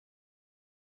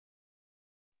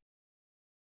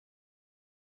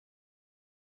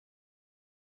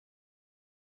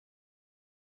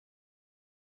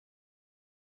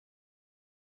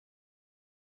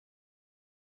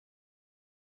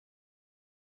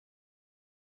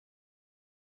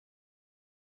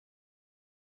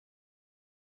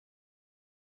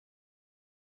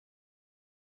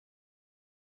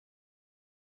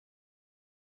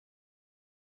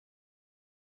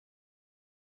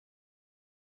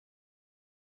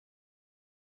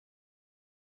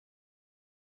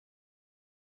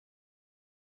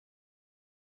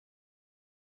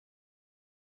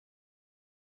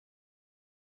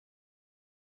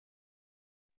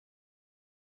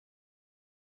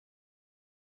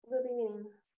evening.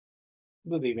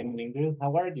 Good evening, Ingrid.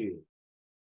 How are you?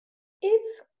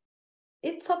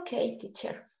 It's okay,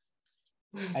 teacher.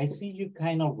 I see you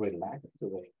kind of relaxed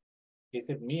today. Is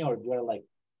it me or you're like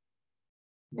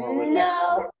more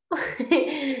relaxed? No,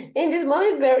 in this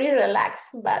moment very relaxed,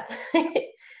 but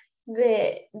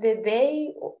the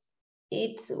day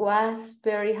it was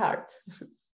very hard.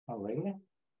 Oh, really?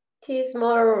 It is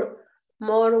more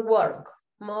work,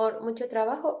 mucho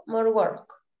trabajo, more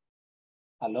work,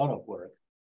 A lot of work.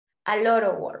 a lot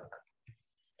of work.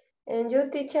 And you,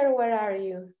 teacher, where are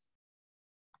you?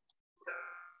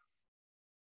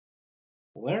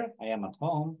 Where? I am at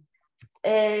home.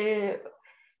 Ay,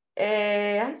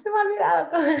 se me ha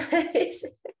olvidado cómo se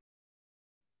dice.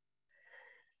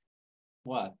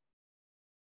 What?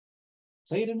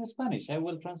 Say it in Spanish. I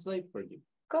will translate for you.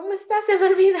 ¿Cómo está? Se me ha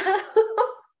olvidado.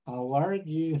 How are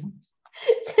you?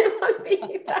 Se me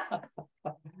olvida.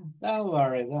 Don't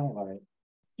worry, don't worry.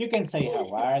 You can say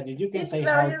how are you. You can It's say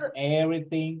very... how's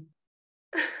everything.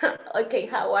 Okay,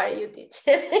 how are you,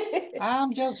 teacher?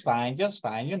 I'm just fine, just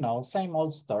fine. You know, same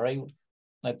old story.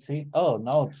 Let's see. Oh,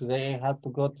 no, today I have to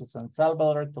go to San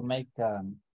Salvador to make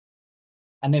an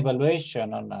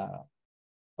evaluation on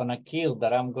a kid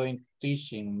that I'm going to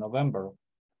teach in November.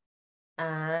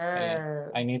 Ah.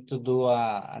 I need to do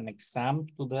an exam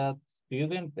to that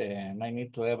student, and I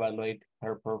need to evaluate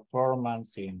her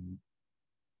performance in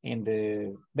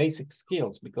the basic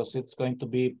skills because it's going to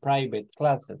be private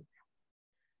classes.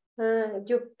 Do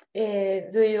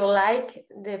you like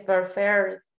the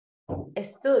preferred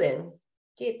student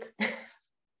kid?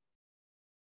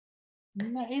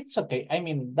 No, it's okay. I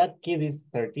mean, that kid is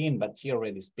 13, but she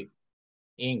already speaks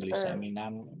English. I mean,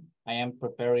 I am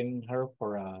preparing her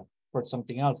for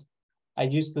something else. I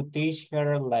used to teach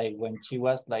her like when she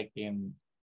was like in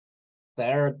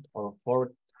 3rd or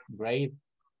 4th grade,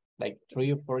 like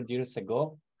 3 or 4 years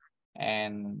ago,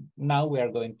 and now we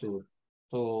are going to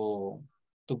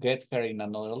get her in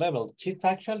another level. She's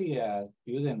actually a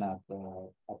student at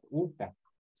UCA.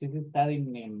 She's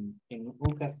studying in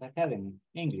UCA's Academy,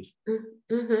 English.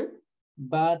 Mm-hmm.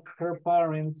 But her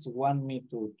parents want me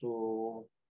to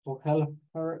help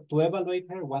her, to evaluate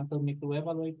her, wanted me to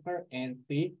evaluate her and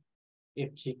see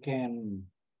if she can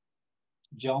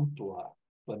jump to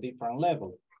a different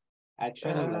level.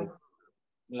 Actually,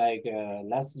 like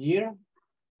last year,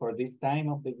 for this time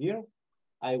of the year,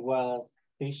 I was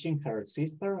teaching her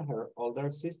sister, her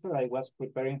older sister. I was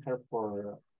preparing her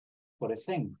for a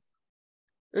SEN.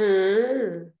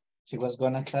 She was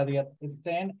gonna study at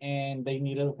SEN, and they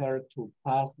needed her to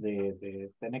pass the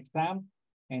SEN exam,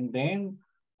 and then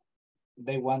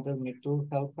they wanted me to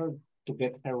help her to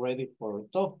get her ready for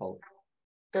TOEFL.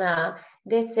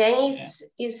 The thing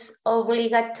is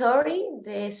obligatory.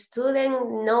 The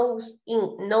student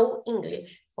know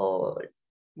English, or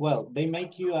well, they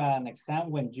make you an exam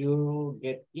when you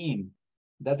get in.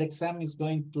 That exam is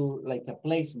going to like a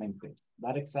placement test.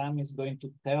 That exam is going to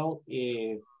tell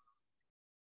if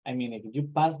you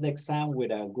pass the exam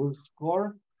with a good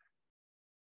score,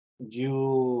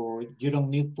 you don't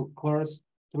need to course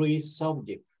 3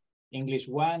 subjects. English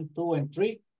 1, 2, and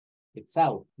 3, it's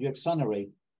out. You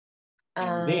exonerate.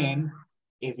 And then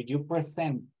if you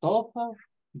present TOEFL,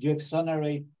 you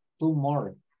exonerate 2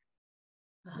 more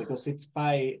because it's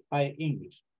 5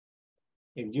 English.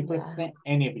 If you present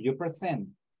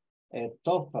a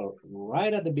TOEFL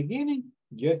right at the beginning,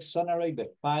 you exonerate the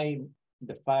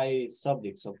five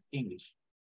subjects of English.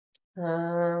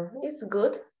 It's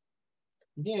good.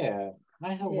 Yeah,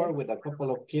 I have worked with a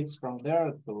couple of kids from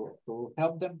there to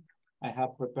help them. I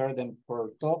have prepared them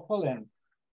for TOEFL, and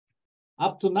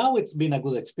up to now, it's been a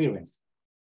good experience.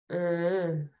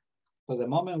 For the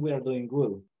moment, we are doing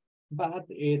good, but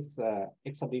it's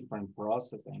a different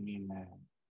process. I mean,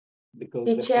 because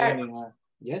depending on,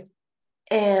 yes.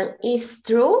 It's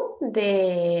true,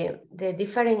 the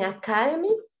different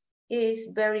academy is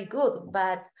very good,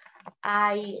 but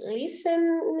I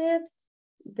listened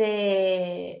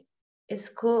the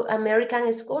school,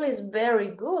 American school is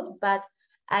very good, but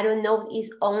I don't know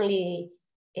it's only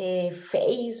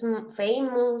famous,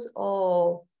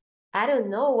 or I don't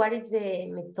know what is the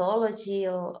methodology,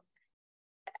 or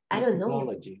I don't know.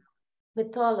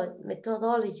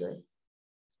 Methodology.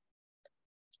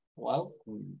 Well,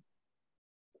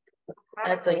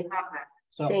 okay.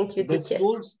 So thank you, the teacher.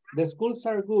 The schools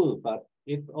are good, but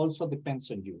it also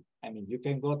depends on you. I mean, you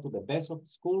can go to the best of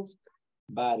schools,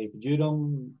 but if you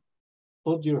don't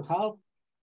put your help,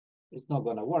 it's not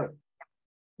gonna work.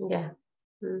 Yeah.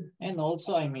 And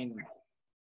also, I mean,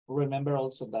 remember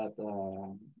also that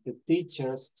the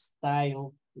teacher's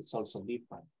style is also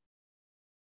different.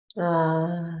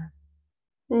 Nice.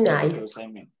 Yeah, because I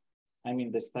mean, I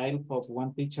mean, the style of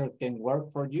one teacher can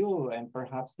work for you and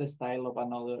perhaps the style of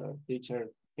another teacher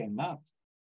cannot.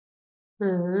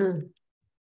 Mm-hmm.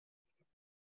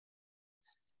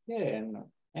 Yeah,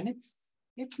 and it's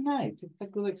nice. It's a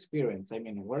good experience. I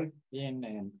mean, working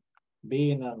and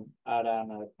being at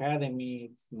an academy,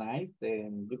 it's nice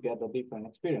and you get a different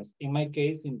experience. In my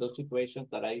case, in those situations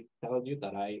that I tell you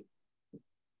that I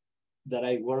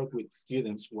work with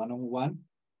students one-on-one,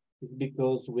 is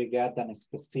because we got a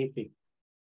specific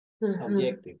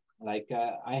objective. Like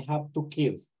I have 2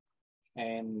 kids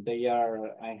and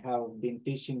I have been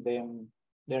teaching them,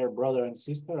 their brother and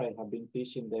sister, I have been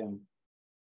teaching them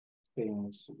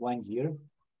since 1 year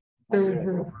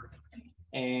ago.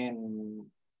 And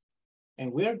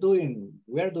we are doing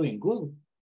good.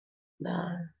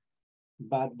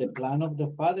 But the plan of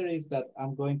the father is that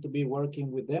I'm going to be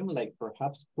working with them like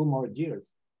perhaps 2 more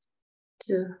years.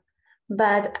 True.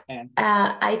 But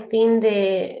I think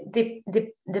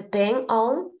depend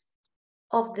on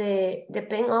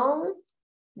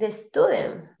the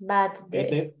student, but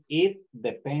it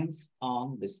depends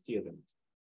on the student.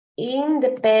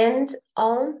 Independent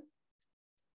on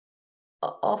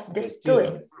of the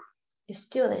student.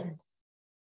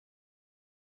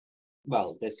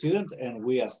 Well, the student and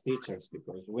we as teachers,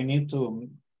 because we need to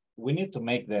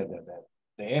make the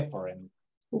effort. And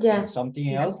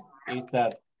something else is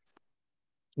that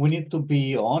we need to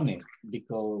be honest,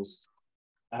 because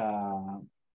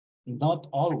not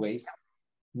always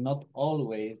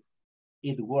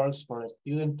it works for a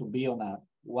student to be on a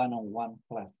one-on-one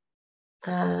class.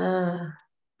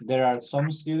 There are some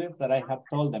students that I have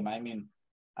told them, I mean,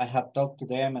 I have talked to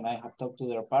them and I have talked to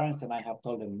their parents and I have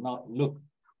told them, no, look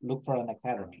for an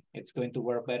academy. It's going to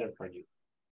work better for you.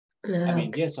 I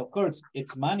mean, yes, of course,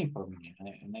 it's money for me.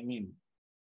 And I mean,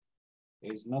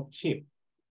 it's not cheap.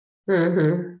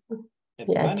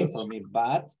 It's money for me,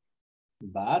 but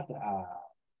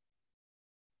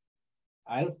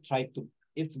I'll try to,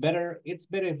 it's better if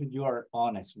you are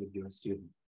honest with your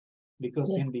students,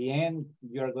 because in the end,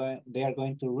 they are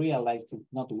going to realize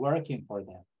it's not working for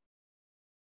them.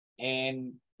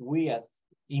 And we, as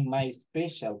in my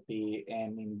specialty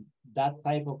and in that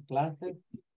type of classes,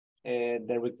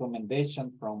 the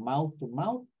recommendation from mouth to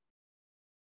mouth,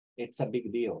 it's a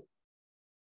big deal.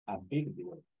 A big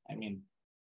deal. I mean,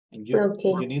 and you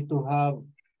need to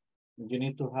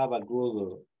have a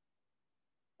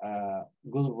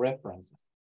good references.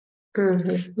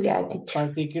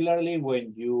 Particularly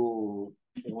when you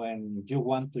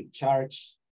want to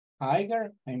charge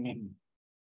higher, I mean,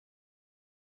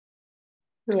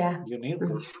 you need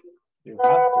to, you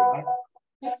have to.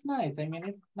 It's nice. I mean,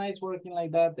 it's nice working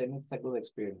like that, and it's a good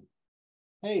experience.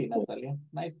 Hey, Natalia,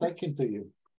 nice talking to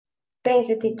you. Thank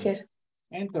you, teacher.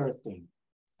 Interesting.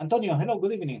 Antonio, hello,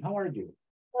 good evening. How are you?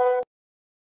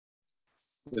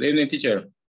 Good evening,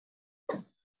 teacher.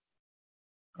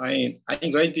 I'm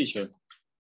great, teacher.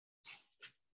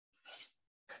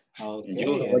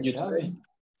 Okay, what you today?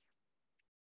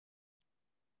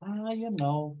 You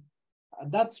know,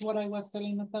 that's what I was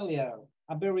telling Natalia.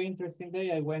 A very interesting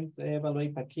day. I went to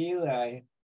evaluate a kid.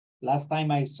 Last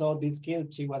time I saw this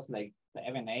kid, she was like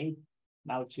 7, 8.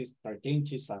 Now she's 13.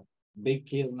 She's a big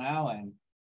kid now, and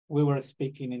we were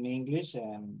speaking in English,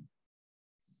 and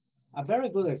a very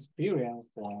good experience.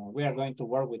 We are going to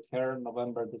work with her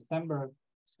November, December.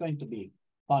 It's going to be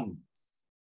fun.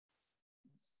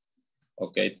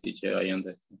 Okay, teacher, I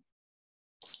understand.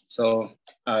 So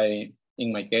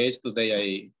in my case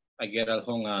today, I get at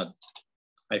home at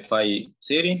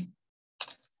 5:30,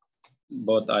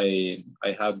 but I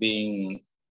have been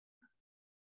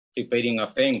preparing a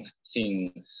fence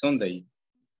since Sunday.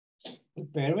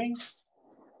 Preparing?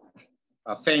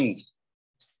 A fence.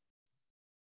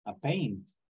 A paint?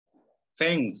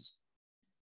 Fence.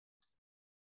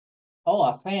 Oh,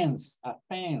 a fence. A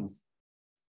fence.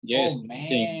 Yes. Oh,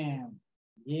 man.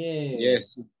 Yeah.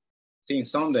 Yes.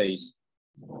 Since Sundays.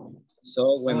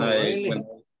 So when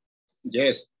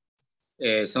yes,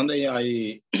 Sunday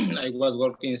I was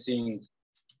working since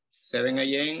 7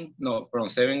 a.m. No, from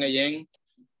 7 a.m.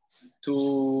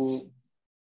 to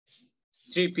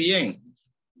 3 p.m.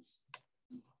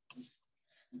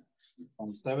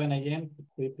 From 7 a.m. to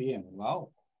 3 p.m.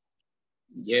 Wow.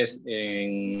 Yes,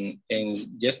 and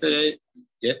yesterday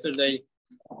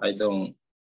I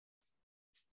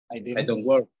didn't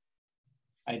work.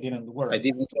 I didn't work. I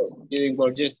didn't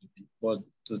work yet, but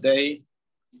today,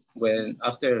 when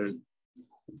after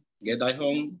get at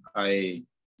home, I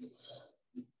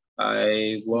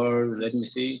work, let me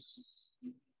see,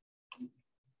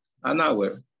 an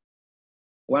hour,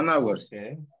 1 hour.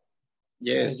 Okay.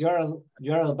 Yes. You're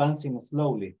advancing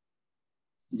slowly.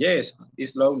 Yes,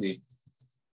 it's slowly.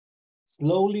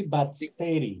 Slowly but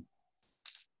steady.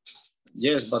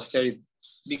 Yes, but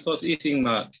because it's in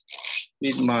my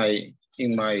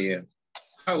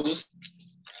house,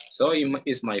 so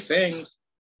it's my things.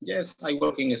 Yes, I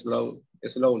working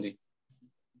slowly.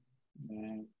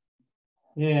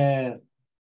 Yeah,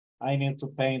 I need to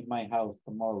paint my house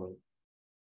tomorrow.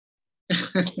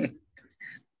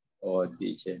 Oh,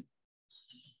 teacher.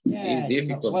 Yeah, it's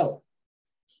difficult. Well,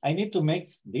 I need to make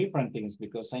different things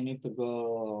because I need to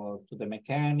go to the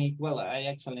mechanic. Well, I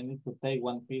actually need to take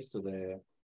one piece to the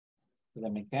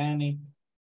mechanic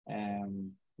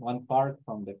and one part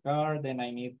from the car. Then I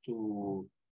need to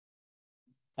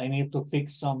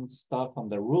fix some stuff on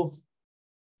the roof.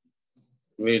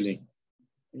 Really?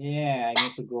 Yeah, I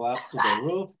need to go up to the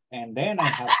roof and then I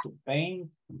have to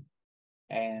paint.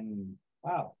 And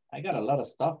wow, I got a lot of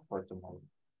stuff for tomorrow.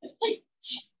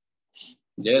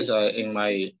 Yes, in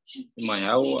my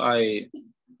house,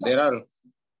 there are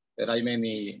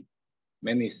many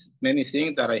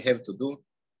things that I have to do,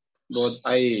 but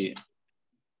I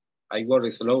work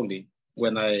slowly.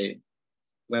 When I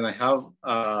have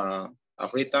a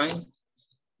free time,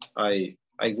 I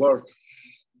work.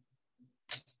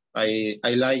 I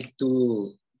like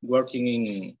to working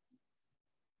in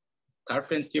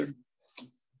carpentry.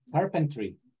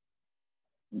 Carpentry.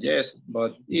 Yes,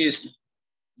 but it's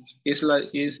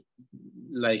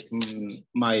like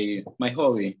my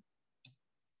hobby.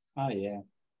 Oh yeah.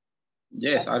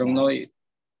 Yes, That's I don't know. nice.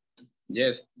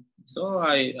 Yes, so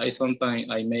I sometimes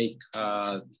I make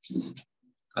a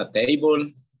table,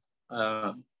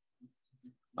 a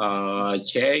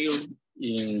chair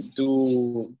in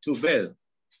two beds.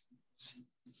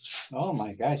 Oh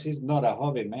my gosh, it's not a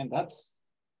hobby, man. That's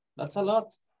a lot.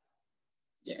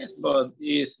 Yes, but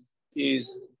is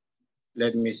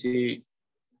let me see.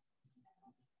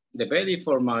 The bed is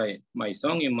for my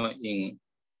son in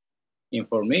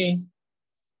for me.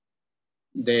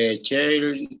 The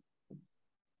chair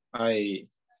I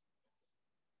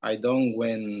don't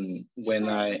when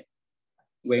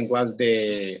was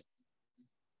the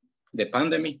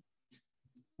pandemic.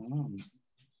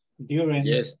 During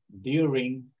Yes.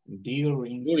 During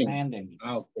pandemic.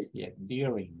 Oh, okay. Yeah,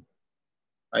 during.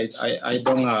 I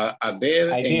done a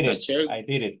bed and a chair. I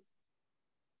did it.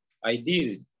 I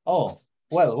did. Oh,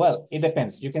 well, it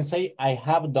depends. You can say I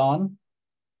have done,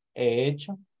 he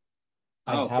hecho.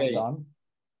 I have done.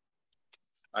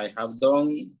 I have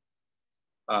done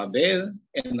a bed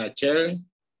and a chair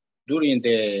during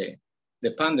the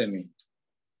pandemic.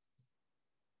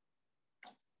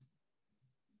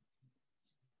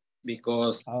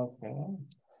 Because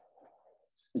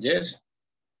yes,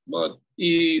 but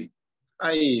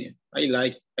I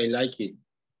like it.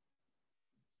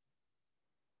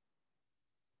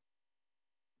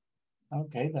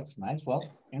 Okay, that's nice. Well,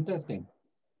 interesting.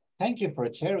 Thank you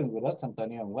for sharing with us,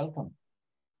 Antonio, and welcome.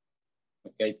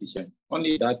 Okay, teacher.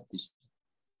 Only that, teacher.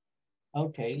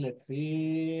 Okay, let's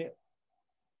see.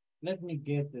 Let me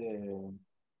get the...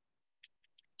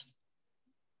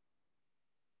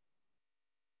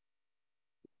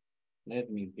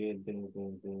 Let me get the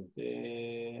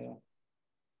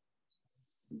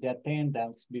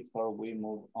attendance before we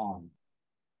move on.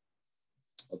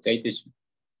 Okay, teacher.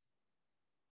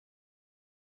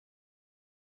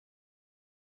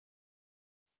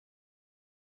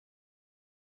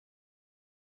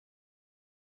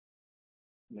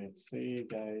 Let's see,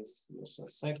 guys. Just a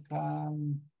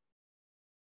second.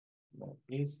 Where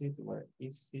is it? Where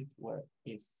is it? Where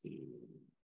is it?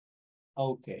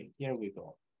 Okay, here we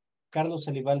go. Carlos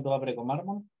Elibaldo Abrego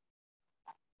Mármol.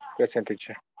 Present,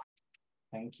 teacher.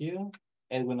 Thank you.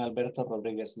 Edwin Alberto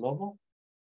Rodríguez Lobo.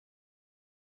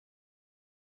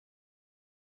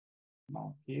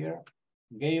 Not here.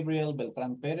 Gabriel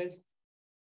Beltrán Pérez.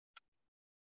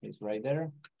 He's right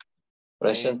there.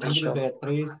 Present, Ingrid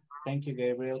Beatriz. Thank you,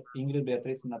 Gabriel. Ingrid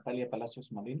Beatriz Natalia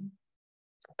Palacios Molina.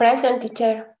 Present,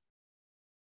 teacher.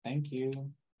 Thank you.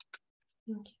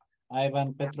 Thank you.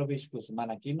 Ivan Petrovich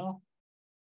Guzmán Aquino.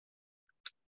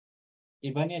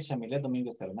 Ivania Chamilet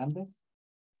Domínguez Hernández.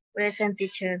 Present,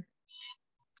 teacher.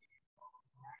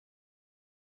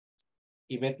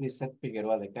 Ivette Lisset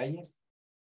Figueroa de Calles.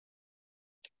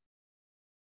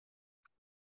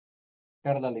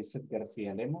 Carla Lisset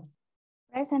García Lemos.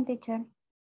 Present, teacher.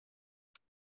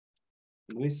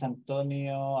 Luis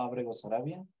Antonio Abrego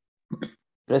Sarabia.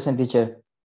 Present, teacher.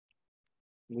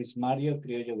 Luis Mario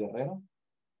Criollo Guerrero.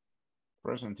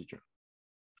 Present, teacher.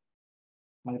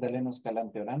 Magdalena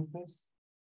Escalante Orantes.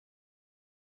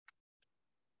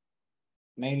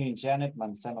 Maylin Janet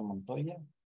Manzano Montoya.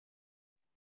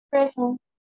 Present.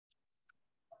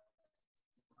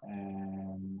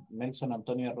 Nelson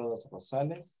Antonio Rodas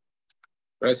Rosales.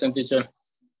 Present, teacher.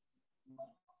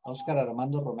 Oscar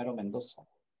Armando Romero Mendoza.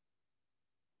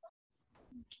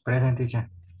 Present, teacher.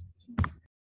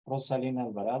 Rosalina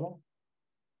Alvarado.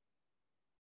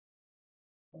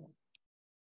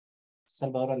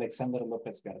 Salvador Alexander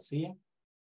López García.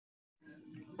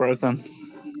 Present.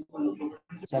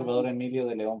 Salvador Emilio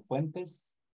de León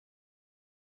Fuentes.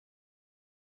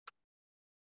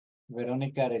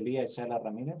 Verónica Arelia Echala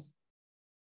Ramírez.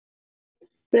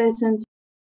 Present.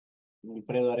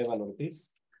 Wilfredo Arevalo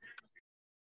Ortiz.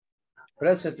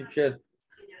 Present, teacher.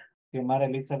 Xiomara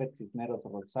Elizabeth Cisneros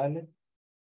Rosales.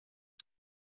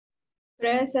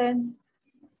 Present.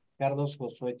 Carlos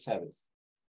Josué Chávez.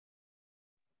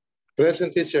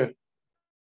 Present, teacher.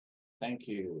 Thank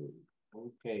you.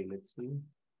 Okay, let's see.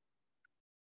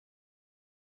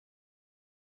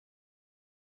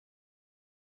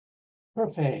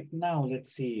 Perfect. Now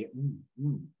let's see.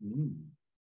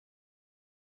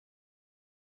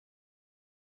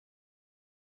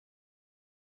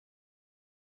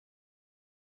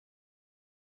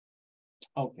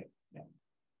 Okay, yeah.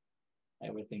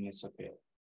 Everything is okay.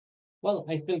 Well,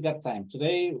 I still got time.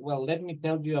 Today, well, let me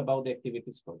tell you about the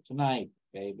activities for tonight,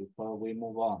 okay, before we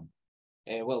move on.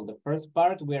 Well, the first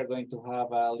part, we are going to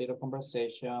have a little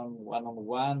conversation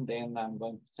one-on-one, then I'm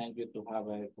going to send you to have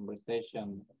a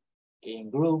conversation in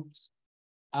groups.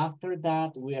 After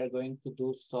that, we are going to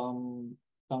do some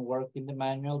work in the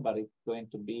manual, but it's going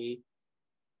to be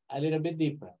a little bit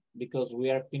different because we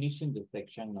are finishing the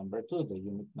section number 2, the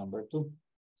unit number 2.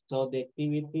 So the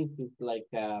activities is like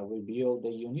a review of the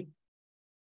unit,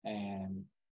 and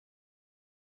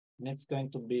it's going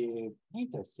to be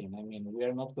interesting. I mean, we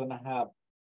are not going to have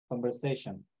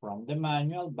conversation from the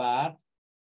manual, but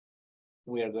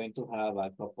we are going to have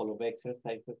a couple of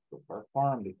exercises to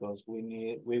perform because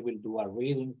we will do a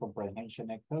reading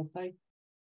comprehension exercise,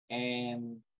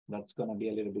 and that's going to be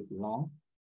a little bit long.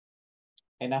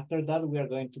 And after that, we are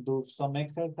going to do some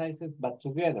exercises, but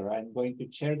together. I'm going to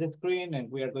share the screen and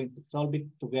we are going to solve it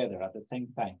together at the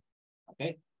same time.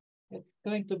 Okay? It's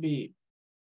going to be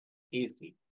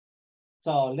easy.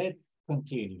 So let's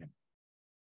continue.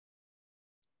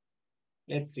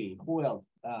 Let's see, who else?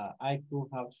 I could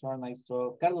have sworn I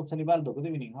saw Carlos Alibaldo. Good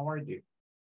evening, how are you?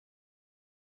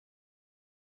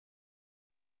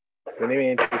 Good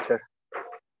evening, teacher.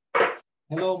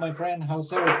 Hello, my friend,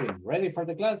 how's everything? Ready for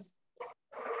the class?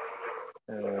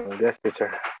 Yes, teacher.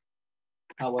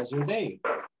 How was your day?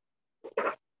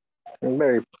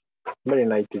 Very, very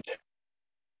nice, teacher.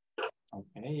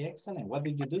 Okay, excellent. What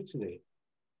did you do today?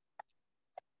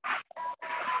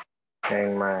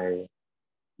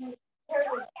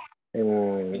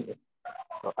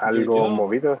 Algo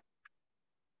movido.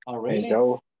 Oh, really?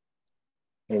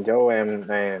 Enjoy and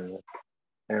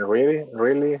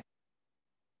really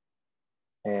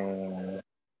and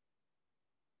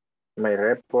my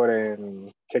report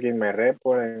and checking my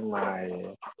report and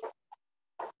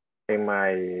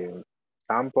my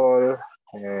sample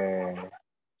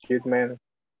treatment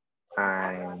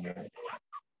and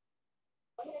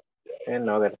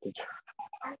other teacher.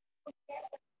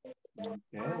 Okay,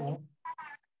 well,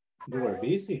 you were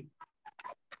busy.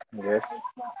 Yes.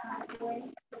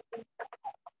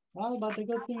 Well, but the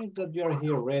good thing is that you're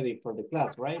here ready for the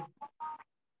class, right?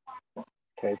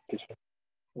 Okay, teacher.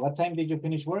 What time did you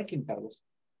finish working, Carlos?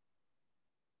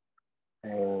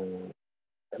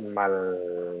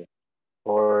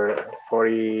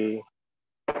 4:45.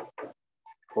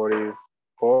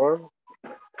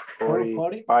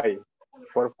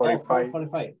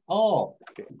 Oh,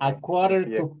 a quarter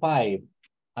to 5.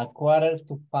 A quarter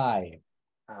to 5.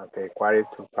 Okay, quarter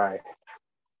to 5.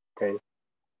 Okay.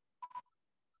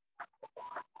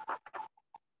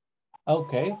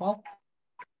 Okay, well,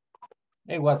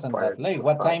 it wasn't that late.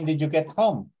 What time did you get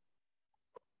home?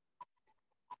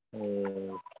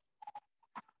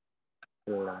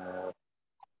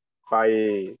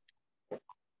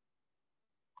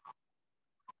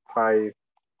 5:40.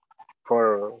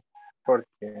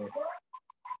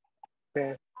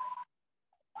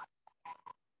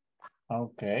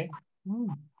 Okay.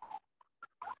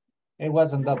 It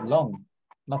wasn't that long.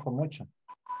 Not for mucho.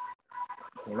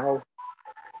 No.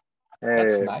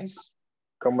 That's nice.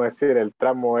 ¿Cómo decir? El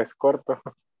tramo es corto.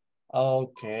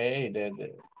 Okay.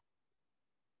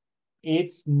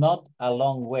 It's not a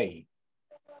long way.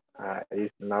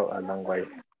 It's not a long way.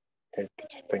 Okay,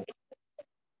 thank you.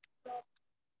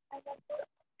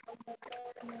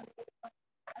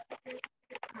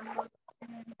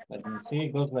 Let me see.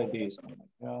 It goes like this.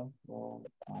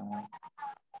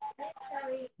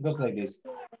 Goes like this.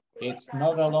 It's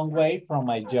not a long way from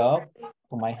my job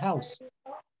to my house.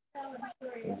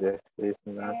 Yes, it's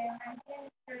not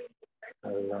a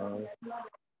long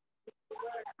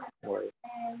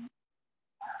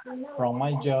from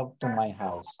my job to my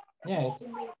house. Yeah,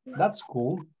 that's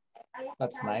cool.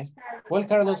 That's nice. Well,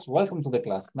 Carlos, welcome to the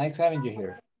class. Nice having you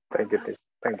here. Thank you, teacher.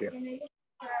 Thank you.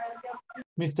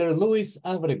 Mr. Luis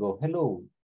Albrego, hello.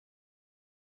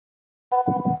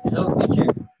 Hello, teacher.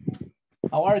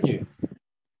 How are you?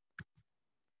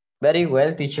 Very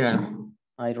well, teacher.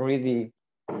 I ready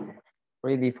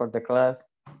for the class.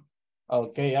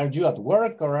 Okay, are you at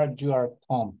work or are you at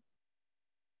home?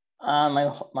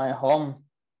 My home,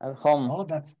 at home. Oh,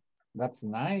 that's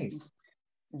nice.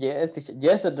 Yes, teacher.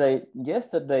 Yesterday,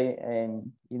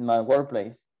 in my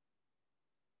workplace.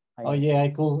 Oh yeah, I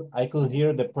could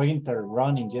hear the printer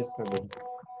running yesterday.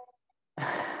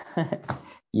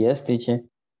 Yes, teacher.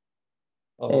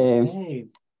 Okay.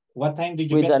 What time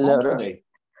did you get home today?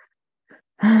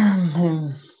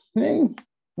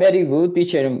 Very good,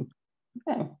 teacher.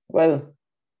 Well.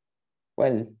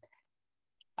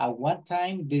 At what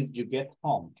time did you get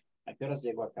home? ¿A qué horas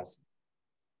llegó a casa?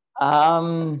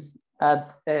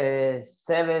 At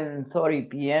 7:30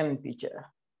 p.m.,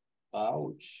 teacher.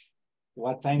 Ouch.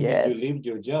 What time did you leave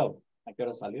your job? ¿A qué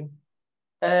hora salió?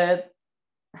 At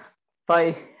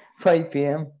 5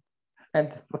 p.m.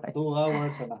 And 2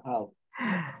 hours and a half.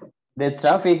 The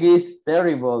traffic is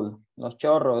terrible. Los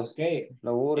chorros. Okay.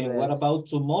 And what about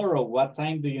tomorrow? What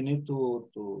time do you need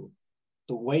to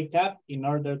wake up in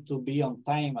order to be on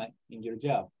time in your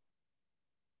job?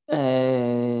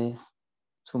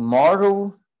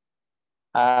 Tomorrow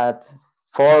at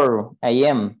 4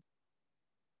 a.m.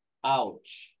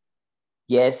 Ouch.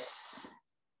 Yes.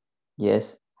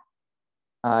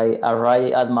 I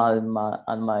arrive at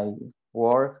my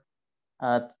work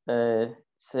at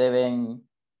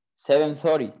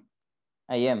 7:30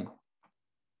 a.m.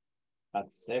 At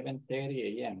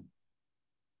 7:30 a.m.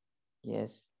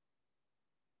 Yes.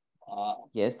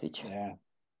 Yes, teacher. Yeah.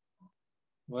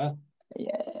 Well.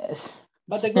 Yes.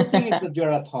 But the good thing is that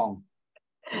you're at home.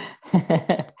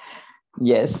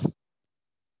 Yes.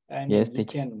 And yes,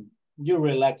 you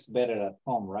relax better at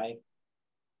home, right?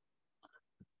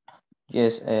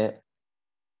 Yes.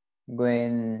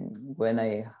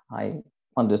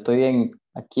 Cuando estoy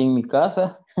aquí en mi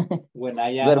casa. When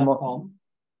I am at home.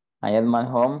 I am at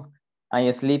home. I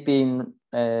am sleeping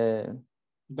better.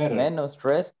 Menos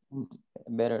rest.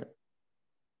 Better.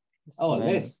 Oh,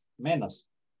 menos.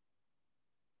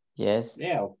 Yes.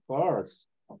 Yeah, of course.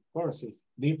 Of course, it's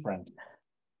different.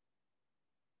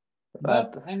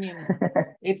 But I mean,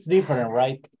 it's different,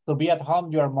 right? To be at home,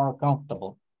 you are more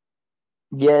comfortable.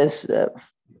 Yes.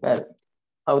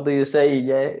 How do you say?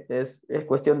 Yeah, es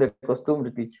cuestión de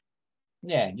costumbre, teacher.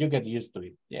 Yeah, you get used to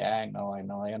it. Yeah, I know.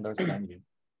 I understand you.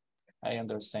 I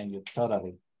understand you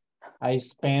totally. I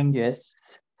spent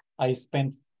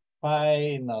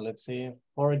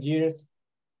 4 years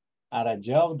at a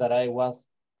job that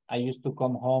I used to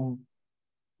come home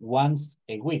once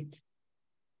a week.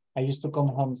 I used to come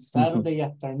home Saturday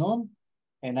afternoon,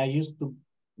 and I used to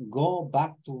go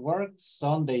back to work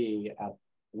Sunday at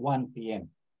 1 p.m.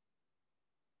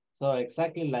 So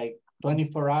exactly like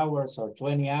 24 hours or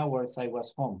 20 hours I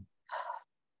was home.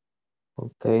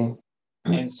 Okay.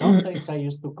 And sometimes I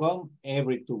used to come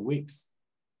every 2 weeks.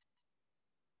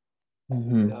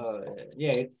 So,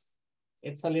 yeah, it's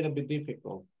a little bit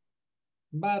difficult.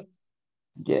 But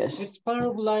yes, it's part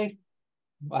of life.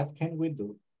 What can we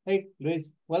do? Hey,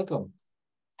 Luis, welcome.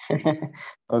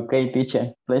 Okay,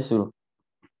 teacher, pleasure.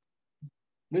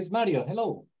 Luis Mario,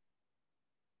 hello.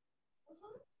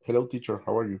 Hello, teacher.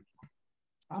 How are you?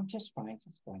 I'm just fine.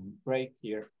 Great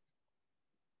here.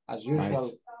 As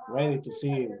usual, ready to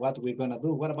see what we're gonna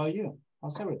do. What about you?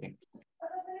 How's everything?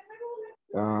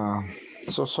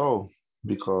 So,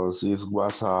 because it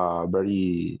was a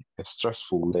very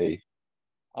stressful day.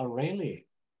 Oh, really?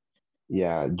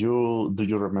 Yeah, do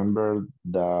you remember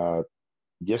that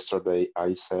yesterday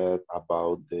I said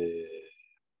about the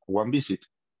one visit?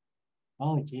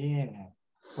 Oh, yeah.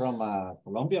 From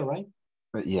Colombia, right?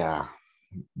 Yeah.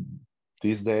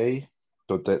 Today,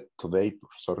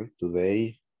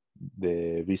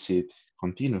 the visit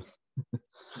continues.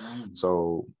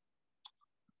 So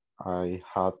I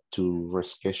had to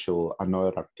reschedule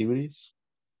another activities.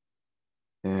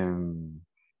 And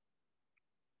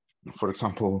for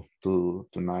example,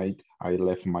 tonight I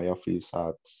left my office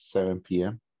at 7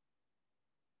 p.m.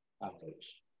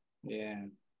 Yeah,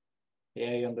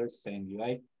 I understand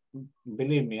you.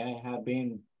 Believe me, I have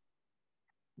been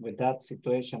with that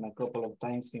situation a couple of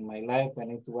times in my life,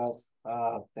 and it was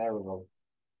terrible.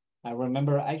 I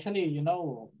remember actually,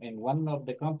 in one of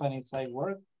the companies I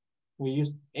worked,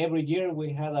 every year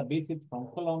we had a visit from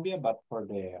Colombia, but for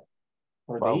the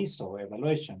ISO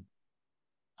evaluation.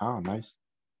 Oh, nice.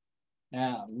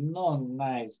 No,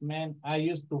 nice, man. I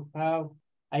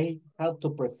had to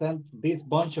present this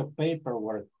bunch of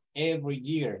paperwork every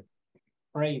year.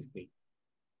 Crazy.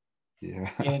 Yeah.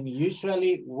 And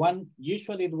usually it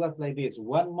was like this.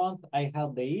 1 month I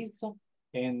had the ISO,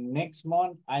 and next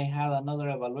month I had another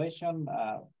evaluation.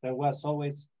 There was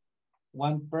always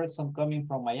one person coming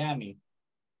from Miami.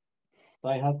 So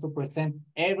I had to present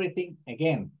everything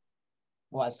again.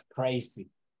 It was crazy.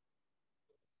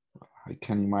 I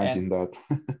can imagine that.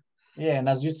 Yeah, and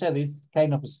as you said, it's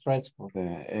kind of stressful.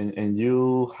 And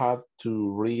you had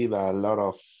to read a lot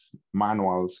of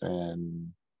manuals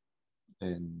and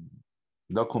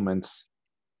documents.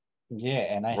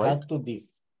 Yeah, and I right? had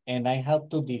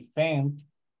to defend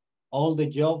all the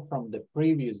job from the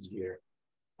previous year.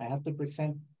 I had to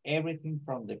present everything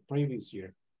from the previous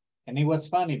year. And it was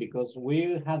funny because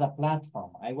we had a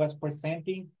platform. I was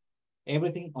presenting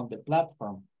everything on the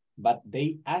platform, but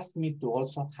they asked me to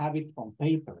also have it on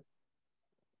paper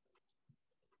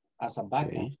as a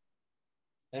backup. Okay.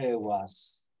 It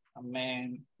was,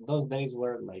 man, those days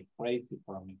were like crazy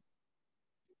for me.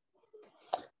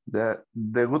 The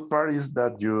good part is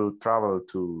that you travel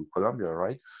to Colombia,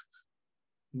 right?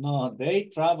 No, they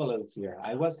traveled here.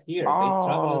 I was here. Oh. They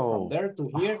traveled from there to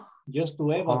here just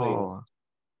to evaluate us. Oh,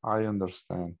 I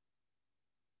understand.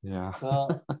 Yeah.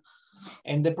 So,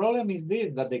 and the problem is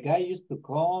this, that the guy used to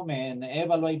come and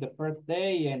evaluate the first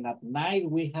day, and at night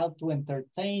we had to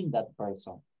entertain that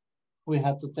person. We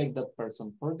had to take that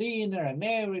person for dinner and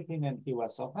everything, and he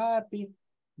was so happy.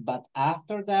 But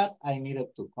after that, I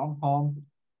needed to come home,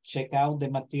 check out the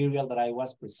material that I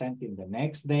was presenting the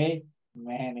next day.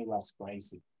 Man, it was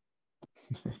crazy.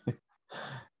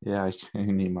 Yeah, I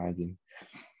can imagine.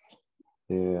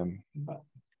 And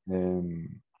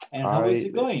how is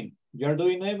it going? You're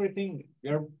doing everything?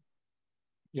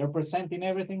 You're presenting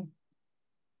everything?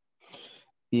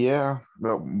 Yeah,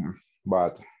 well,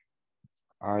 but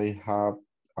I have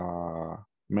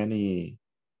many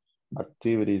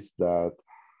activities that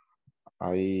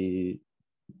I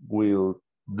will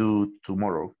do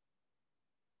tomorrow.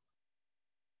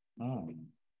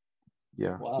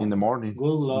 Yeah, wow. In the morning. Good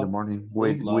luck. In the morning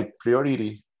with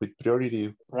priority.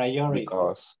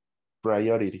 Because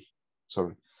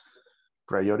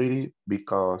priority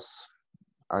because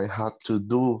I had to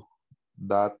do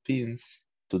that things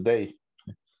today,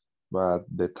 but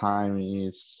the time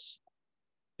is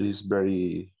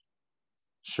very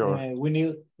short. Yeah,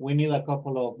 we need a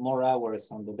couple of more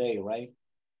hours on the day, right?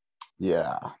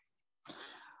 Yeah,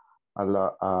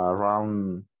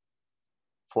 around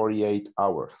 48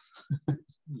 hours.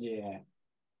 Yeah,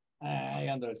 I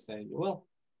understand you. Well,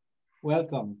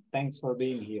 welcome. Thanks for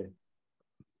being here.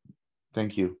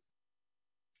 Thank you.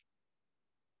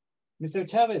 Mr.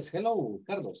 Chavez, hello.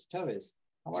 Carlos Chavez,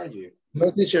 how are you?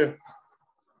 Hello, teacher.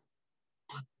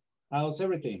 How's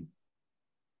everything?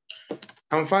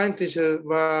 I'm fine, teacher,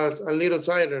 but a little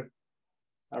tired.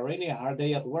 Really a hard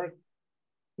day at work?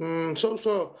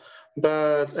 So,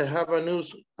 but I have a new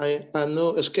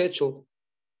schedule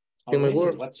in my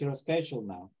work. What's your schedule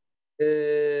now?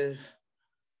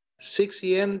 6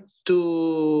 a.m.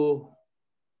 to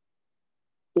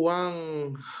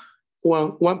 1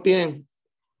 p.m.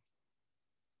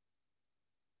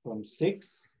 From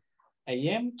 6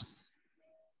 a.m.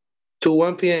 to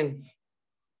 1 p.m.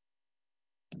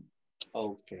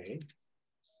 Okay.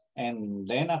 And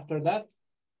then after that?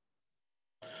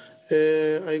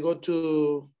 I go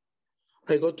to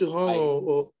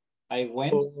home I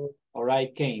went or I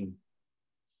came?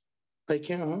 I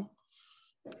came, huh?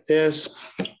 Yes.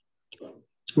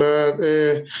 But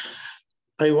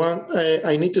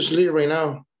I need to sleep right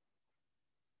now.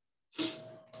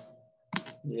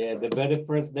 Yeah, the very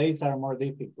first days are more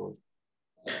difficult.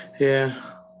 Yeah.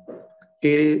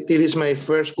 It is my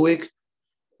first week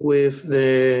with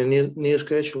the new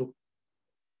schedule.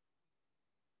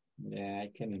 Yeah,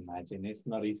 I can imagine. It's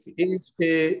not easy.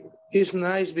 It's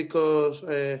nice because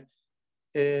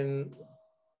in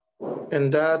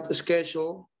that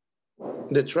schedule,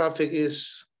 the traffic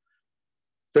is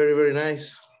very, very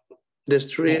nice. The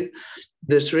street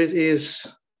is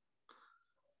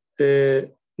there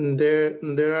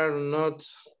are not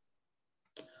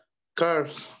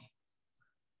cars.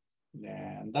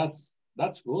 Yeah, that's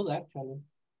good actually.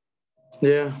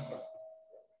 Yeah.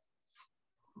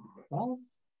 Well,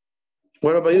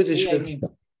 what about you, teacher? I mean,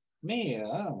 me,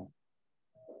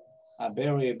 a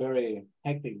very, very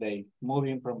hectic day,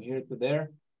 moving from here to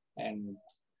there and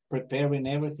preparing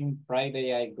everything.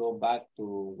 Friday, I go back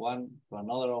to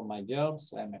another of my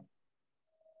jobs,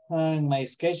 and my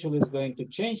schedule is going to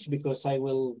change because I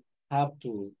will have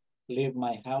to leave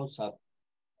my house at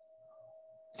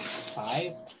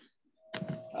 5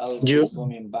 I'll be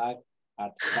coming back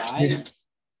at 5.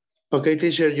 Okay,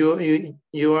 teacher,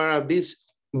 you are a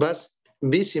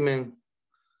busy man.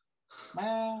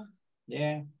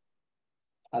 Yeah.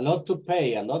 A lot to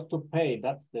pay.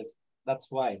 That's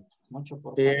why. Mucho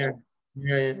por pagar.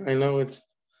 Yeah, I know it.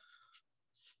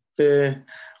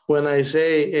 When I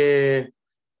say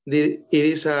it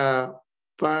is a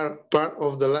part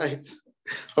of the life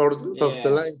or of the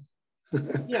life.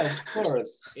 Yeah, of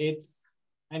course.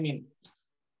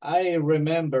 I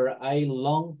remember I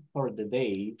long for the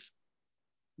days.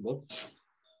 Look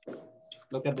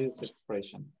at this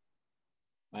expression.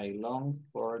 I long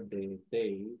for the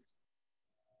days.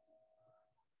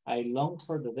 I long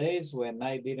for the days when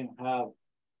I didn't have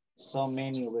so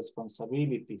many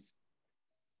responsibilities.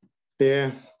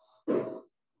 Yeah.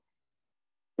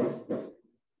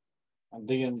 And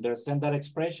do you understand that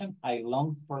expression? I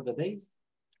long for the days.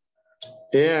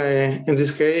 Yeah, in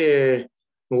this case,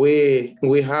 we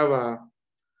have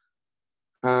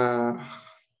a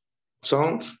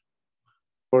son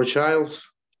or child.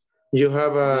 You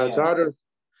have a daughter,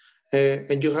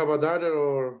 and you have a daughter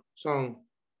or son.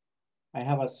 I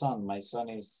have a son. My son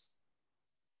is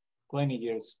 20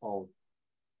 years old.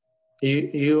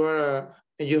 You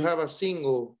have a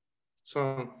single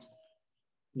son.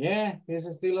 Yeah, he's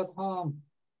still at home.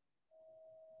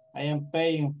 I am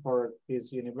paying for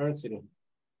his university.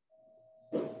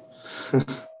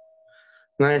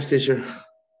 Nice, teacher.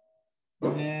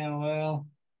 Yeah, well,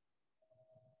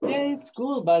 yeah, it's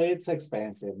cool, but it's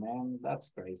expensive, man. That's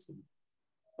crazy.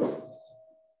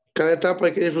 Cada etapa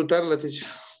hay que disfrutarla, teacher.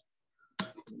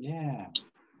 Yeah,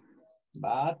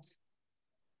 but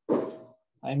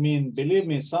I mean, believe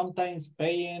me, sometimes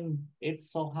paying,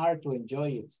 it's so hard to enjoy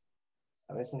it.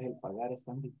 A veces el pagar es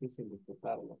tan difícil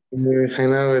disfrutarlo. I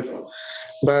know it,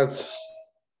 but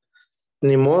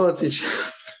ni modo, teacher.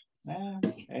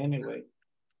 Anyway.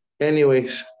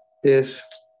 Anyways, yes.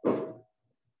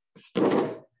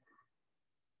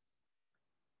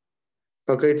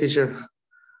 Okay, teacher.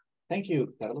 Thank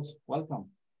you, Carlos.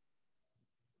 Welcome.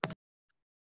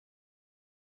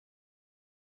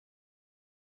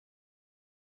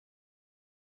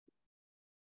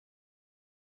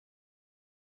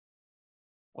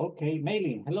 Okay,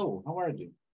 Maylin, hello, how are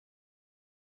you?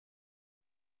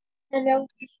 Hello,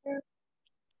 teacher.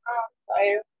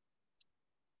 Tired.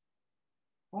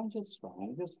 I'm just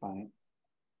fine, just fine.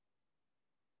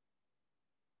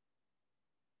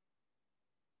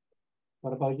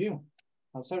 What about you?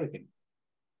 How's everything?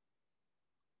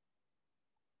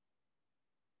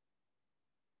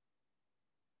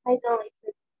 I don't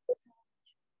listen.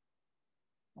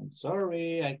 I'm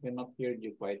sorry, I cannot hear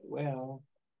you quite well.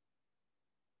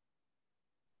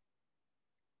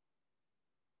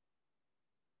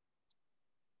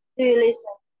 Do you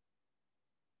listen?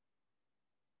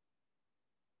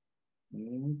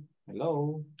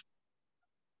 Hello.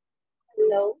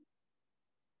 Hello.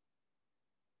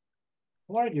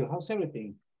 How are you? How's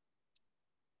everything?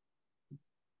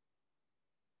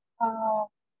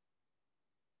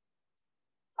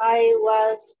 I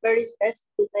was very stressed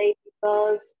today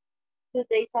because 2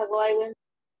 days ago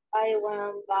I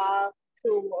went back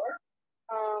to work.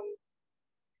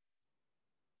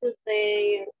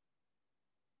 Today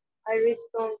I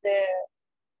resumed the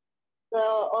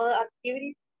other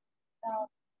activities.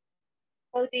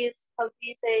 How do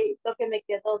you say lo que me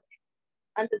quedó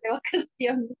antes de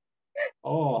vacaciones?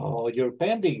 Oh, your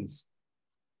pendings.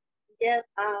 Yes,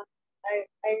 I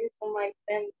resumed my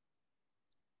pen.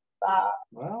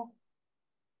 Well,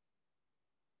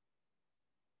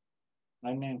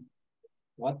 I mean,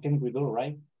 what can we do,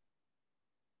 right?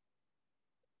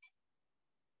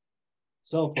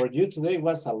 So for you today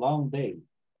was a long day.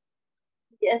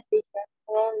 Yes, teacher,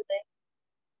 a long day.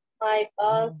 My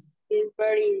boss is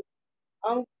very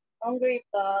hungry,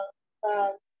 but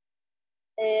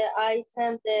I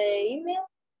sent the email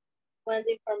with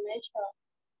the information.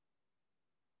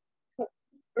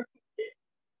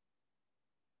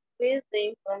 With the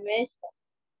information.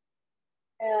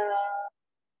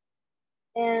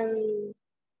 And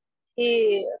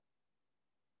he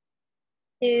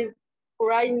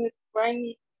write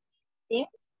me things.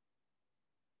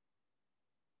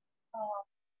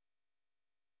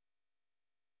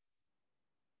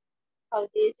 How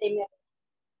do you say?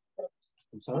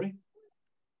 I'm sorry?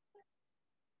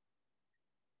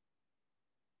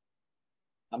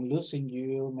 I'm losing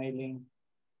you, Mailing.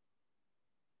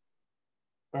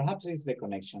 Perhaps it's the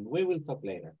connection. We will talk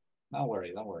later. Don't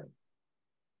worry, don't worry.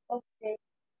 Okay.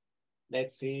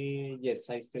 Let's see. Yes,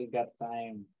 I still got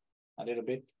time a little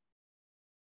bit.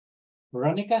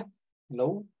 Veronica,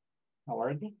 hello. How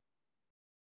are you?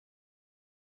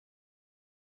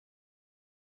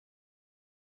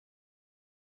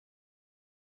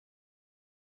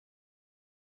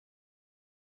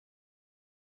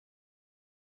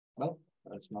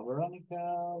 That's not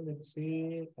Veronica. Let's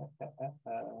see.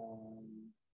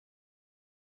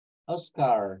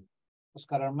 Oscar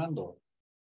Armando.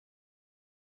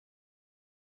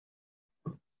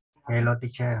 Hello,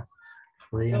 teacher.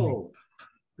 Good evening. Hello.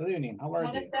 Good evening. How are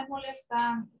you?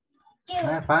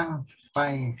 Fine,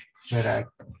 fine. But at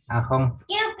home.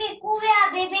 Quiero que cubra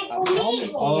bebé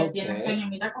conmigo. Okay.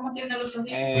 Mira cómo tiene los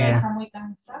ojitos. Yeah. Está muy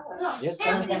cansada. Yes,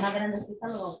 Más grandecita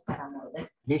lo para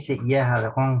morder. This is, yeah,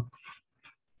 at home.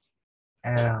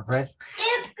 Rest.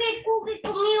 Quiero que cubre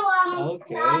conmigo.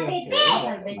 Okay.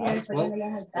 That's nice.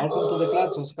 Welcome to the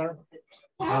class, Oscar.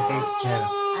 Okay, teacher.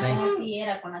 Thank you.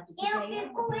 Quiero que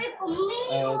cubre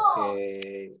conmigo.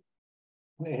 Okay.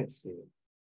 Let's see.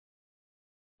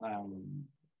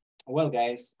 Well,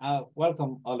 guys,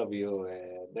 welcome all of you.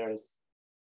 There's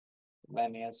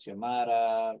Vania,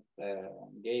 Xiomara,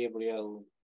 Gabriel,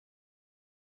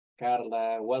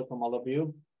 Carla. Welcome all of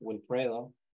you,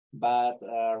 Wilfredo. But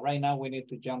right now we need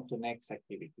to jump to next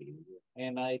activity.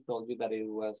 And I told you that it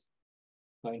was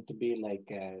going to be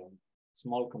like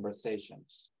small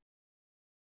conversations.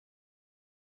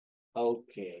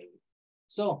 Okay.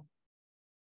 So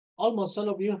almost all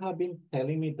of you have been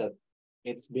telling me that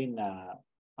it's been a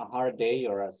hard day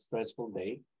or a stressful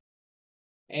day.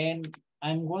 And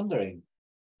I'm wondering,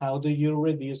 how do you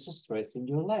reduce stress in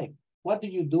your life? What do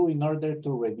you do in order to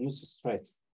reduce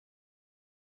stress?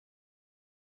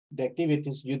 The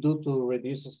activities you do to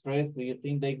reduce stress, do you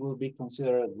think they will be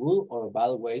considered good or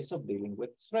bad ways of dealing with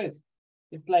stress?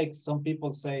 It's like some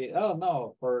people say, oh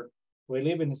no, for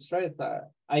relieving stress,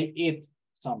 I eat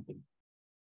something.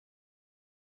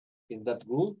 Is that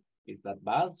good? Is that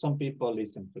bad? Some people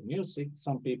listen to music.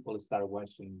 Some people start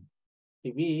watching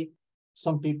TV.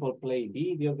 Some people play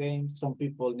video games. Some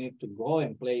people need to go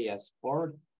and play a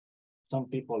sport. Some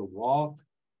people walk.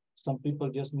 Some people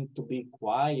just need to be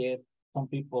quiet. Some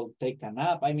people take a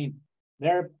nap. I mean,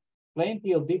 there are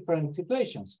plenty of different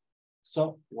situations.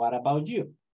 So what about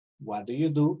you? What do you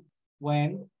do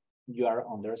when you are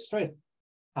under stress?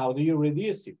 How do you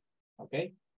reduce it?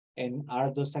 Okay. And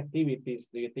are those activities,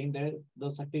 do you think that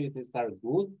those activities are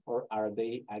good or are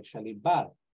they actually bad?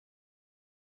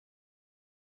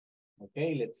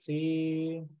 Okay, let's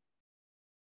see.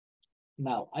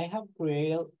 Now, I have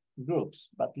created groups,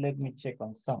 but let me check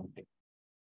on something.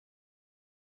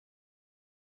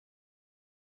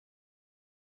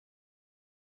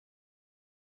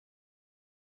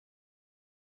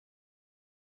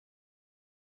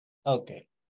 Okay.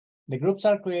 The groups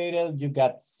are created. You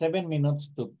got 7 minutes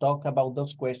to talk about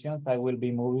those questions. I will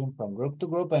be moving from group to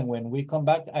group. And when we come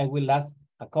back, I will ask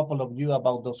a couple of you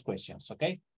about those questions,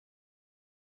 okay?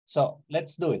 So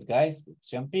let's do it, guys. Let's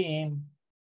jump in.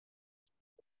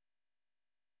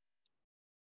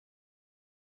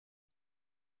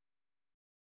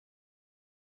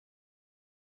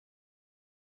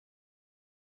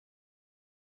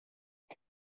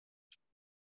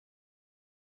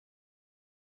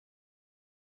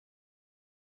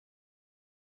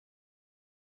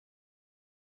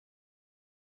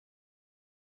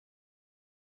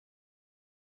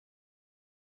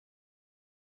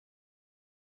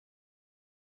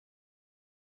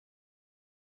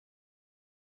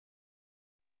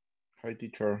 Hi,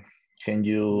 teacher. Can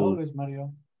you Hello, Luis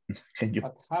Mario.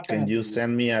 can you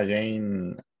send me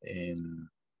again in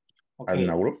a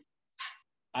group?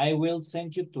 I will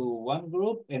send you to one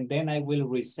group and then I will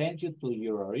resend you to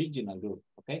your original group,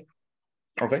 okay?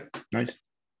 Okay, nice.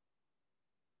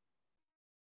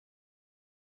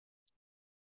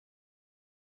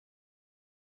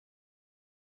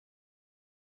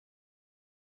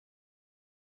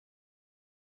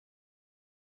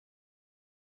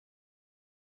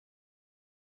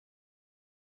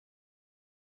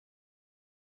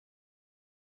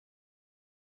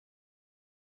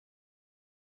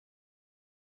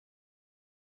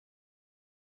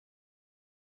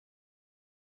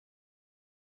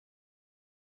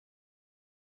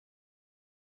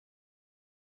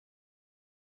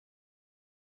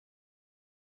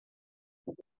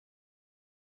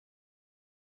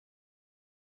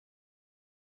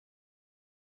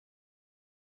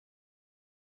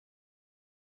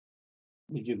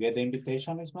 Did you get the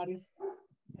invitation, Miss Mario?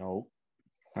 No,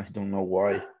 I don't know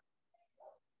why.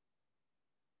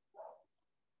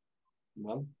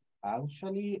 Well,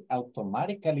 actually,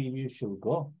 automatically you should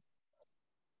go.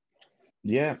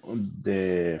 Yeah,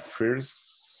 the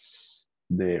first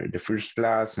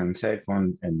class and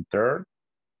second and third,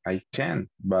 I can,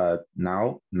 but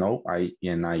now no, I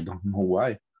don't know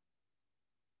why.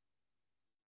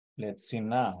 Let's see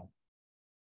now.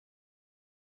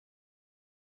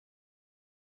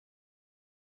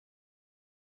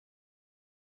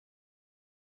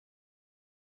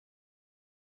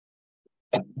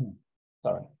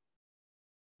 Sorry.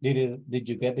 Did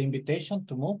you get the invitation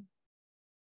to move?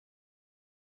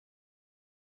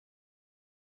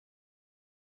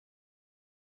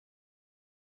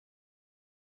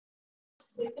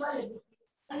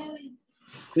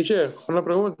 Teacher, una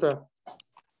pregunta.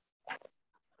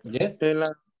 Yes.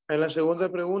 En la segunda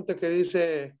pregunta que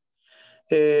dice,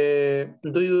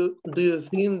 do you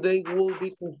think they will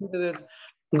be considered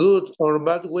good or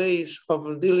bad ways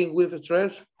of dealing with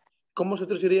stress? ¿Cómo se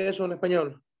traduciría eso en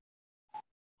español?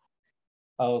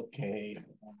 Okay.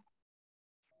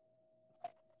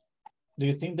 Do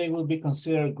you think they will be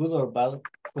considered good or bad?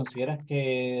 ¿Consideras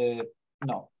que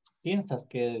no? ¿Piensas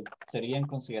que serían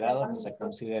considerados o se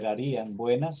considerarían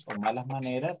buenas o malas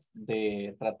maneras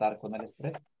de tratar con el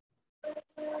estrés?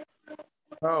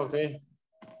 Ah, ok.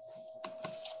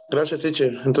 Gracias,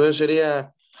 teacher. Entonces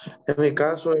sería, en mi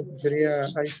caso, sería,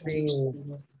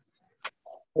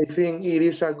 I think it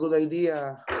is a good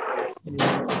idea.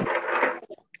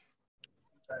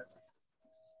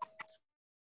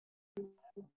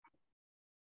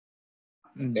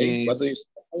 Okay, what do you say?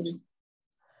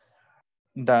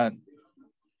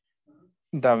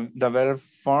 The better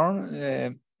form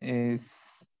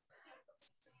is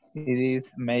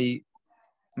may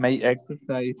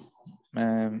exercise,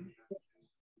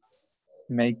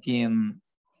 making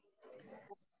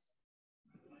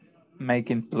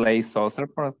play soccer,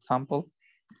 for example,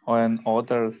 or in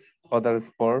other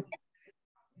sport.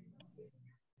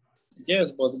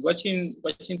 Yes, but watching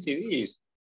TV.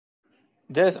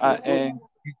 Yes,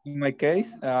 in my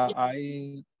case,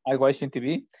 I watching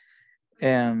TV,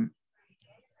 and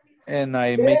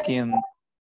I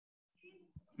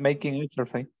making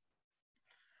exercise.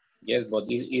 Yes, but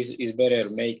it's better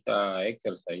make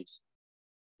exercise.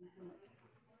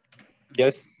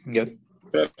 Yes.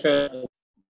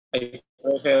 I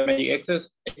prefer make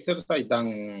exercise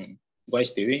than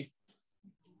watch TV.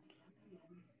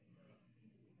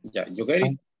 Yeah, you get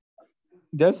it?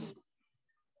 Yes.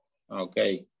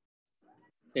 Okay.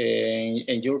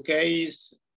 In your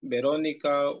case,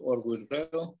 Veronica or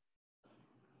Wilfredo?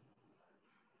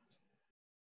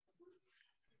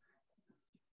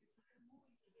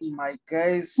 In my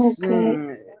case,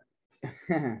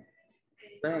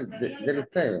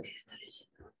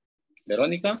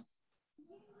 Veronica?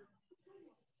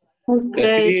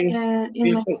 Okay,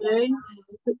 in my case,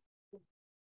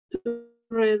 to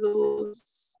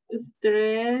reduce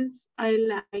stress, I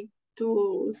like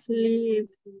to sleep,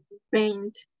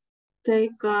 paint,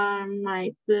 take care of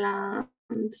my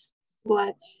plants,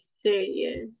 watch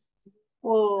series,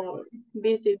 or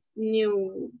visit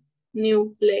new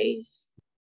place,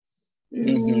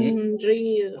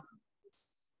 read.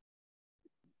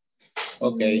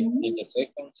 Okay, in the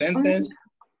second sentence.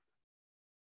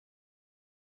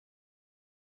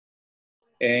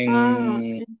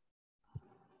 And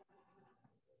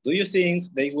do you think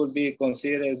they will be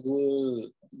considered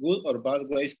good or bad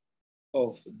ways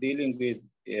of dealing with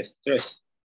stress?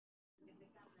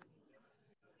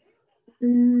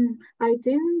 I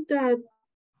think that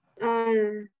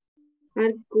are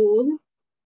good,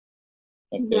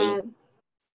 but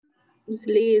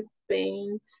sleep,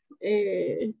 paint,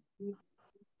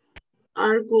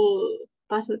 are good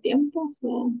pasatiempos,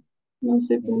 o no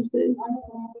sé cómo se dice.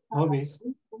 Hobbies.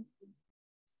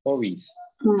 Hobbies.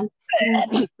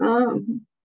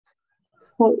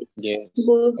 Hobbies. Yes.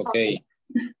 Good okay.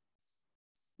 Hobbies.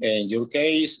 In your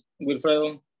case,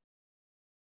 Wilfredo?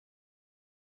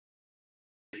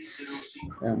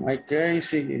 In my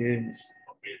case is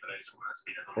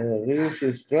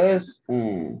reduce stress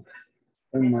in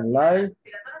my life.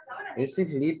 Is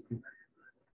sleeping.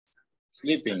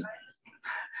 Sleeping.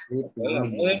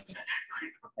 Sleeping.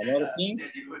 Another thing?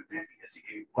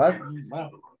 What?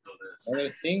 Another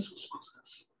thing?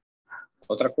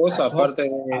 Otra cosa aparte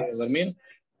de dormir?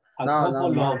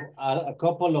 A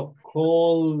couple of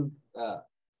cold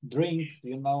drinks,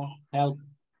 help.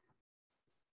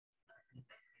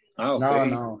 Okay.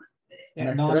 No.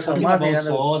 No, I'm talking about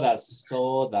sodas.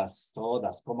 Come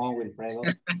on, Wilfredo.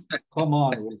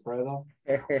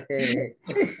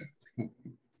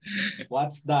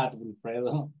 What's that,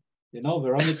 Wilfredo?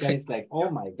 Veronica is like, oh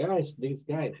my gosh, these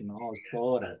guys. No,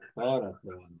 sodas.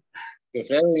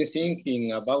 Wilfredo is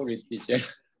thinking about it, teacher.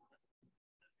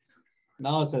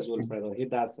 No, says Wilfredo, he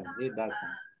doesn't.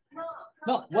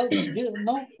 No, well,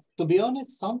 to be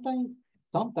honest, sometimes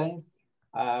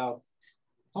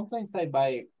I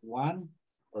buy one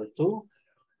or two.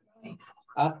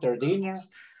 After dinner,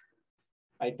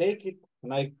 I take it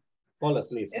and I fall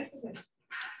asleep.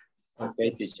 Okay,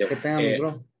 teacher.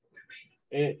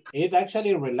 It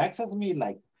actually relaxes me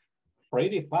like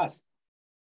pretty fast.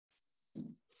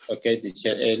 Okay,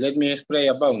 teacher. Let me explain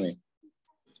about me.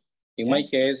 In my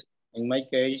case,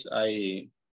 I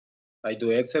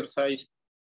do exercise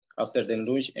after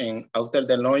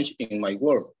the lunch in my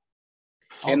work.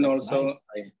 Oh, And that's also,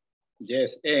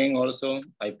 nice. and also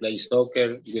I play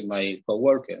soccer with my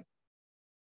coworker.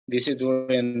 This is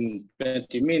during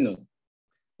 20 minutes,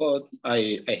 but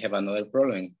I have another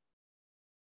problem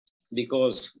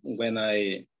because when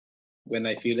I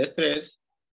feel stressed,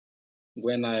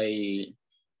 when I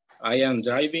am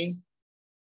driving,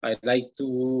 I like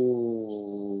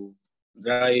to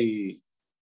drive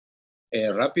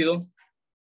rápido,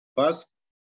 fast,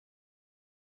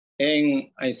 and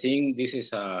I think this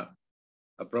is a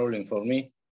problem for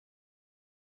me.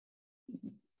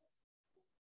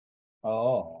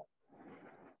 Oh,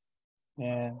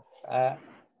 yeah.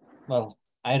 Well,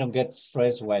 I don't get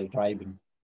stressed while driving.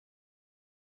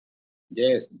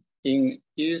 Yes, in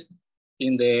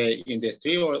the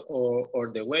street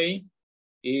or the way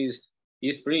is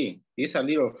free. It's a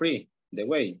little free the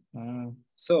way. Mm.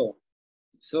 So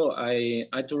I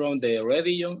turn on the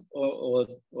radio or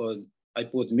I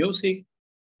put music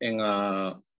and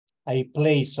I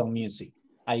play some music.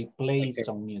 I play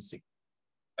some music.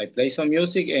 I play some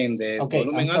music and the Okay,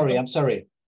 volumen I'm sorry.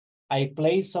 I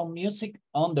play some music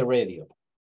on the radio.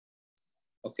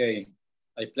 Okay,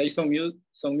 I play some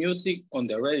music on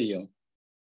the radio.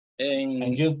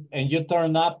 And you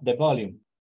turn up the volume.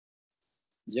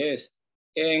 Yes,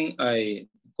 and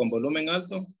con volumen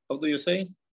alto, how do you say?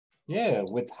 Yeah,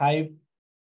 with high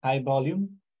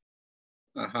volume.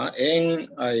 And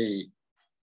I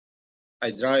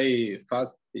drive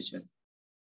fast, teacher.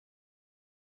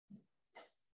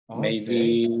 Okay.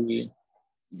 Maybe,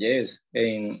 yes,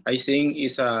 and I think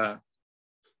it's a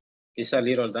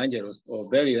little dangerous or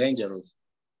very dangerous.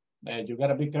 You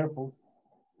gotta be careful.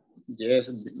 Yes,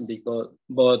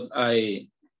 but I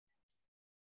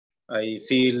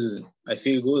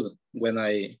feel good when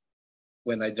I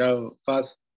drive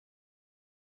fast.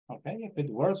 Okay, if it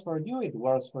works for you, it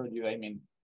works for you. I mean,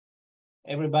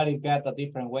 everybody got a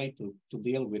different way to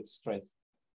deal with stress.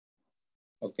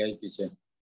 Okay, teacher.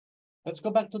 Let's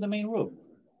go back to the main room.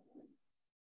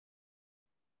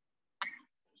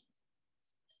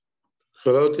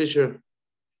 Hello, teacher.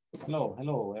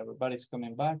 Hello. Everybody's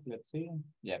coming back. Let's see.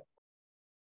 Yep.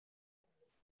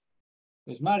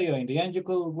 Is Mario, in the end you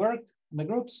could work in the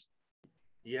groups?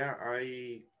 Yeah,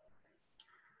 I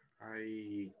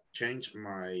changed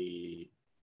my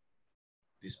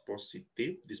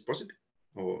dispositive.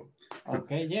 Oh.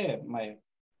 Okay, yeah, my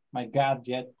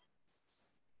gadget.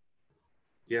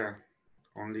 Yeah,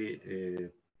 only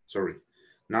sorry.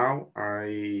 Now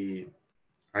I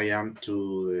am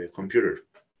to the computer,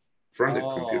 from the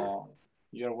computer.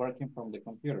 You're working from the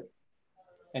computer,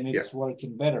 and it's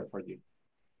working better for you.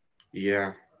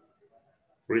 Yeah,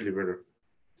 really better.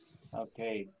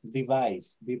 Okay,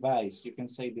 device. You can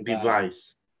say device.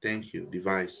 Device. Thank you,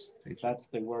 device. Thank you. That's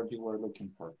the word you were looking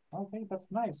for. Okay,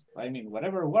 that's nice. I mean,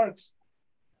 whatever works.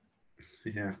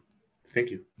 Yeah, thank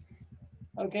you.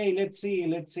 Okay, let's see.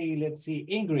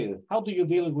 Ingrid, how do you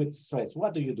deal with stress?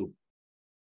 What do you do?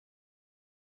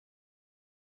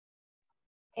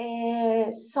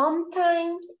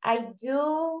 Sometimes I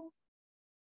do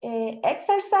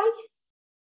exercise.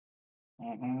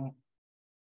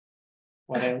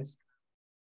 What else?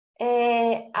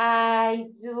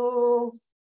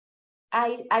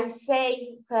 I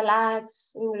say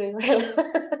relax, Ingrid,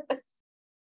 relax.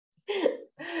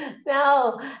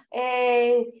 No,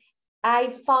 I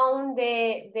found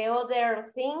the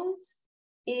other things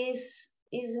is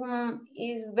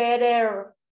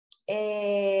better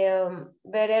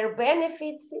better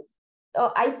benefits.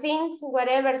 I think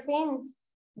whatever things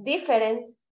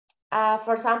different,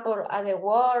 for example, at the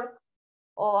work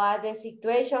or at the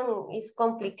situation is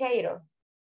complicated.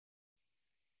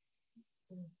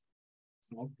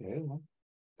 Okay.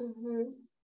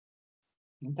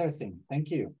 Interesting.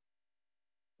 Thank you.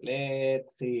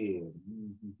 Let's see.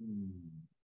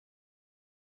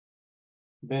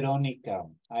 Veronica,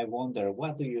 I wonder,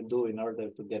 what do you do in order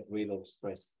to get rid of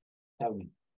stress? Tell me.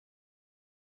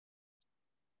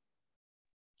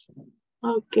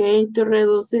 Okay, to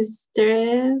reduce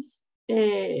stress,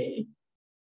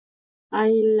 I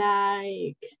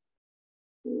like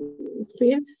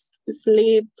first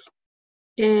sleep,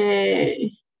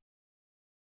 take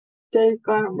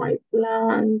care of my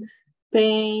plants,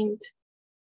 paint,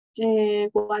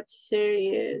 watch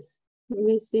series,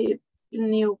 visit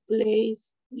new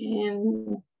place,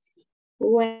 and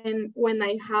when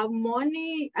I have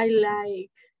money, I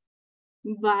like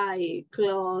buy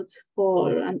clothes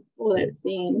or other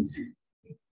things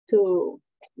to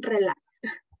relax.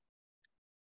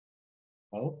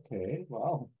 Okay,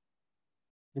 wow.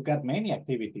 You got many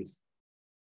activities.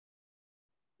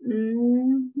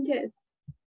 Yes.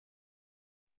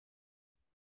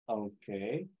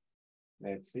 Okay,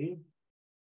 let's see.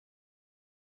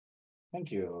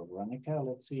 Thank you, Veronica.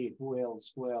 Let's see, who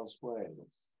else?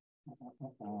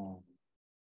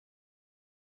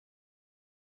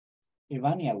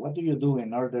 Ivania, what do you do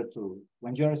in order to,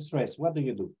 when you're stressed, what do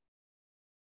you do?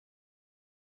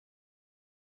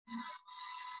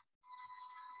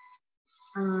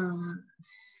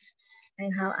 I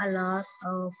have a lot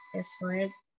of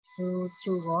stress to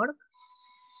work.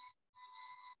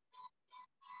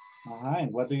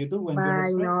 And what do you do when you're By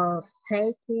stressed? not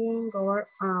taking or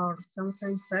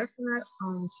something personal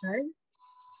on side.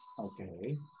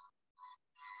 Okay.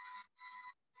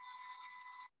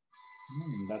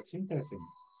 That's interesting.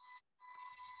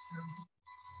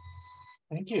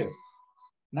 Thank you.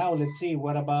 Now let's see,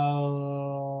 what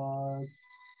about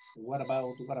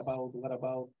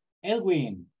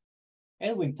Elwin?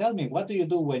 Elwin, tell me, what do you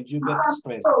do when you get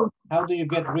stressed? How do you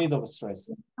get rid of stress?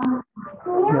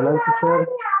 Hello, teacher.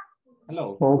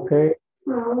 Hello. Okay.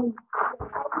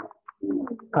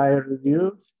 I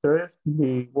reduce stress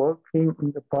by walking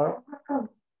in the park,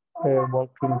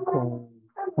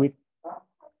 with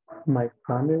my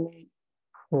family,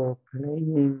 or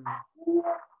playing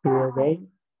video games.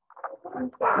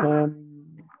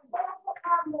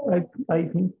 I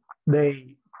think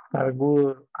they are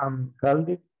good and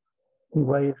healthy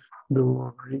ways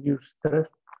to reduce stress.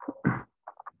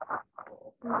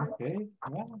 Okay,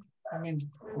 yeah, I mean,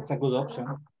 it's a good option.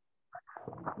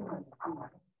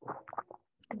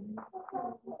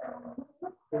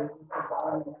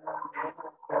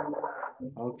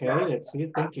 Okay, let's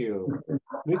see, thank you.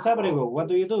 Luis Abrego, what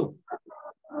do you do?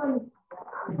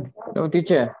 No,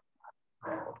 teacher.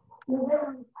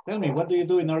 Tell me, what do you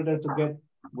do in order to get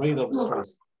rid of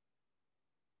stress?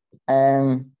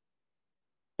 In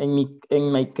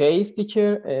my case,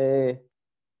 teacher,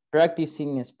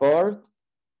 practicing sport,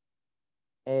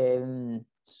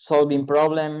 solving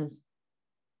problems,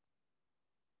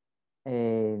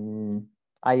 and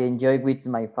I enjoy with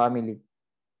my family.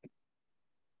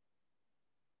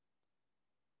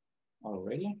 Oh,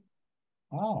 really?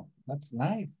 Oh, that's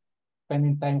nice.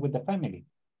 Spending time with the family.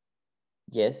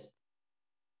 Yes.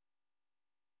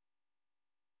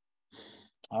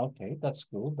 Okay, that's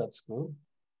good. That's good.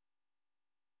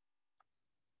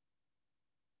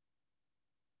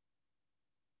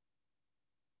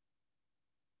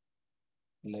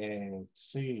 Let's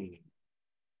see.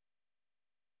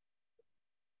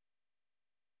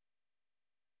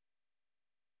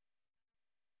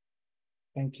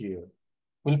 Thank you.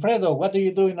 Wilfredo, what do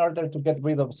you do in order to get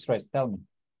rid of stress? Tell me.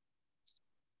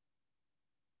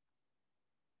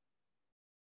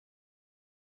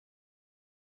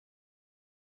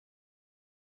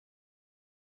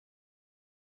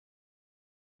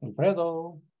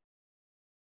 Wilfredo.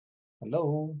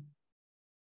 Hello.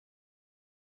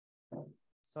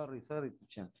 Sorry,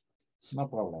 teacher. No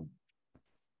problem.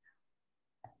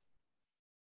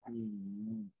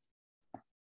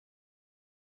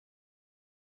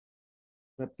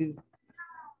 Repeat.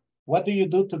 What do you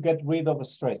do to get rid of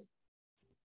stress?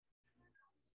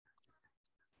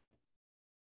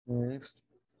 Yes.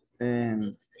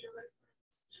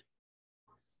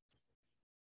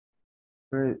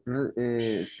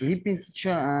 Sleeping,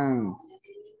 teacher, and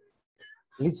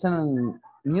listening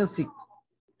music.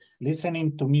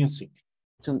 Listening to music.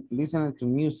 Listening to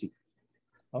music.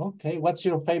 Okay, what's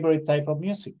your favorite type of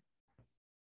music?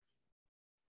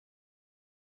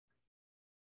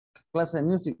 Classic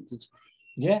music, teacher.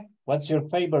 Yeah, what's your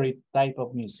favorite type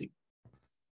of music?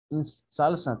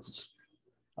 Salsa, teacher.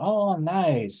 Oh,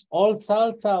 nice. Old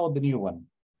salsa or the new one?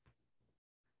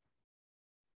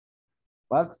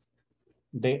 What?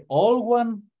 The old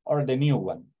one or the new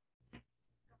one?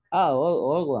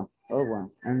 Old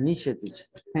one. And Nietzsche,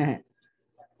 teacher.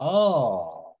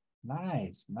 Oh,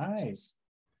 nice, nice.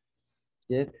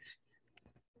 Yes.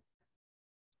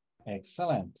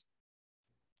 Excellent.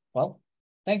 Well,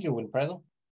 thank you, Wilfredo.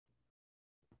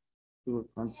 You're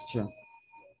welcome, teacher.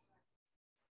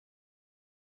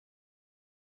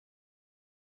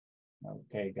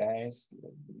 Okay, guys,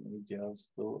 let me just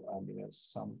do a little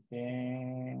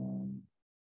something.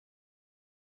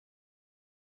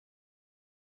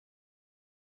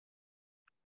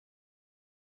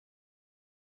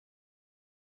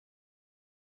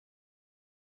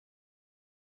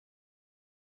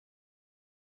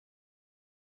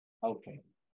 Okay.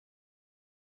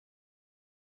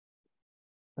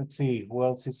 Let's see, who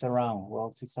else is around? Who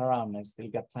else is around? I still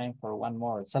got time for one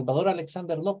more. Salvador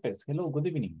Alexander Lopez. Hello, good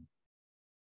evening.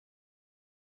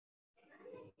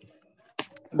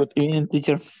 Good evening,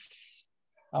 teacher.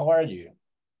 How are you?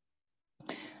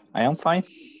 I am fine.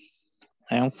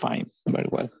 I am fine. Very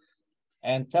well.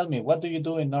 And tell me, what do you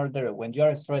do in order, when you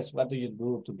are stressed, what do you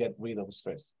do to get rid of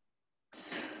stress?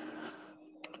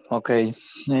 Okay.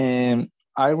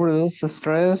 I reduce the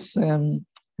stress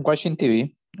watching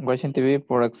TV. Watching TV,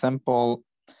 for example,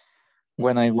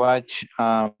 when I watch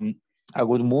a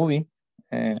good movie,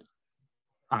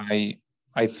 I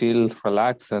feel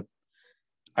relaxed.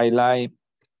 I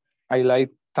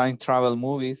like time travel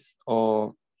movies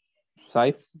or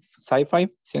sci-fi,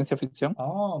 science fiction.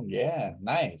 Oh, yeah,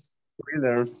 nice.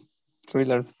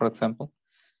 Thrillers, for example.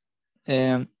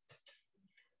 And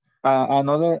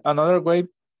another way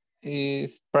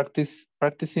is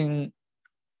practicing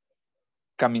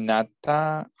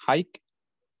caminata, hike.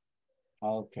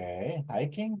 Okay,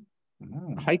 hiking.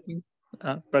 Hiking,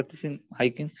 practicing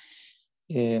hiking.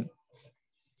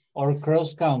 Or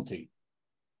cross country.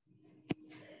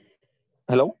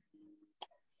 Hello?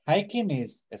 Hiking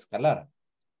is escalar.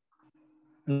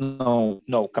 No,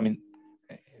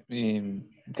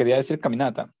 quería decir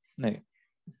caminata.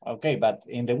 Okay, but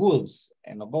in the woods,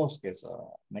 en los bosques,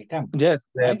 en el campo. Yes,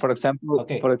 right? for example.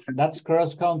 Okay, for example, that's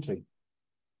cross country.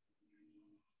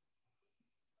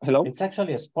 Hello? It's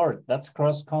actually a sport. That's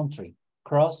cross country.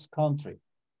 Cross country.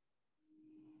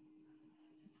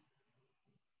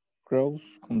 Cross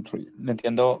country. ¿Me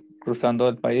entiendo cruzando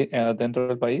el país, dentro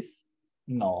del país?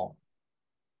 No.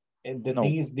 The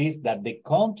thing is this, that the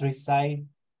countryside,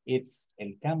 it's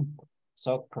el campo.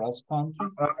 So cross country.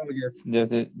 Oh,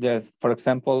 yes. For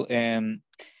example, en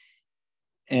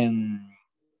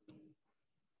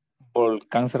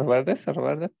Volcán Cerro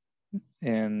Verde,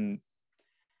 en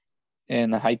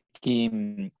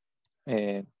hiking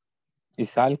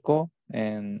Izalco,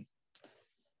 and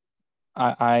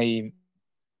I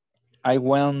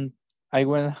went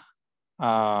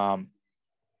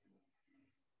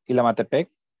Ilamatepec.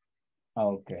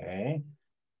 Okay.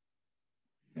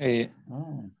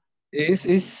 It's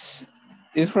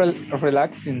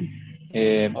relaxing.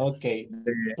 Okay,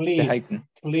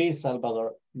 please,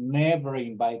 Salvador, never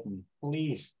invite me,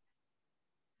 please.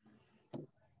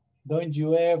 Don't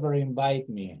you ever invite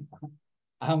me.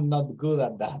 I'm not good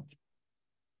at that.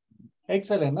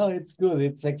 Excellent. No, it's good.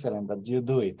 It's excellent that you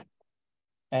do it.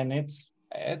 And it's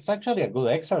actually a good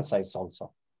exercise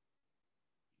also.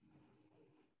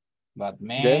 But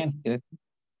man, yes.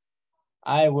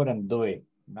 I wouldn't do it.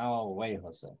 No way,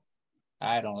 Jose.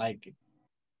 I don't like it.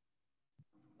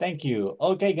 Thank you.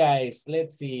 Okay, guys,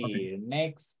 let's see. Okay.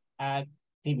 Next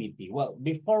activity. Well,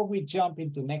 before we jump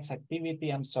into next activity,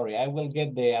 I'm sorry, I will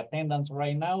get the attendance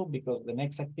right now because the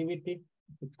next activity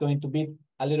is going to be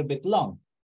a little bit long.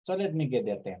 So let me get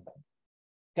the attendance.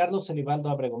 Carlos Elibaldo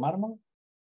Abrego Mármol.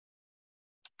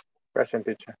 Present,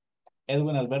 teacher.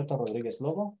 Edwin Alberto Rodríguez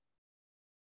Lobo.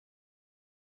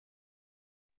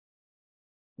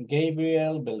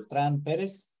 Gabriel Beltrán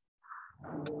Pérez.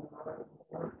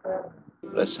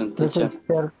 Present, teacher.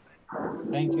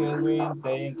 Thank you, Edwin.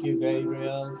 Thank you,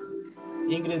 Gabriel.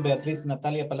 Ingrid Beatriz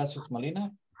Natalia Palacios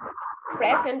Molina.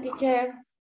 Present, teacher.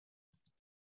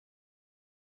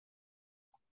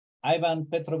 Ivan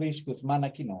Petrovich Guzmán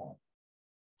Aquino.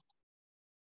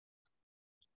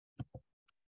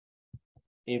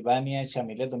 Ivania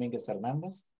Chamilet Domínguez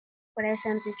Hernández.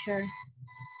 Present, teacher.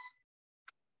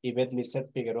 Ivette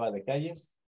Lisset Figueroa de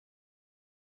Calles.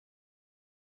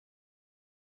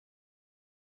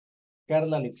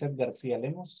 Carla Lisset García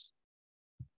Lemos.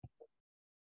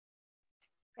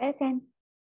 Present.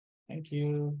 Thank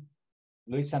you.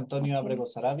 Luis Antonio Abrego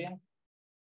Sarabia.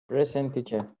 Present,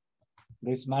 teacher.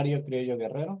 Luis Mario Criollo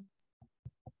Guerrero.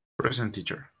 Present,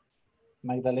 teacher.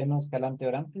 Magdalena Escalante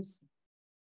Orantes.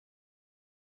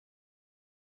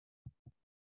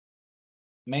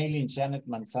 Maylin Janet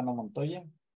Manzano Montoya.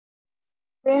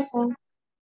 Present.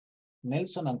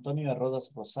 Nelson Antonio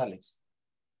Rodas Rosales.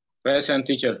 Present,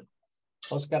 teacher.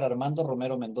 Oscar Armando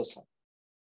Romero Mendoza.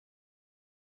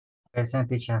 Present,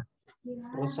 teacher.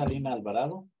 Rosalina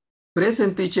Alvarado.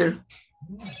 Present, teacher.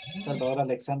 Salvador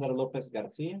Alexander López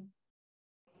García.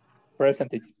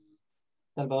 Present, teacher.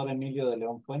 Salvador Emilio de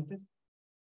León Fuentes.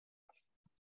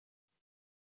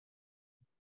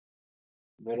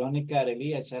 Verónica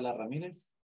Arelía Ayala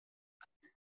Ramírez.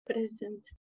 Present.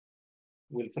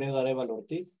 Wilfredo Arevalo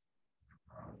Ortiz.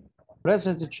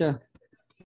 Present, teacher.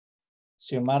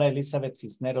 Xiomara Elizabeth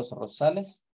Cisneros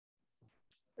Rosales.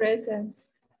 Present.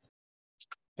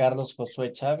 Carlos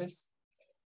Josué Chávez.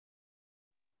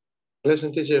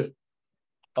 Present, teacher.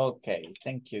 Okay,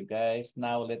 thank you guys.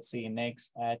 Now let's see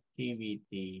next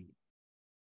activity.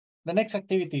 The next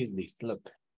activity is this.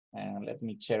 Look, let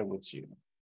me share with you.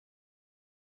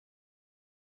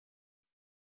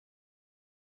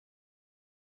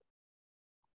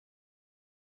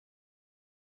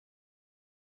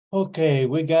 Okay,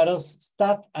 we got us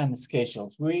staff and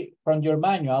schedules. From your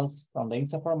manuals, from the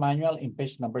INSAFORP manual in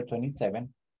page number 27,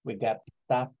 we got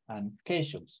staff and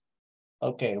schedules.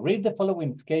 Okay, read the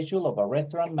following schedule of a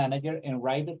restaurant manager and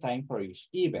write the time for each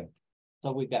event.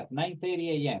 So we got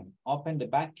 9:30 a.m. Open the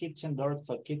back kitchen door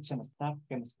so kitchen staff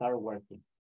can start working.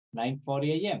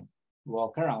 9:40 a.m.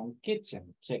 Walk around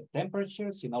kitchen. Check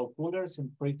temperatures in all coolers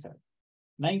and freezers.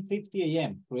 9:50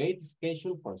 a.m. Create a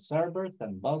schedule for servers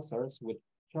and buzzers with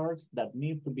chores that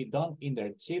need to be done in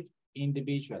their shift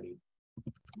individually.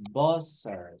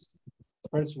 Buzzers.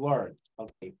 First word.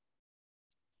 Okay.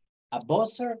 A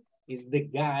buzzer is the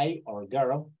guy or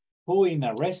girl who in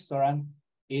a restaurant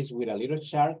is with a little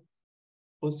chart,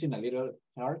 pushing a little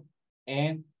chart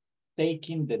and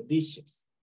taking the dishes.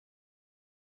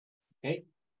 Okay.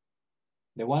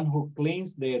 The one who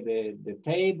cleans the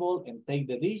table and take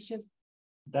the dishes,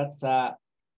 that's a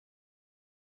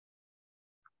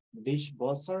dish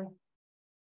buzzer.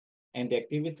 And the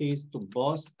activity is to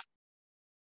buzz.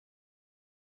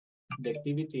 The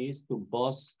activity is to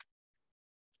buzz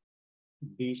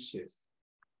dishes.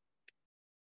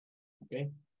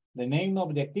 Okay. The name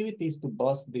of the activity is to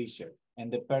buzz dishes,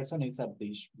 and the person is a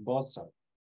dish buzzer.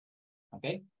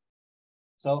 Okay.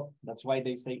 So that's why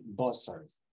they say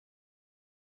buzzers.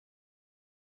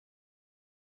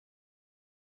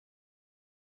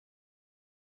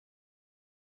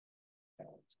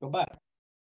 Let's go back.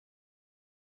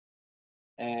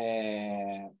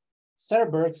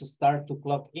 Servers start to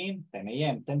clock in 10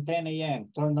 a.m., 10:10 a.m.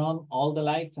 Turn on all the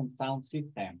lights and sound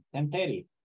system. 10:30.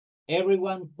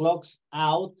 Everyone clocks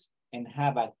out and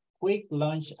have a quick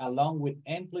lunch along with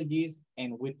employees,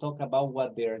 and we talk about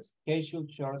what their scheduled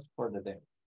chores for the day.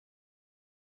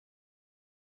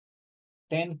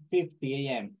 10:50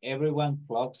 a.m. Everyone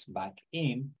clocks back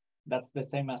in. That's the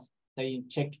same as saying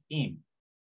check in.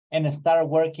 And start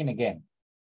working again.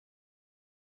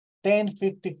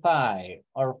 10:55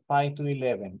 or 5 to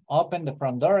 11, open the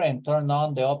front door and turn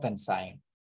on the open sign.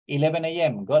 11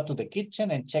 a.m., go to the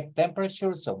kitchen and check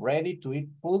temperatures of ready-to-eat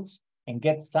foods and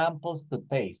get samples to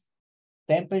taste.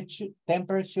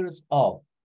 Temperatures of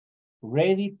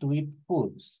ready-to-eat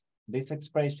foods. This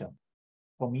expression,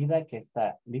 comida que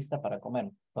está lista para comer,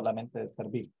 solamente de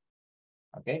servir.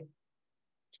 Okay?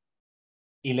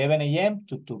 11 a.m.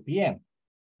 to 2 p.m.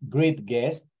 Greet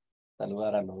guests,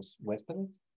 saludar a los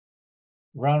huéspedes.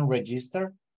 Run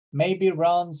register, maybe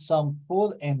run some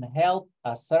food and help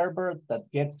a server that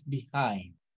gets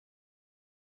behind.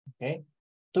 Okay.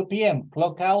 2 p.m.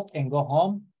 clock out and go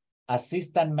home.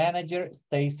 Assistant manager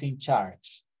stays in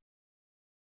charge.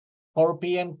 4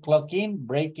 p.m. clock in,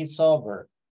 break is over.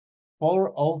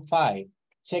 4:05,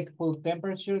 check food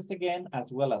temperatures again, as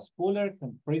well as coolers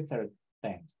and freezer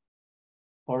temps.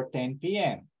 4:10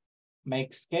 p.m.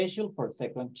 make schedule for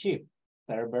second shift,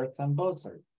 servers and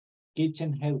buzzers.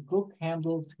 Kitchen head cook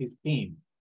handles his team.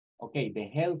 Okay, the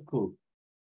head cook,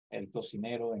 el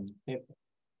cocinero en jefe,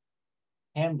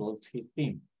 handles his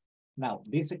team. Now,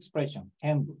 this expression,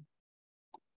 handle.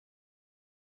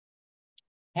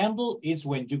 Handle is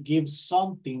when you give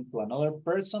something to another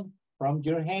person from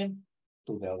your hand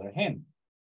to the other hand.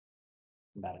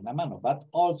 Dar en la mano. But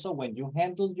also when you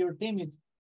handle your team,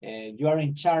 you are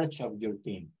in charge of your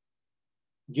team.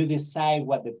 You decide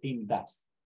what the team does.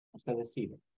 Usted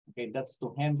decide. Okay, that's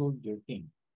to handle your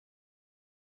team.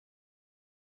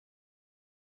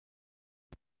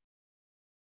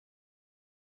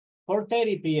 At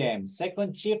 4:30 p.m.,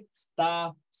 second shift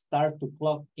staff start to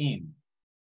clock in.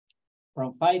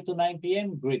 From 5 to 9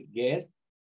 p.m., greet guests,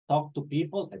 talk to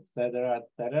people, etc.,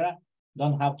 etc.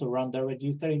 Don't have to run the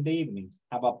register in the evenings.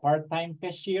 Have a part-time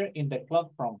cashier in the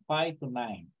clock from 5 to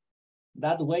 9.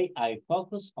 That way, I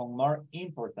focus on more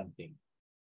important things.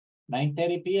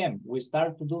 9:30 p.m., we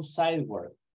start to do side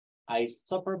work. I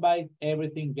supervise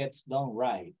everything gets done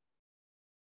right.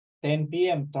 10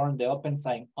 p.m., turn the open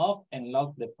sign off and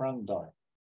lock the front door.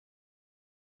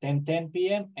 10:10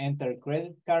 p.m., enter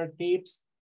credit card tips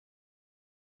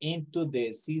into the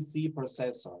CC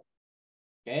processor.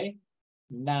 Okay,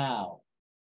 now,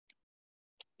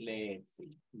 let's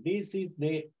see. This is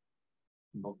the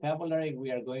vocabulary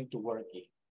we are going to work in,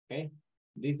 okay?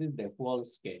 This is the whole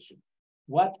schedule.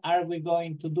 What are we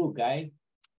going to do, guys?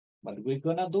 What we're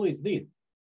gonna do is this.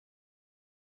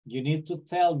 You need to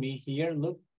tell me here,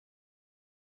 look,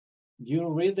 you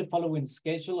read the following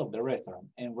schedule of the restaurant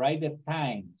and write the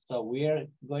time. So we are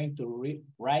going to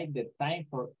write the time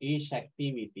for each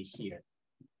activity here.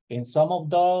 In some of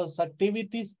those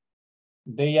activities,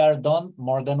 they are done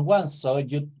more than once, so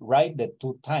you write the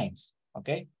 2 times,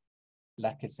 okay?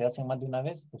 Las que se hacen más de una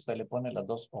vez, usted le pone las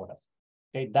 2 horas.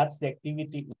 Okay, that's the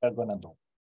activity we are gonna do.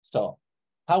 So,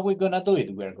 How we gonna do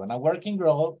it? We're gonna work in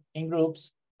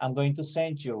groups. I'm going to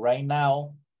send you right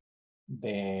now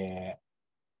the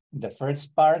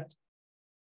first part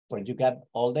where you got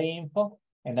all the info,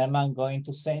 and then I'm going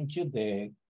to send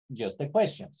you just the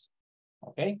questions,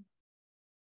 okay?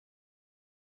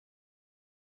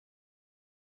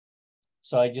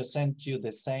 So I just sent you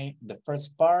the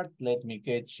first part. Let me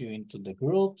get you into the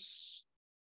groups.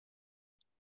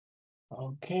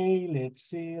 Okay, let's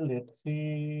see.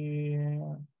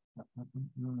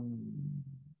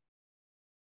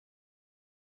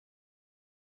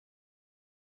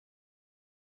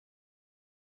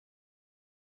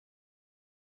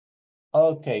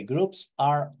 Okay, groups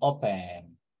are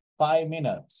open. 5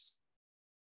 minutes.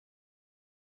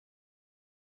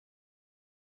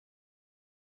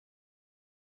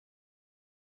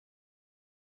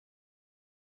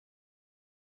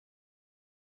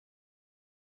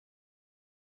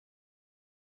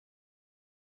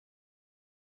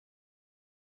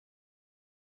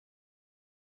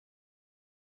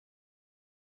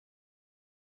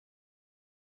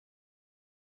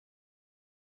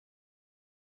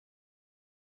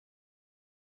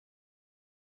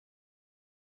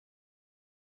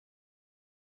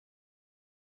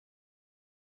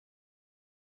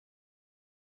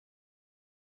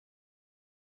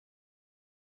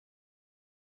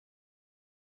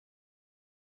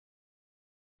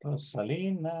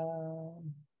 Rosalina.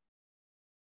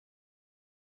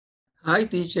 Hi,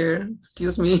 teacher.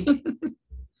 Excuse me.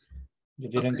 You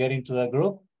didn't get into the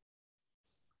group?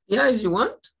 Yeah, if you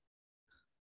want.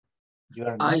 You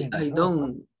are not in the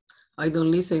group. I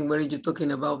don't listen what you're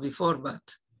talking about before, but.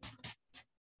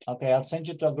 Okay, I'll send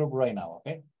you to a group right now,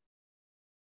 okay?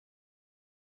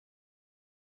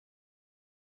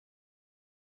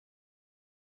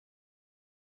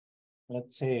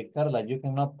 Let's see, Carla, you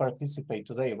cannot participate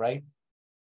today, right?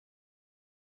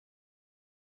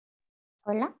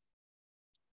 Hola.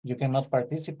 You cannot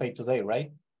participate today,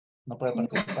 right? No puede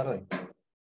participar hoy.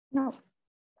 No.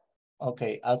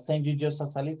 Okay, I'll send you just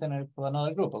as a listener to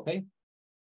another group, okay?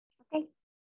 Okay.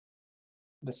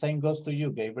 The same goes to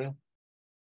you, Gabriel.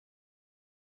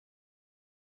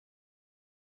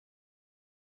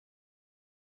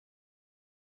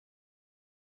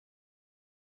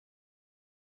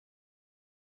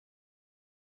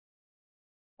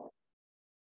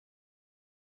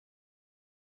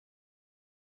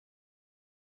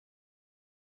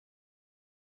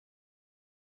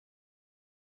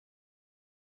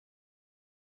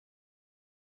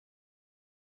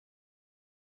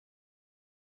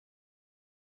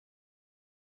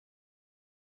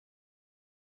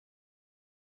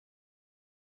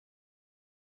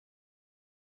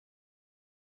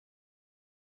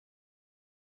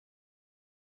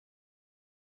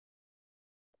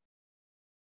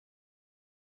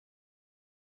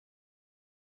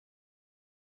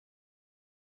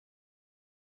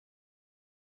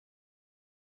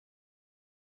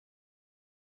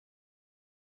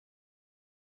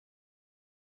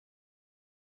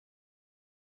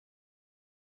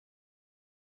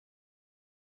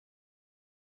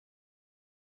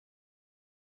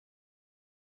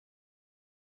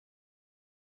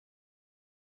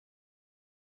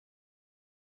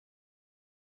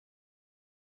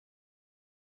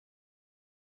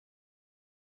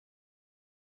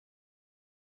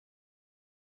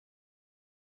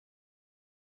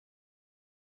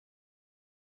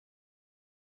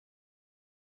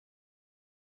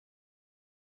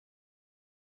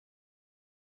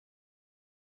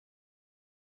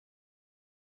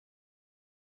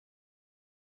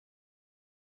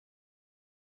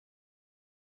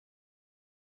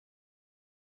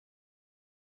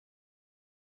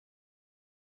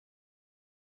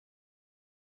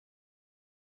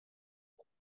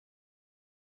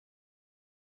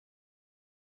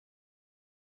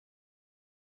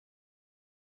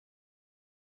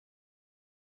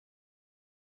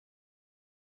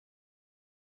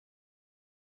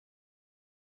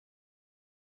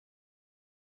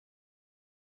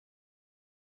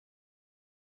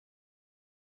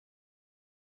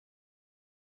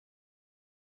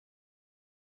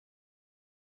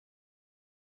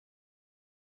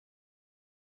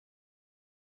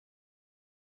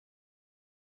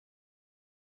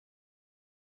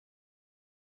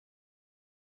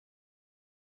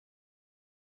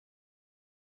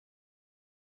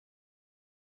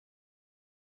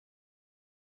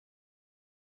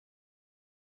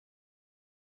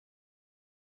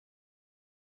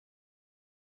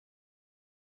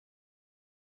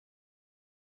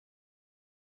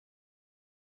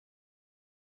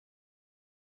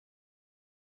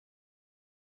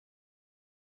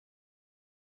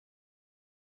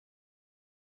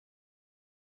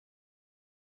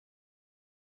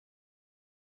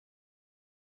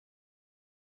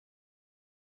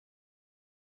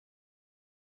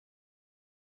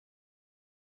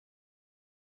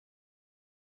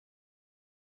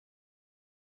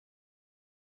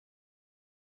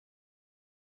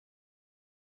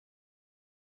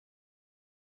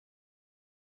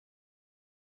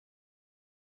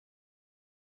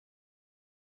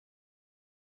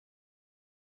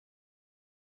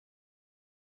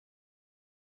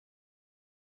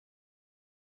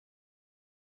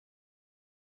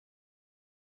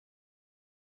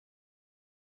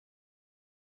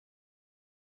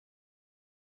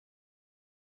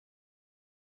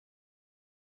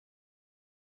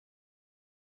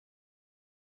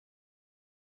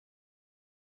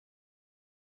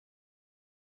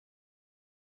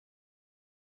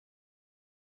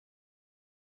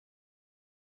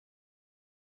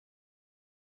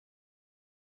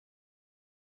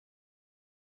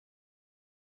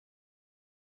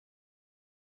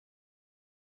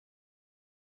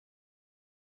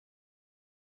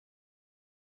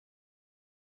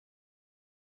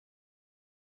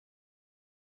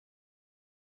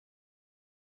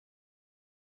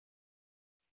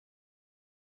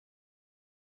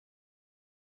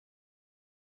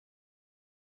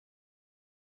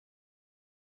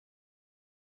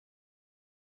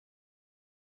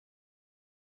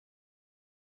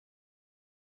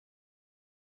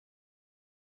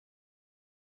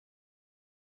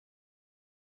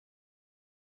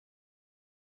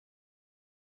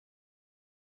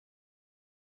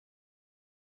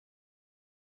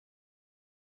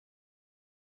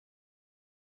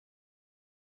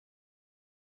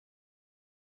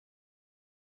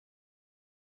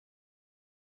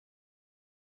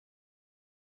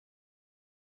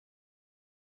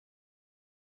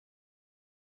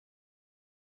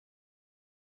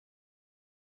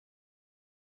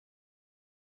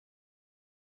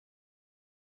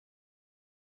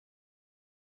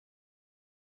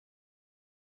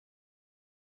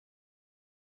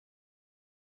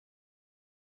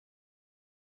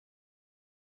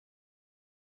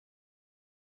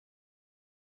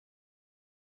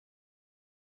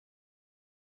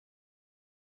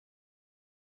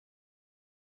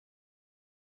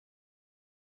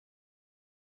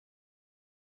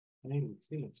 Okay, let's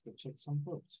see. Let's go check some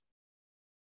books.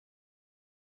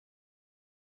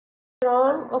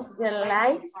 On of the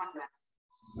lights,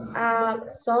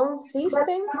 sound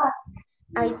system.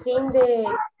 I think the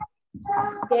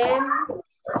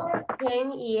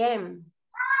 10 a.m.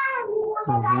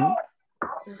 Ajá.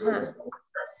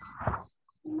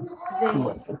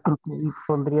 Creo que ahí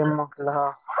pondríamos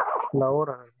la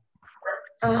hora.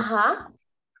 Ajá.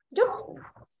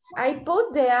 I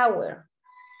put the hour.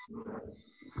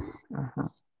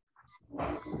 Ajá.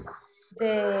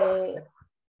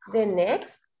 The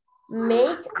next,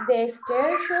 make the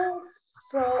schedule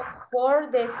for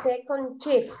the second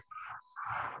shift.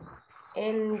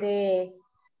 And the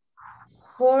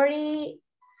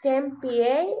 10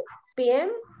 p.m.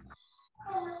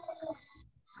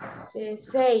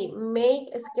 Say make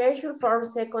a schedule for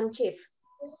second shift.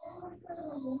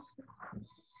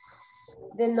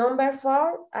 The number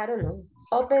 4, I don't know.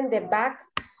 Open the back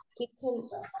kitchen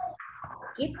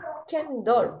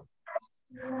door.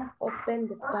 Open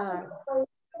the bar.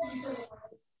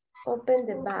 Open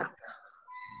the back.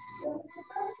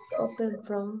 Open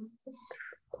from.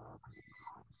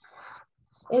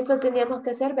 Esto teníamos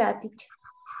que hacer, Beatriz.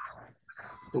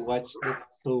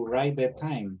 To write the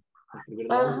time.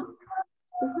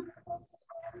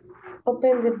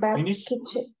 Open the back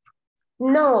kitchen.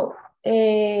 No,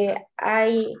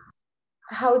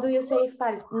 how do you say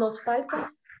nos falta?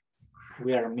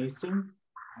 We are missing.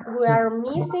 We are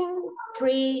missing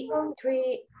three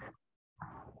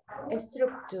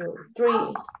structure,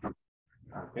 3.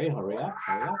 Okay, hurry up.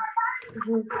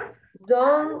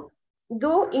 Don't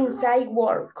do inside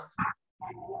work.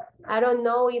 I don't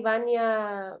know,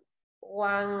 Ivania,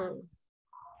 one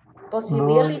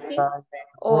possibility,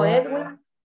 or Edwin.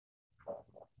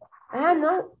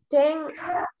 No, 10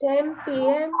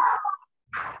 p.m.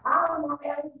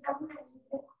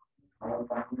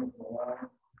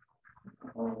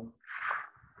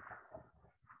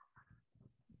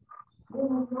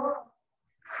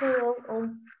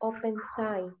 On open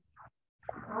side.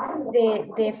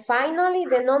 The finally,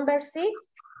 the number 6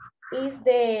 is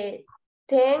the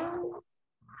 10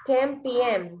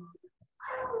 p.m.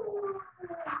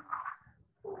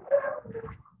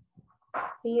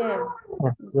 PM.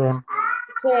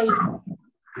 Say,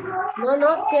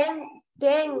 no, 10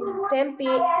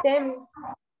 p.m.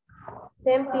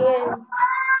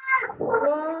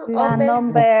 La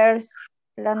numbers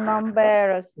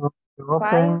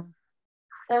 5.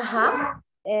 Ajá.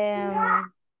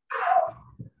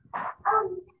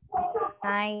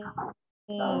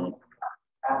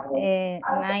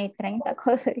 9:30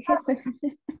 cosas.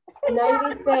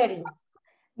 9:30.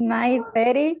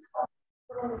 9:30.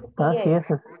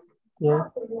 Yes.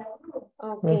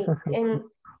 Okay. And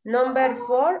number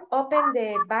 4, open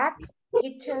the back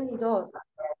kitchen door.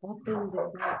 Open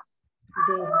the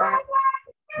back.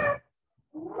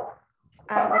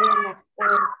 Abre la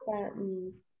puerta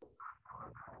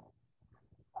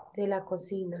de la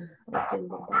cocina. Open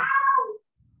the back.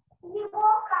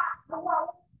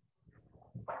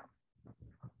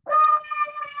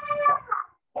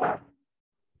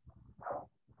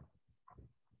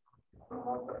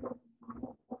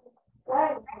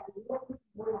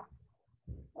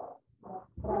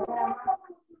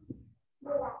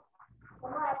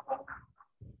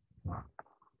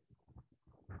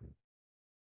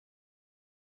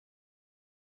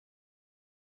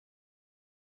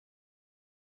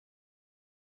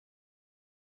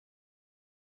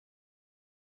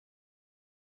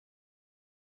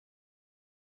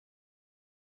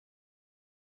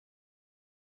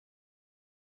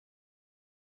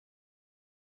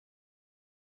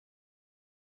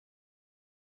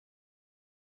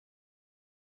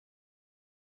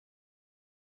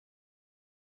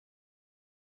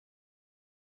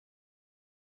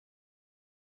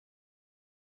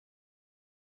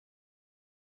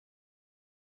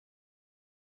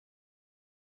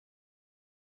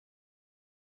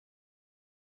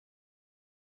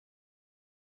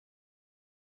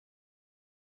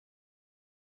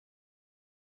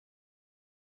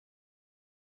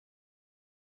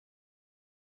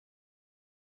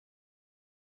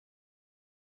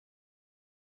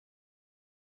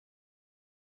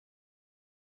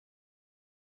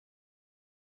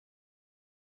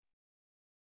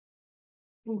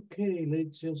 Okay,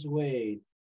 let's just wait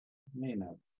a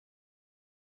minute.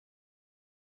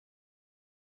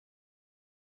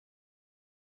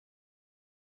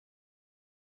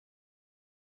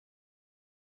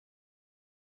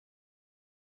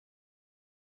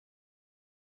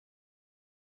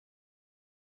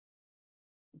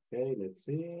 Okay, let's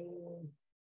see.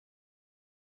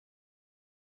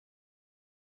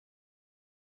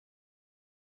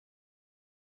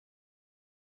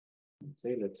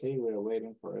 Let's see, we're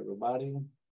waiting for everybody.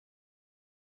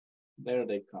 There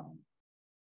they come.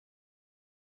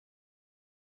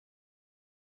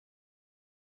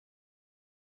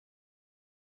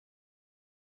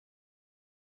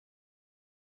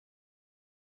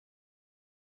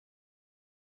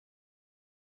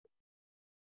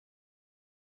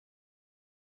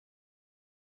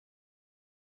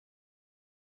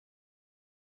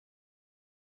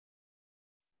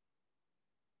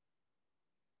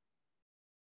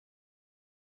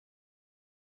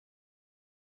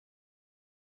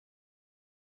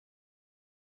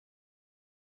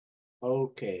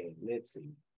 Okay, let's see.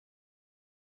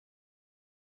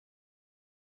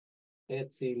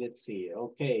 Let's see.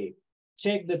 Okay,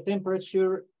 check the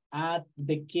temperature at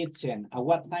the kitchen. At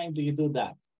what time do you do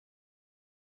that?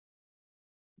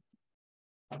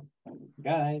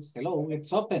 Guys, hello,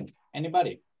 it's open.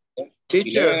 Anybody?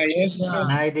 Teacher.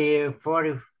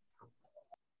 9:40.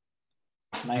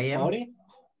 9:40?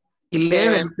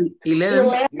 11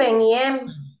 a.m.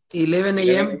 11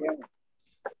 a.m.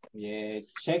 Yeah,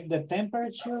 check the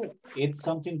temperature. It's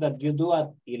something that you do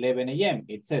at 11 a.m.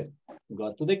 It says,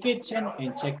 go to the kitchen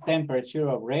and check temperature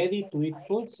of ready to eat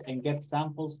foods and get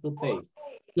samples to taste.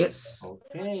 Yes.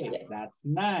 Okay, yes. That's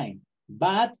 9.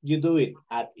 But you do it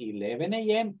at 11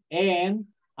 a.m. and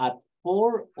at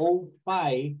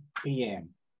 4:05 p.m.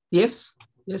 Yes,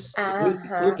 yes.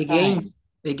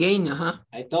 Again,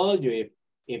 I told you,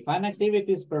 if an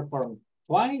activity is performed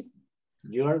twice,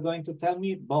 you are going to tell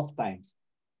me both times.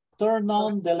 Turn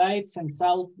on the lights and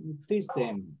sound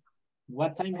system.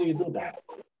 What time do you do that?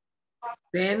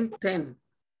 10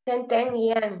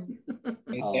 a.m.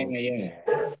 Okay.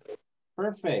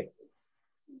 Perfect.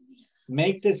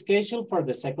 Make the schedule for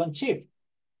the second shift.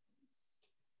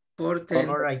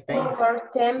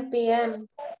 4:10 p.m.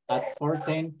 At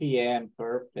 4:10 p.m.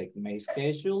 Perfect. Make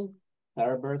schedule,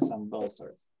 servers and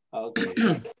buzzers.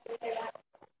 Okay.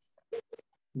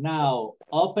 Now,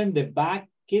 open the back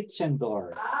kitchen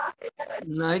door.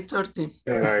 9:30.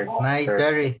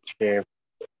 9:30.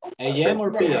 AM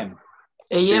or PM?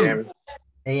 AM.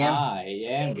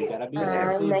 AM. You gotta be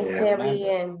sensitive. 9:30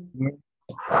 a.m.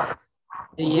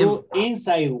 Do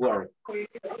inside work.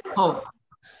 Oh.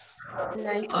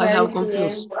 I have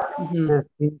confused.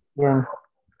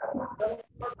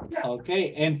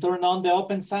 Okay, and turn on the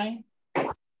open sign.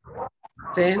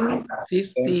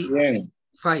 10:55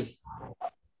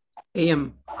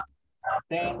 a.m.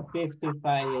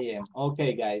 10:55 a.m.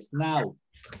 Okay, guys. Now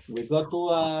we go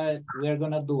to we're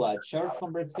gonna do a short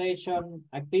conversation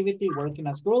activity working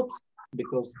as groups,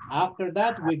 because after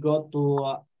that we go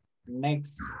to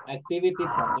next activity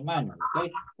from the manual.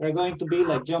 Okay, we're going to be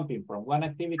like jumping from one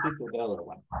activity to the other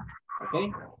one.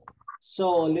 Okay,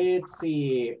 so let's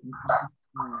see.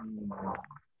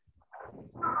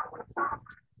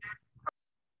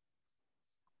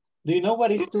 Do you know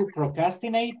what is to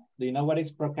procrastinate? Do you know what is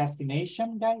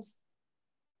procrastination, guys?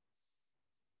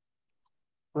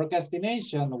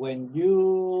 Procrastination, when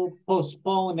you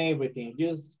postpone everything.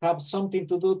 You have something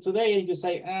to do today and you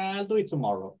say, I'll do it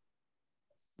tomorrow.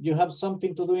 You have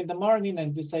something to do in the morning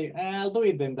and you say, I'll do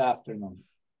it in the afternoon.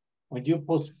 When you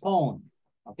postpone,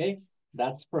 okay?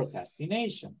 That's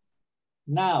procrastination.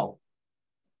 Now,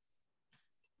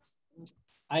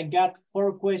 I got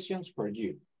 4 questions for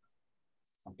you.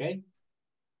 Okay.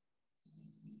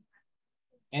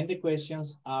 And the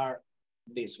questions are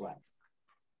these ones.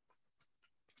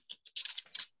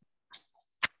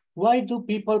 Why do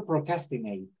people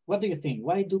procrastinate? What do you think?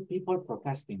 Why do people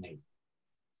procrastinate?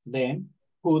 Then,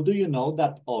 who do you know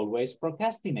that always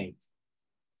procrastinates?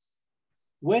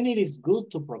 When it is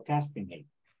good to procrastinate?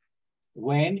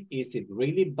 When is it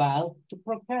really bad to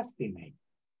procrastinate?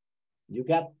 You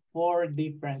got 4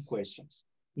 different questions.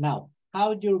 Now,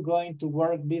 how you're going to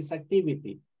work this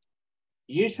activity?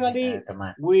 Usually,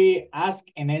 we ask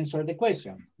and answer the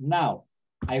question. Now,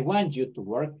 I want you to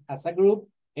work as a group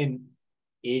and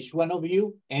each one of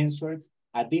you answers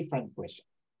a different question,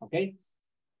 okay?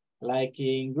 Like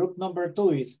in group number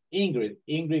 2 is Ingrid.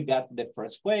 Ingrid got the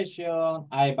first question,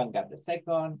 Ivan got the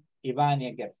second,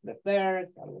 Ivania gets the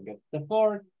third, Carlos gets the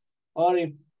fourth, or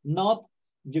if not,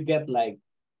 you get like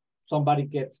somebody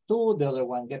gets 2, the other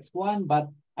one gets 1, but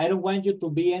I don't want you to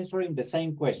be answering the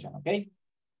same question, okay?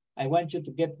 I want you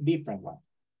to get different ones.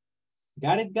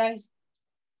 Got it, guys?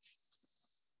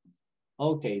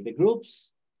 Okay, the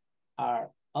groups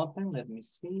are open. Let me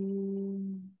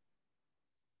see.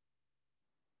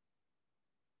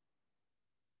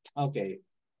 Okay.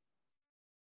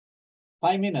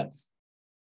 5 minutes.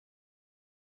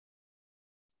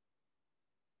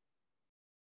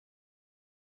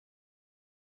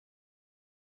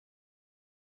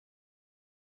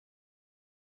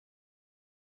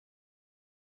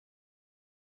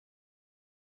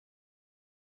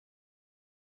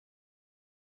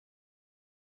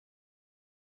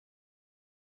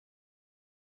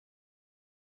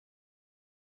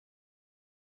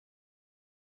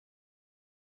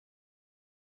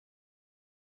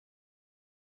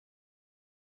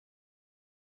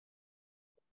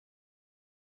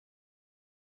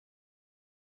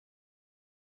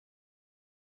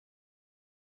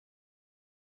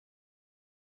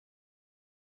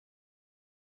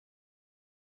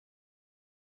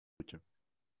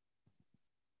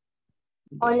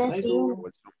 Hola, Yes, I sí.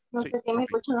 do. No Sí, sé si me okay.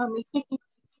 escuchan a mí.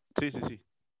 Sí, sí, sí.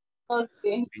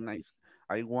 Okay. Okay, nice.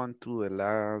 I want to the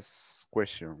last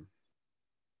question.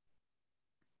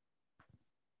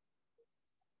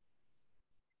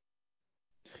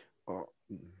 Oh,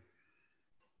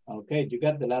 Okay, you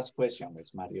got the last question,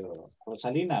 Miss Mario.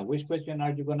 Rosalina, which question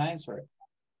are you going to answer?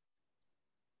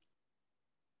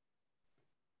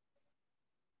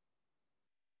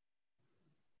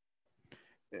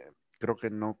 creo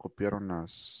que no copiaron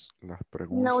las No,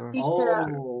 preguntas.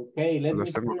 teacher. Oh, okay, let me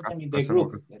Las tengo share acá, them in the las tengo acá.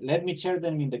 group. Let me share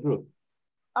them in the group.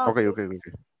 Okay, okay,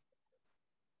 okay.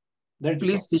 There you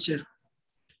Please, go. teacher.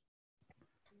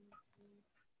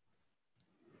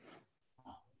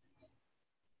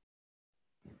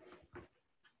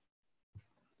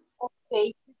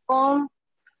 Okay.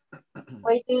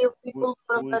 Why do you people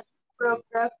procrastinate?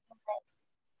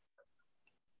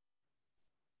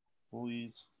 Who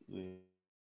is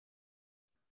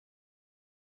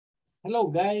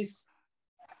Hello, guys.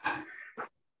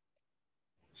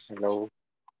 Hello.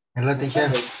 Hello,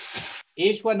 teacher.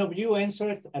 Each one of you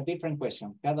answers a different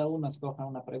question. Cada uno escoja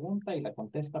una pregunta y la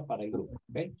contesta para el grupo,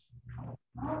 okay?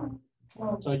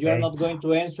 So you are not going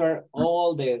to answer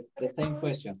all the same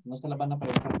questions. No se las van a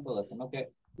preguntar todas, sino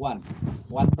que one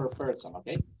per person,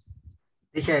 okay?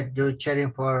 Teacher, you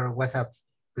sharing for WhatsApp,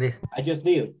 please. I just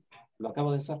did. Lo acabo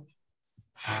de hacer.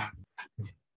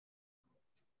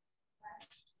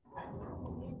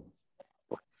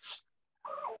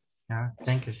 Yeah,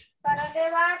 thank you.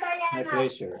 My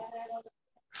pleasure.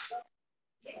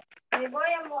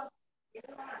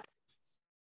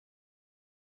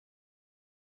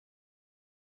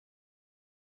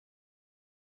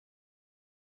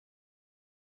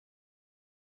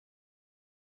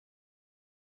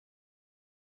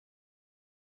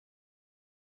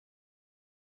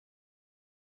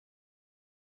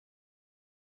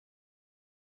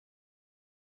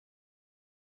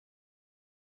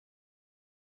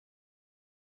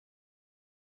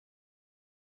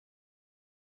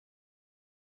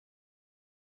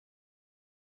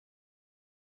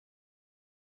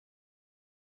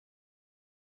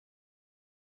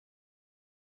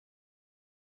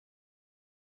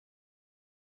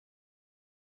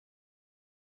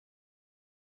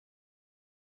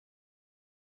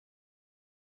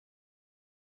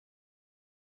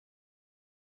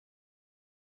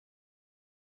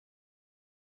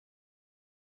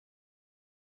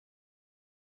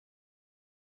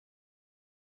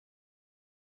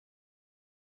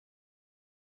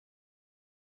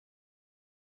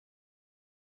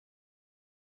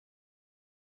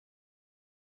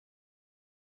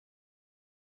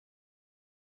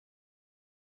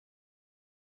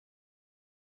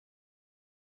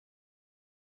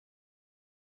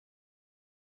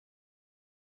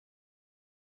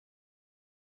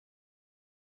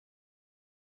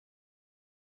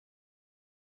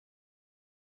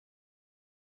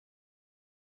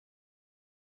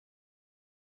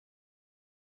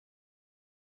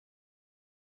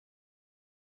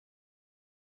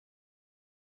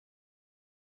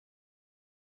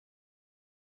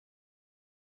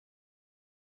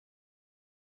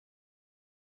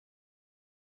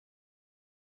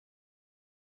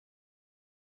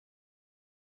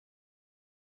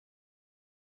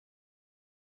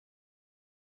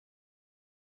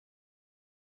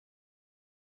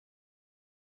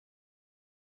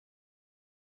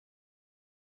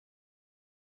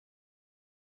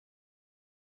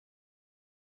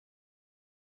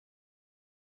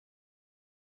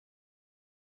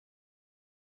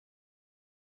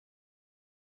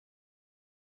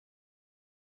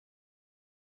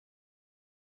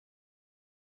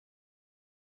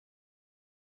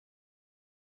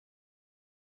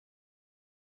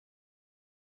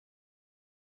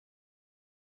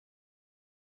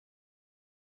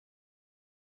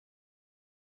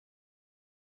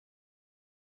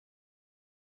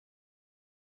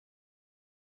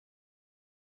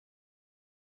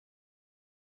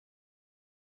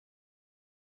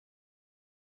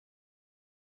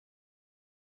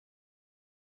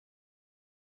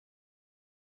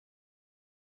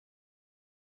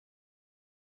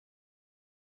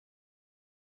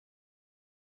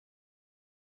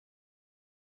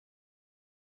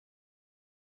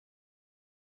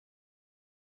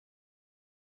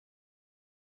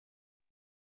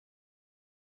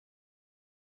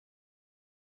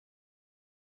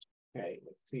 Okay,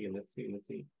 let's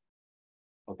see.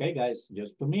 Okay, guys,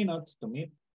 just 2 minutes to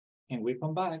meet, and we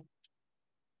come back.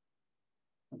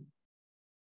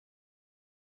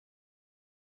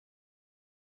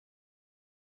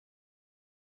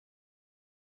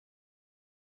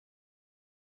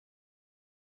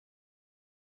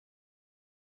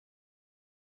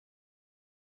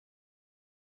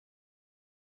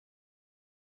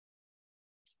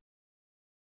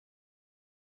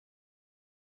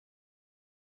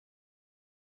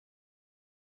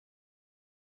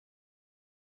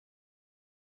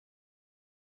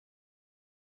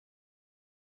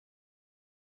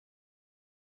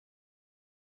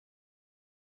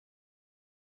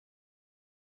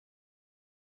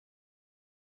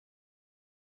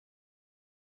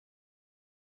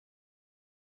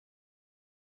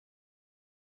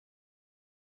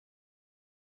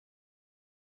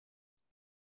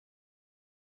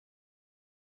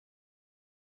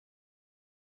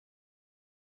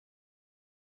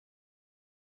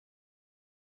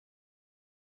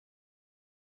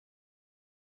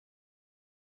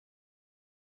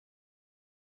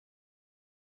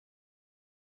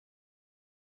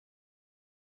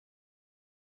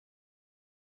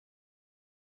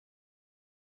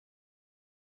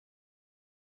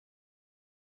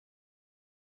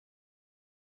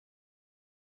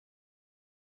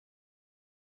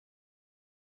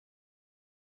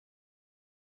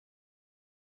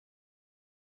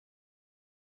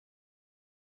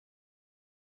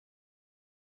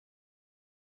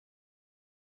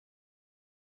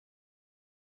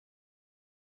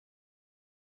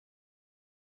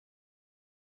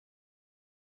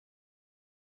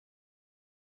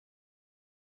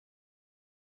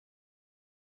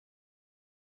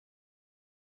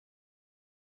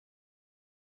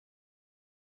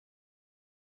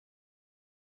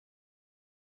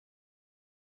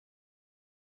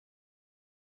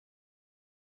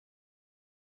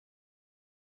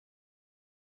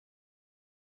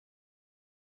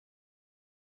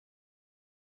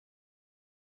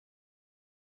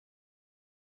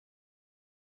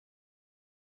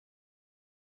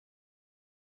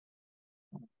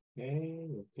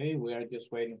 Okay, we are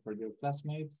just waiting for your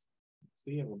classmates. Let's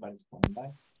see, everybody's coming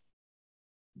back.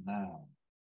 Now.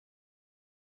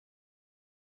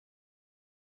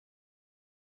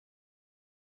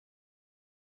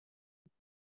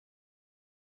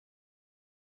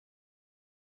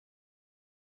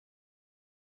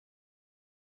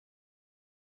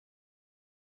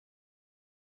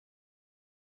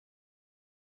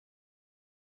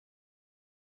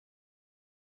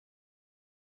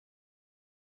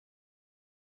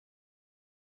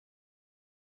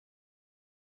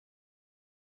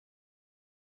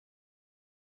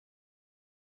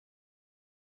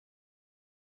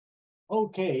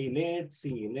 Okay, let's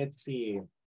see.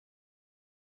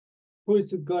 Who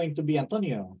is it going to be?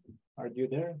 Antonio, are you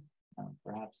there?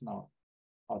 Perhaps not.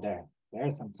 Oh,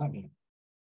 there's Antonio.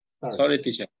 Sorry,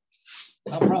 teacher.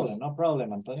 No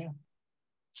problem, Antonio.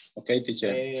 Okay,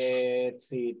 teacher. Let's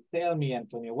see, tell me,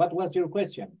 Antonio, what was your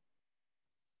question?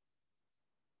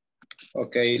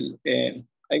 Okay,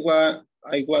 I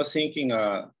was thinking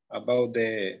about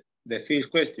the first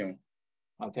question.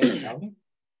 Okay, tell me.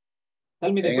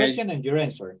 Tell me the question and your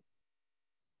answer.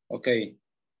 Okay.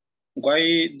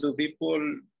 Why do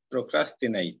people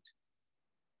procrastinate?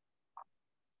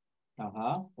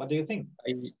 What do you think?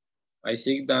 I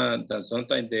think that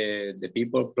sometimes the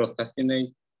people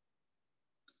procrastinate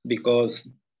because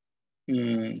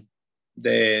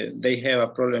they have a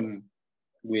problem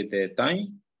with the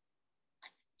time.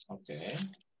 Okay.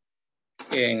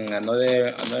 And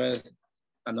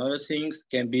another things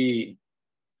can be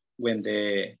when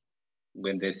the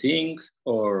things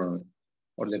or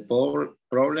the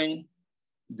problem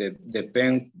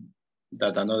depends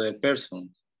that another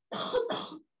person.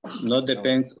 Not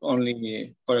depends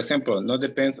only, for example, not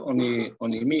depends only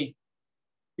me.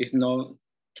 It's not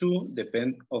to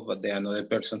depend of the another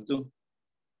person too.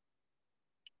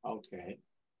 Okay.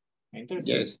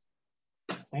 Interesting. Yes.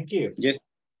 Thank you. Yes.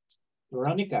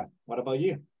 Veronica, what about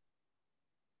you?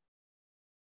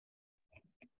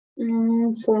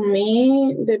 For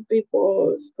me, the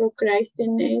people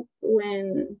procrastinate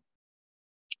when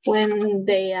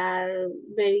they are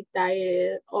very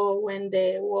tired or when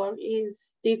the work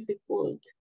is difficult,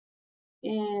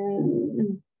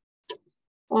 and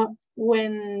or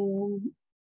when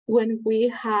we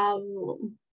have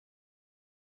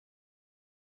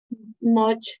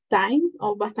much time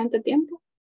or bastante tiempo.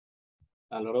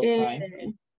 A lot of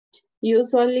time.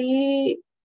 Usually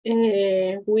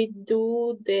we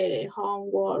do the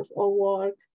homework or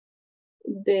work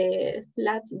the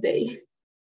last day.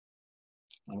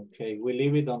 Okay, we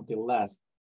leave it until last.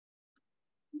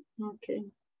 Okay.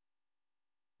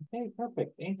 Okay,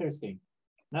 perfect, interesting.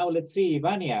 Now let's see,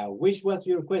 Vania, which was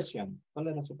your question? ¿Cuál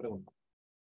era su pregunta?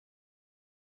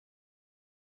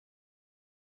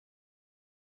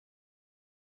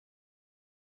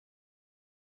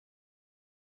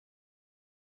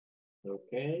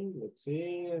 Okay, let's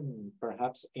see.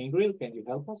 Perhaps Ingrid, can you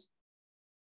help us?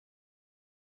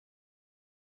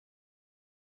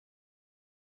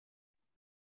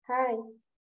 Hi.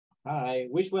 Hi,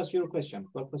 which was your question?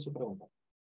 ¿Cuál fue su pregunta?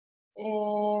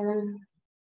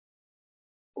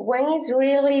 When it's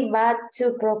really bad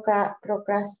to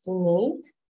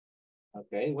procrastinate?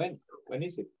 Okay, when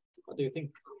is it? What do you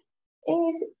think?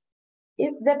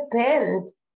 It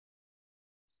depends.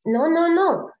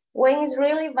 No. When it's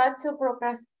really bad to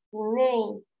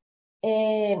procrastinate,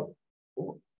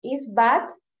 it's bad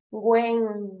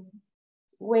when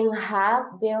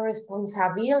have the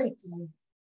responsibility,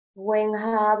 when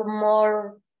have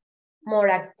more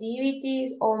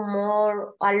activities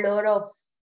or a lot of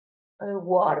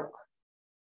work,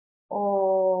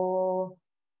 or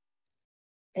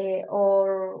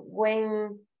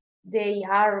when they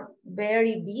are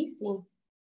very busy.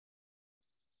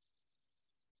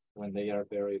 When they are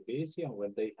very busy and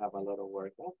when they have a lot of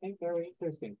work. Okay, very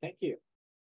interesting. Thank you.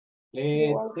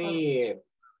 Let's see.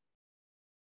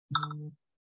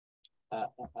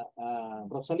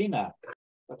 Rosalina,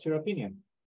 what's your opinion?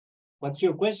 What's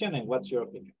your question and what's your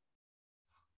opinion?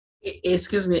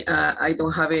 Excuse me, I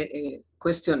don't have a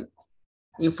question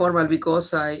informal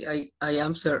because I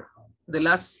answered the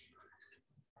last.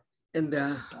 And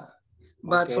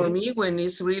but for me, when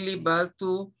it's really bad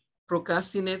to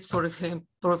procrastinate, for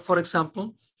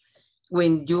example,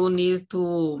 when you need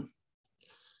to,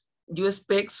 you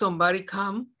expect somebody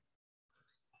come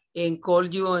and call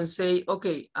you and say,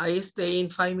 okay, I stay in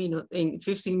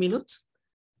 15 minutes,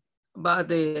 but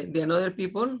the another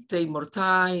people take more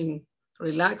time,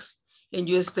 relax, and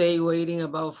you stay waiting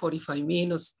about 45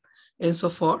 minutes and so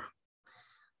forth.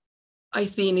 I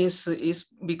think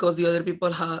it's because the other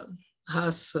people have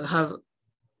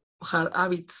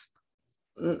habits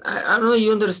I don't know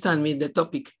you understand me, the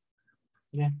topic.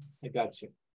 Yeah, I got you.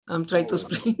 I'm trying to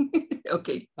explain.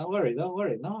 Okay. Don't worry, don't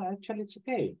worry. No, actually it's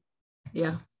okay.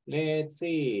 Yeah. Let's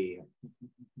see.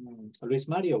 Luis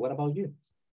Mario, what about you?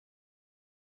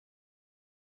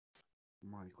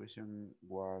 My question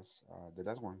was the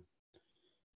last one.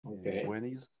 Okay. When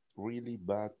is really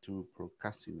bad to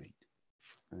procrastinate?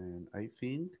 And I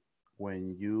think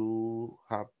when you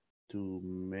have too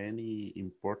many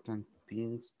important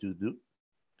things to do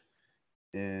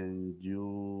and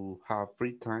you have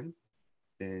free time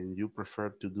and you prefer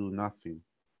to do nothing.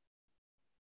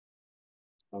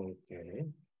 Okay.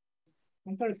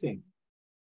 Interesting.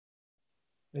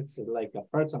 It's like a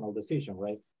personal decision,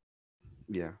 right?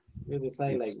 Yeah. You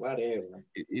decide like whatever.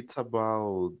 It's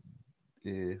about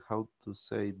how to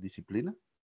say discipline.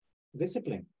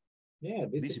 Discipline. Yeah,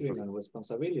 discipline and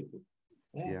responsibility.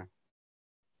 Yeah. Yeah.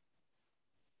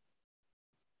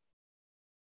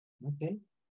 Okay.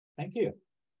 Thank you.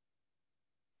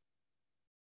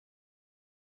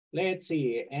 Let's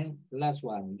see. And last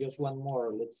one, just one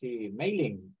more. Let's see.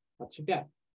 Mailing. What you got?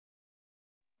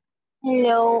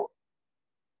 Hello.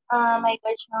 My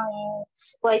question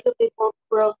is, why do people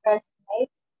procrastinate?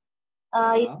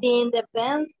 I think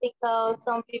depends because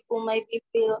some people maybe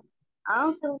feel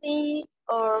anxiety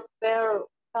or fear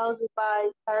caused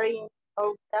by carrying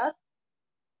out tasks.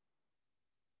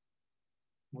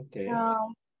 Okay.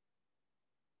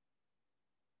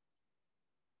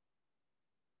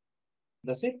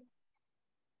 That's it?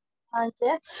 And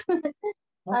yes, Okay,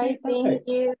 I think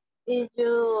if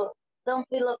you don't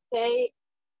feel okay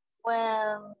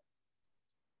when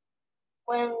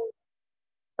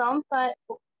sometimes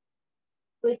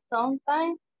with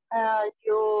sometimes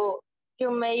you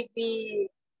maybe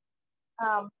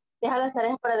deja las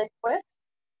tareas para después.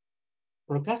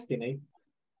 Procrastinate.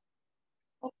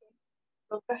 Okay.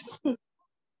 Procrastinate.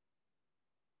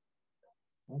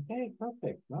 Okay,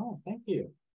 perfect. No, thank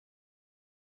you.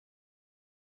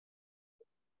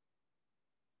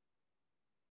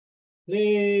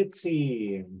 Let's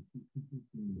see.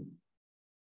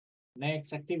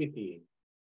 Next activity.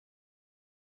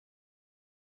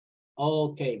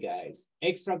 Okay, guys.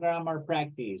 Extra grammar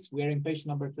practice. We are in page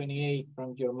number 28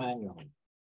 from your manual.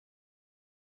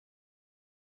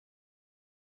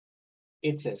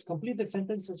 It says, complete the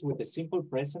sentences with the simple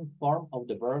present form of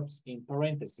the verbs in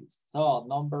parentheses. So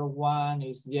number one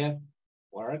is Jeff,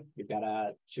 work. You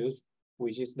gotta choose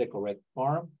which is the correct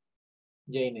form.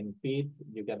 Jane and Pete,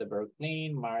 you got the verb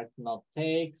clean. Mark, not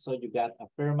take. So you got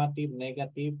affirmative,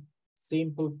 negative,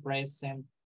 simple present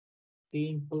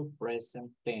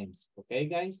tense. Okay,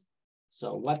 guys?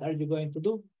 So what are you going to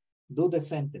do? Do the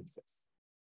sentences.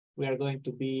 We are going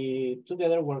to be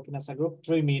together working as a group.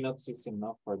 3 minutes is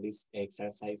enough for this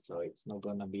exercise, so it's not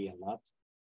going to be a lot.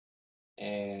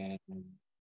 And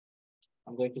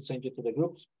I'm going to send you to the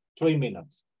groups. 3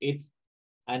 minutes. It's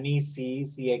an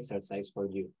easy exercise for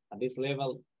you. At this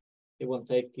level, it won't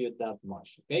take you that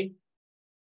much, okay?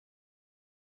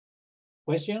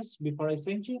 Questions before I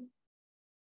send you?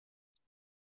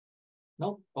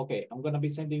 No? Okay, I'm going to be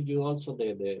sending you also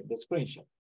the screenshot.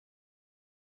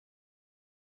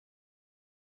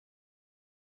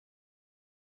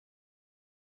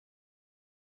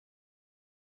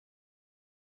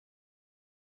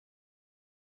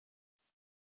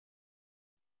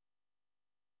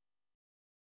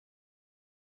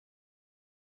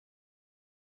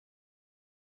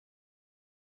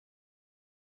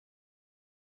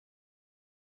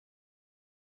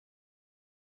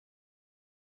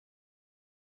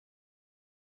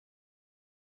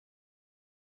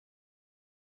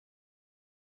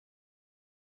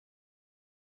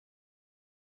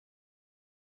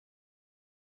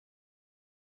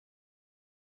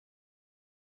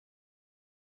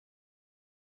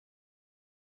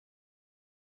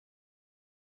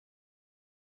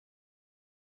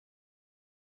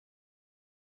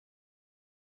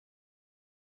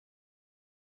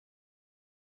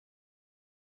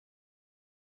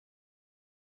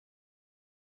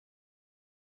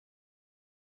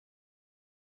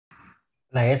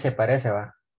 La S parece,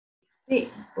 va. Sí,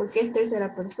 porque es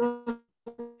tercera persona.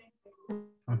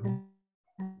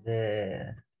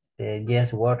 The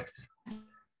yes words.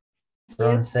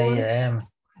 From Yes, 6 a.m.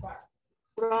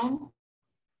 From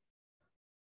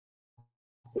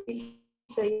 6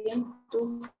 a.m.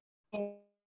 to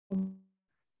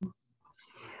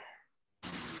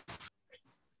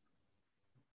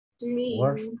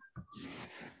Words. clean.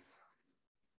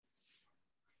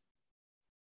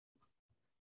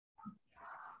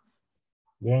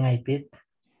 Bien, I repeat.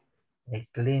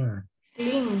 Clean.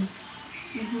 Clean.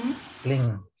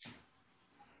 Clean.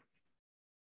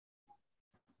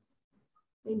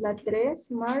 En la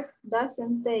 3, Mark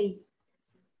doesn't take.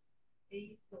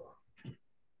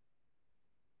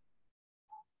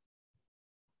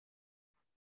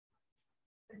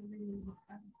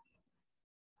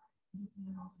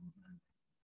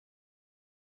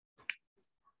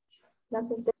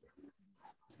 Doesn't take.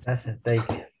 Doesn't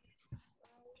take.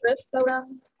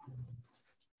 Restaurant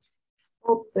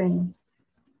open.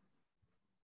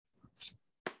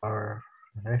 Or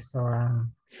restaurant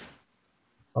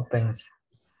opens.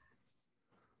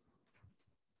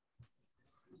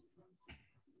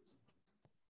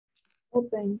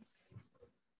 Opens.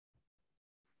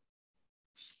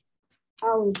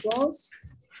 Our boss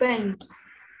spends.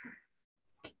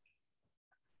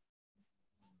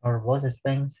 Or boss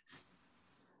spends.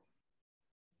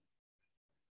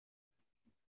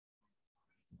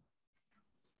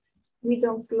 We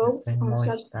don't close Spend on more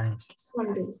Saturday, time.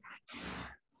 Sunday.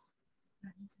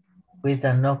 With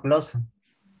the no close.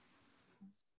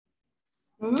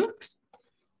 Hmm?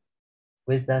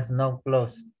 With does no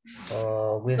close.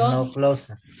 Or with no Don't.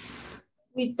 close.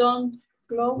 We don't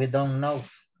close. We don't know.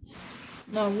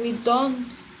 No, we don't.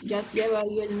 Just lleva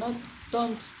ahí el not,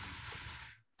 don't.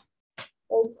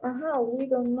 Oh, ajá, we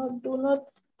don't not, do not.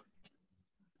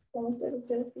 ¿Cómo se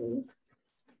refiere?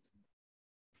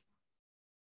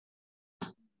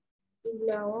 Y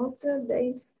la otra, they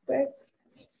expect.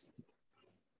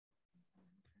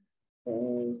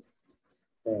 They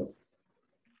expect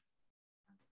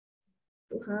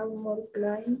to have more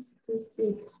clients to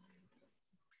speak.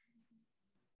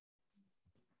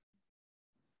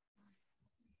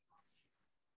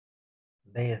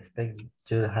 They expect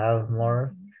to have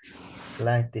more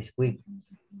clients this week.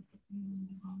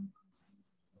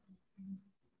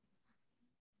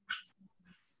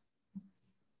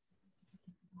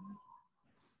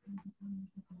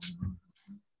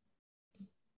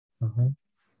 Mhm.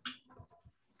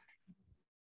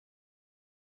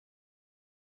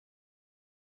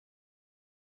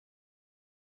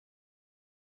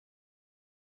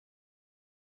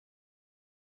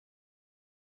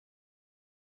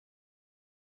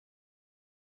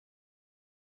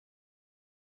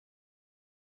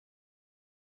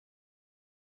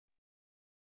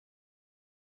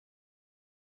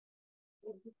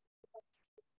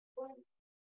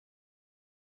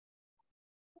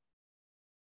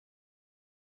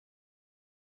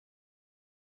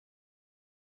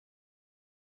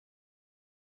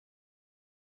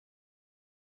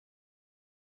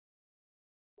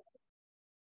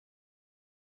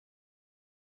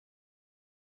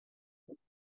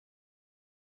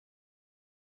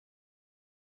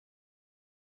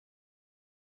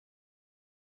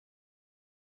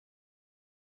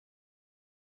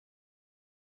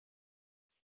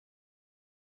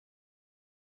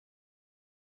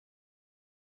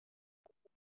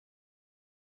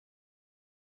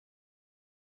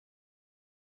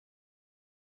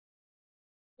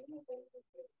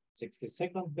 Sixty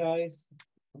seconds, guys.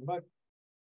 Come back.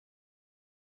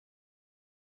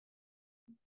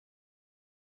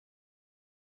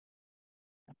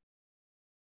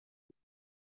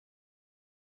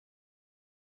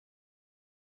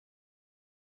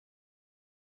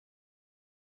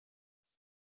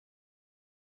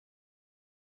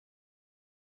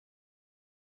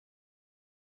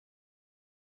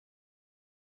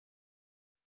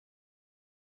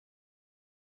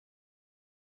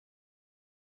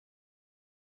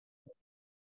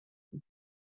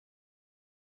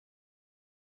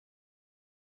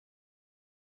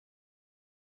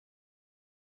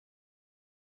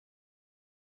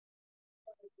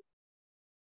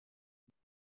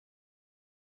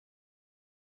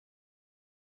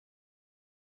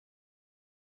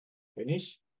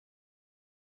 Finish?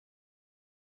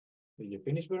 Did you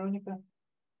finish, Veronica?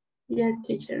 Yes,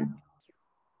 teacher.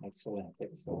 Excellent,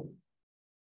 excellent.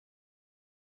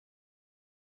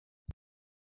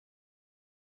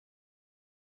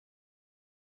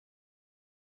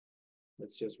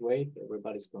 Let's just wait.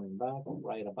 Everybody's coming back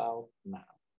right about now.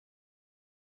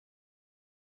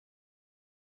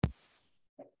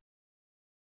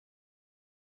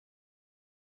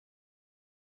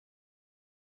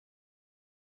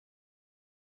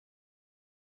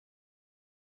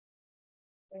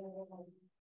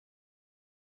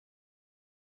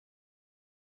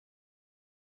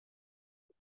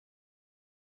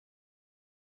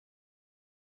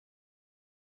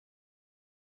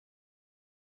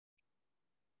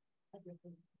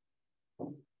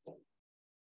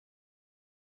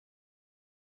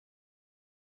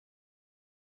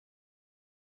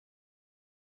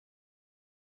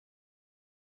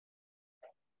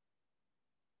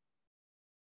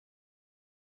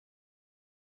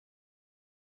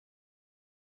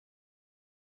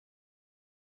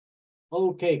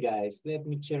 Okay, guys, let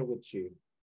me share with you.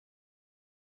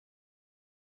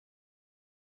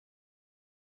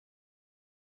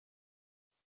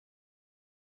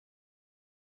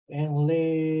 And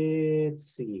let's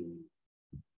see.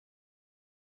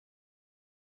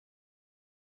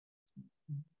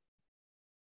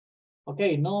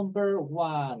 Okay, number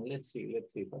one. Let's see,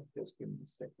 but just give me a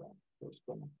second. Who's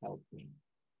gonna help me?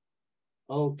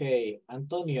 Okay,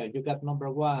 Antonio, you got number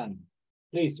one.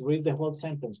 Please read the whole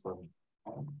sentence for me.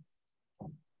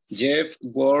 Jeff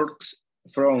works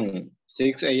from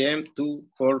 6 a.m. to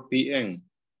 4 p.m.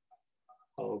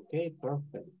 Okay,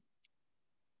 perfect.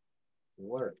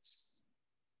 Works.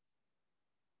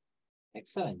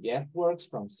 Excellent. Jeff works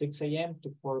from 6 a.m.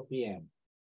 to 4 p.m.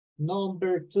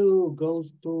 Number two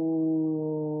goes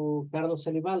to Carlos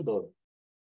Elibaldo.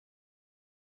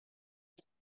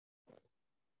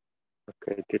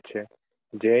 Okay, teacher.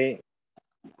 Jenny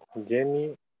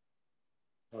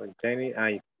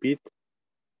and Pete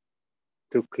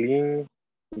to clean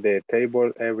the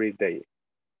table every day.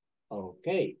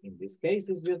 Okay, in this case,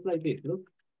 it's just like this. Look.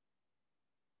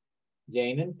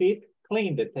 Jane and Pete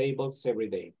clean the tables every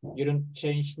day. You don't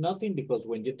change nothing because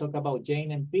when you talk about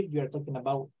Jane and Pete, you are talking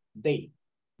about they.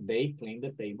 They clean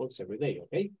the tables every day,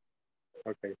 okay?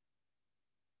 Okay.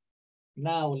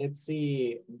 Now, let's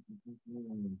see.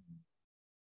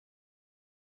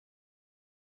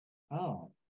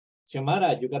 Oh,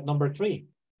 Xiomara, you got number three.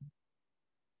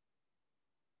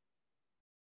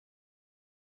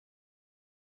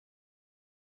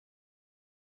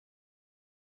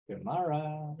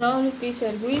 Xiomara. No,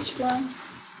 teacher, which one?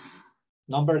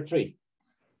 Number three.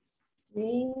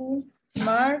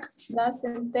 Mark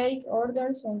doesn't take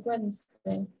orders on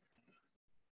Wednesday.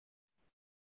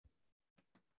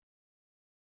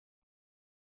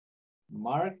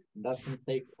 Mark doesn't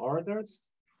take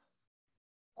orders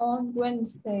on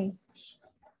Wednesday.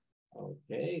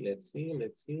 Okay, let's see.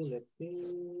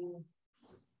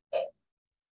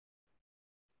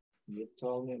 You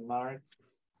told me Mark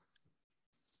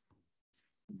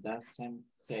doesn't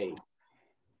take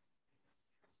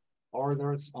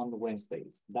orders on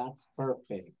Wednesdays. That's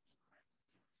perfect.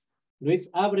 Luis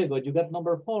Abrego, you got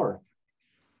number four.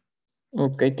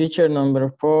 Okay, teacher, number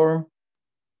four.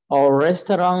 Our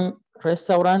restaurant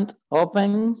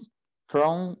opens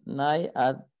from 9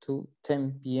 to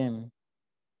 10 p.m.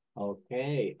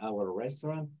 Okay, our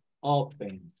restaurant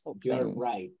opens. You're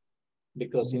right.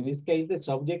 Because in this case, the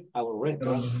subject, our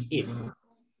restaurant,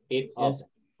 it opens.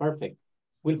 Perfect.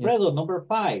 Wilfredo, number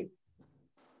five.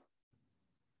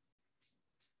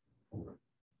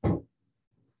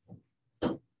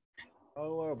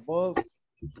 Our boss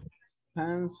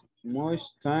spends much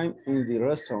time in the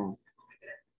restaurant.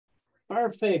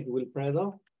 Perfect,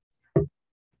 Wilfredo.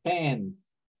 Spends.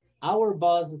 Our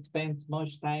boss spends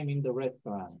much time in the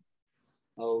restaurant.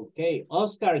 Okay,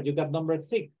 Oscar, you got number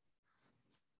six.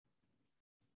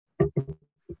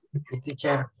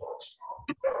 Teacher,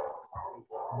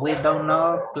 we don't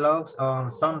know close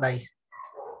on Sundays.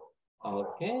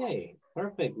 Okay,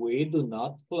 perfect. We do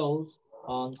not close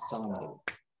on Sunday.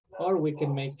 Or we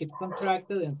can make it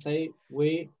contracted and say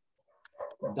we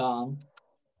don't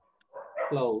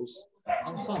close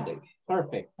on Sunday.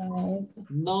 Perfect.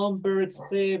 Number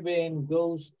seven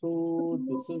goes to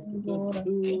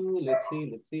let's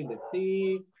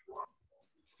see.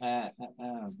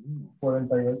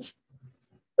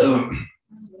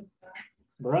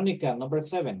 Veronica, number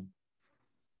seven.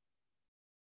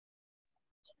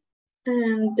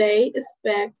 They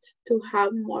expect to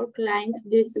have more clients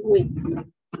this week.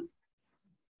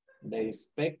 They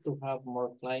expect to have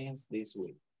more clients this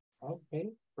week.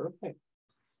 Okay, perfect.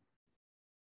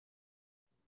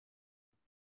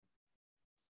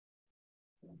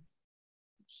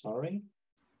 Sorry.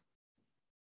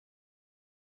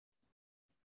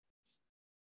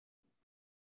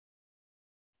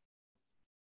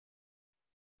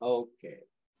 Okay.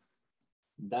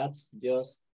 That's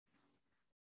just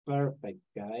perfect,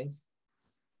 guys.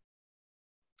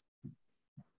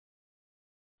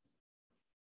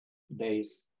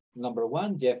 Days. Number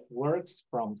one, Jeff works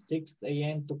from 6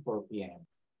 a.m. to 4 p.m.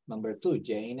 Number two,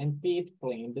 Jane and Pete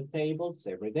clean the tables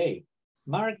every day.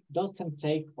 Mark doesn't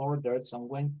take orders on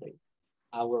Wednesday.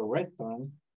 Our restaurant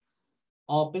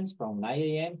opens from 9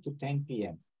 a.m. to 10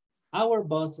 p.m. Our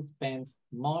boss spends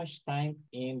much time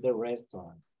in the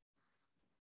restaurant.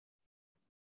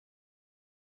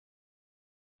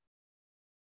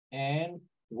 And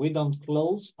we don't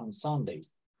close on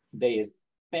Sundays. They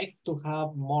expect to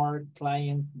have more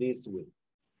clients this week.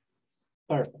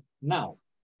 Perfect. Now,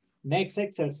 next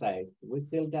exercise. We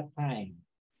still got time.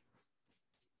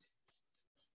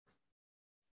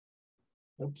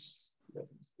 Oops, let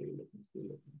me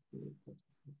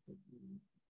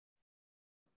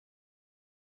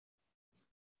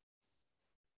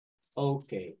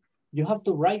Okay, you have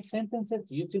to write sentences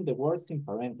using the words in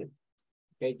parentheses.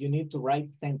 Okay, you need to write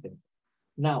sentences.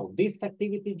 Now, this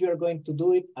activity, you are going to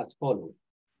do it as follows.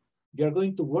 You're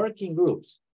going to work in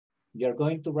groups. You're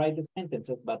going to write the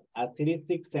sentences, but as it is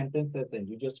 6 sentences and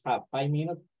you just have 5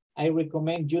 minutes, I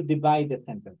recommend you divide the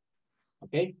sentence.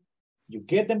 Okay? You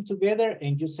get them together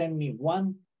and you send me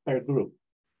 1 per group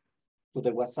to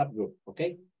the WhatsApp group.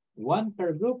 Okay? 1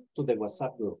 per group to the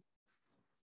WhatsApp group.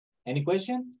 Any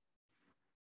question?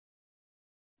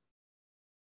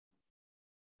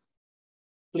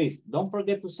 Please don't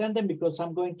forget to send them because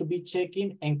I'm going to be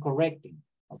checking and correcting.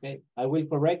 Okay, I will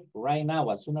correct right now.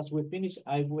 As soon as we finish,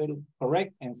 I will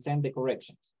correct and send the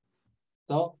corrections.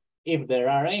 So if there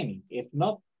are any, if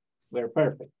not, we're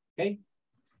perfect. Okay,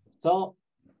 so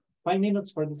 5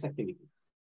 minutes for this activity.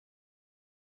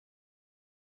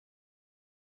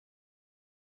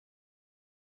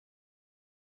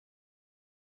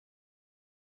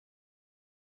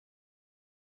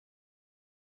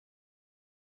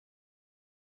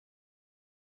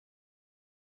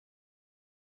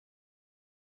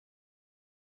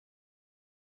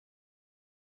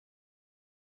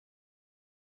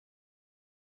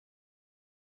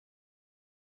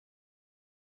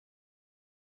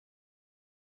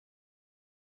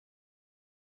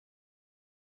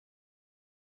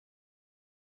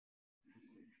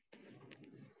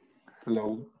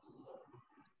 Hello.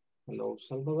 Hello,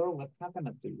 Salvador. What happened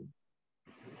to you?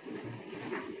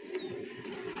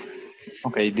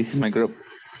 Okay, this is my group.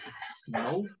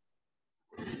 No,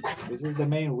 this is the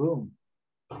main room.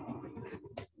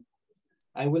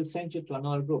 I will send you to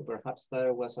another group. Perhaps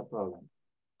there was a problem.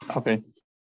 Okay.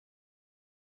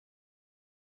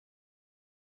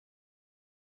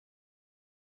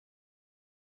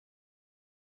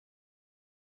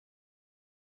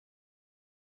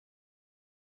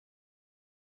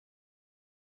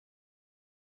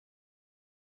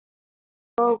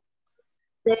 So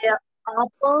the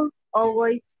apple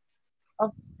always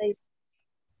of the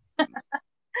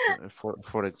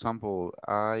For example,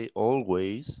 I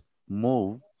always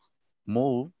move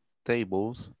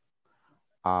tables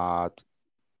at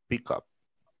pickup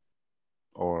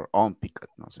or on pickup,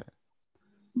 no sé.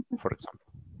 For example.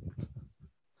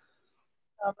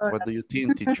 What do you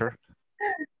think, teacher?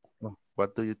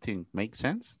 What do you think? Make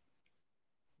sense?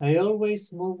 I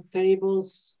always move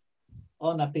tables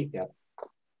on a pickup.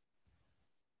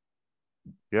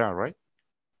 Yeah, right?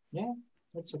 Yeah,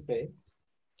 that's okay.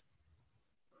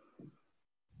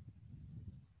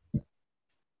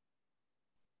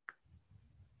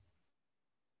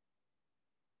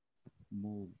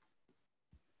 Move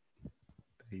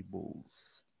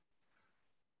tables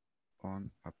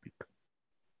on a pickup.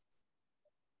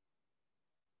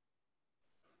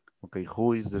 Okay,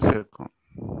 who is the second?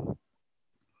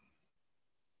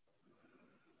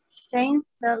 change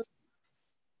the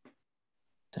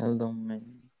Seldom.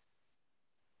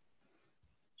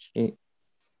 She.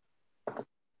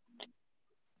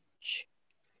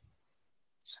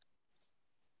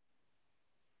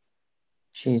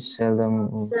 She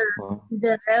seldom.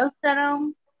 the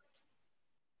restaurant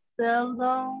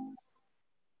seldom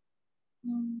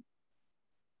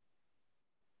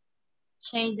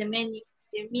change the menu.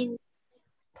 The menu.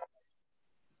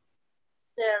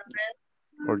 The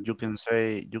Or you can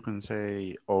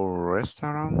say our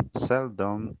restaurant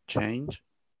seldom change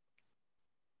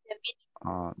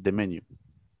the menu.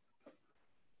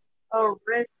 or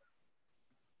rest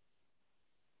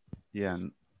Yeah,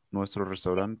 nuestro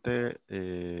restaurante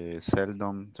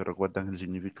seldom, se recuerdan el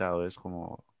significado, es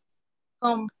como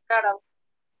comprar.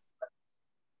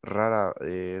 rara,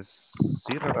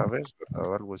 sí, rara vez,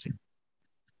 o algo así.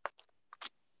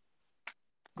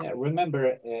 Yeah,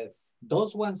 remember,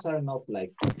 those ones are not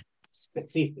like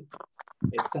specific.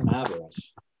 It's an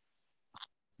average.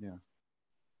 Yeah.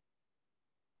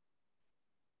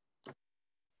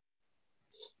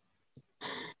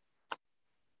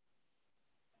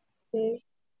 Okay.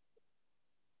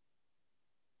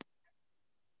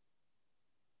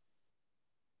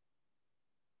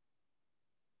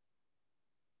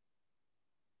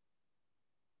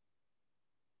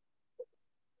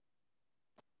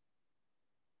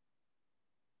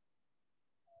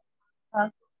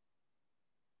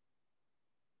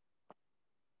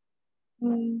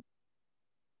 Mm.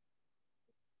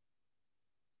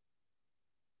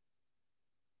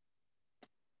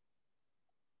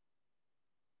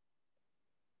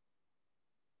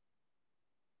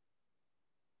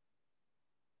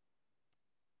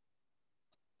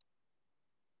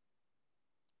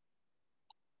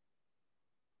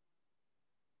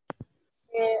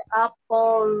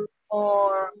 Apple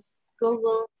or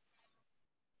Google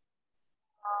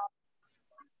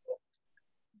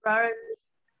rarely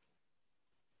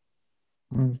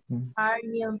are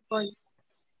new employees.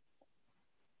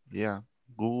 Yeah,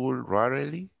 Google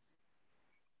rarely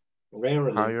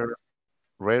Rarely. hire,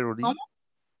 rarely,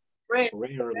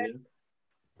 Rarely.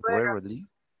 rarely.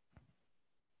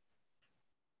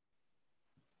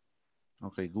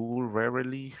 Okay, Google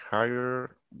rarely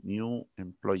hire new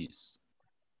employees.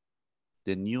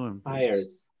 The new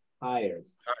employees.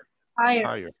 Hires.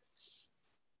 Hires.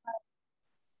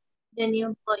 The new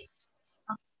employees.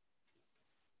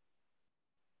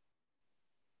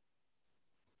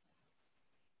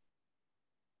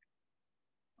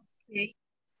 Okay.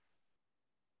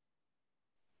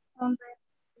 Um,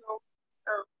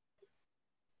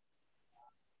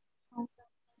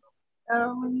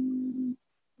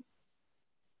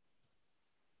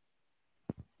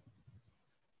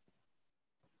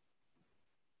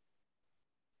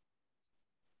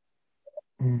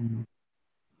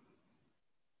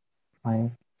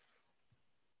 Five.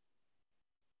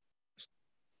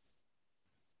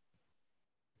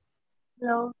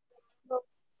 no.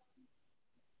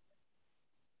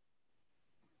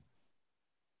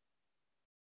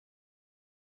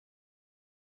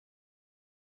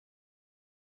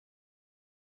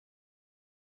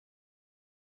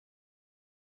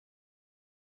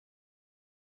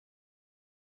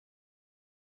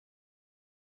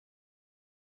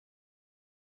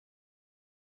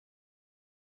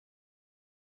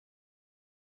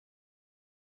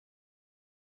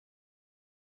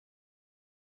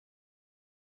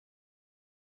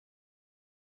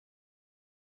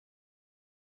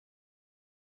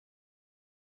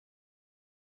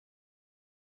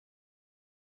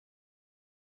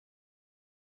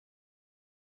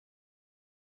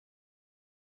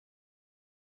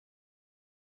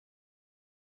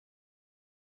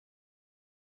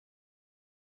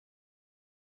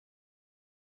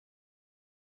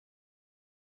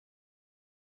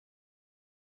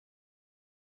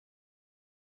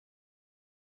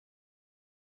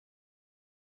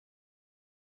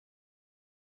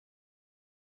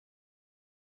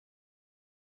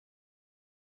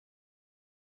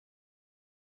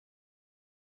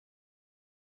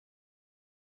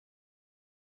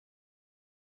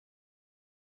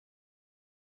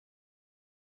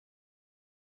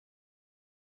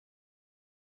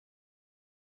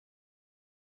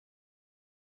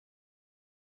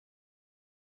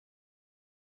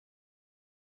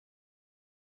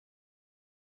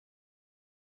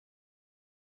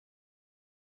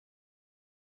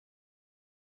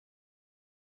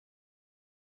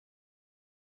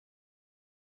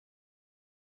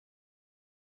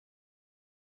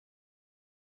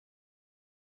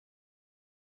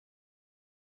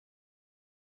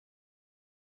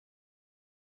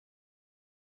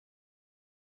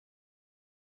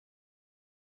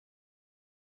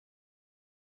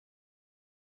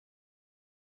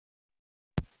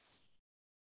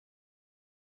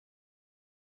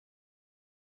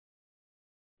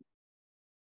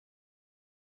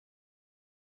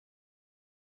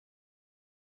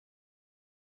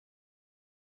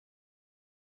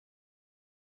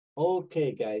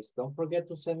 Okay, guys, don't forget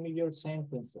to send me your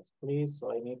sentences, please,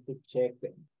 so I need to check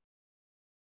them.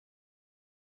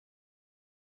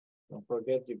 Don't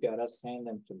forget, you gotta send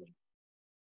them to me.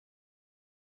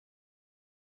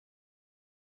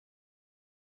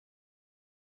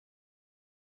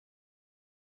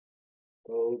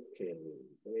 Okay,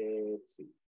 let's see.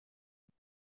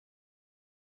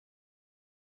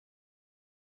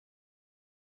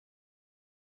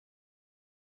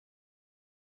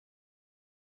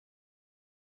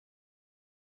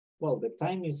 Well, the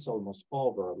time is almost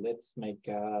over. Let's make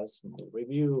a small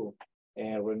review.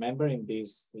 Remember, in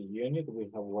this unit, we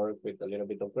have worked with a little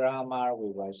bit of grammar. We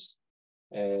watched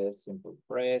simple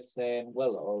present.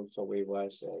 Well, also we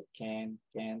watched can,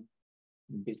 can't.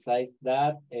 Besides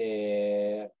that,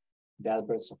 the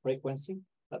adverbs of frequency.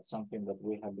 That's something that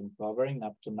we have been covering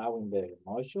up to now in the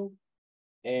module.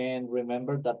 And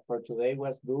remember that for today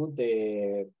was do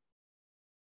the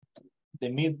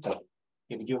midterm.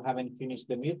 If you haven't finished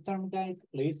the midterm, guys,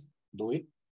 please do it.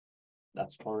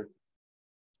 That's for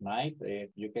tonight. If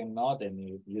you cannot, and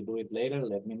if you do it later,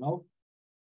 let me know.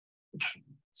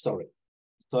 Sorry.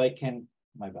 So I can,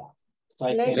 my bad. So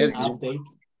I can update.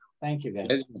 Thank you,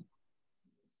 guys.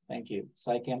 Thank you.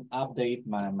 So I can update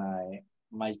my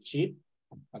sheet.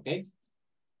 Okay.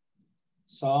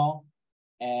 So,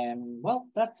 well,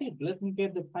 that's it. Let me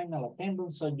get the final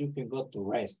attendance so you can go to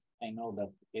rest. I know that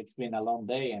it's been a long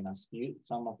day, and as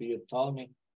some of you told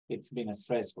me, it's been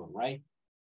stressful, right?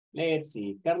 Let's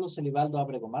see. Carlos Elibaldo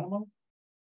Abrego Mármol.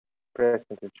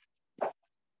 Present, teacher.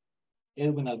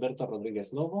 Edwin Alberto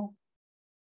Rodríguez Lobo.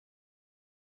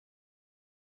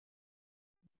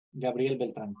 Gabriel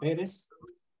Beltrán Pérez.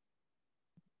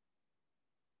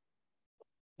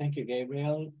 Thank you,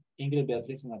 Gabriel. Ingrid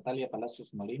Beatriz Natalia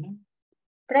Palacios Molina.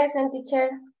 Present, teacher.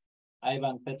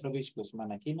 Ivan Petrovich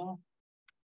Guzmán Aquino.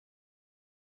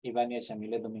 Ivania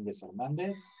Shamilet Domínguez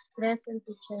Hernández. Present,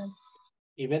 teacher.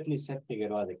 Ivette Lisset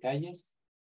Figueroa de Calles.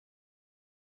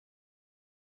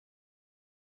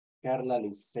 Carla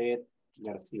Lisset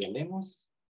García Lemos.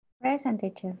 Present,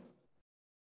 teacher.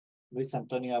 Luis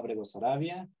Antonio Abrego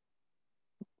Sarabia.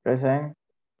 Present.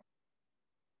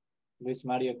 Luis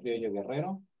Mario Criollo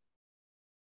Guerrero.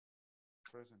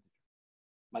 Present.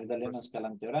 Magdalena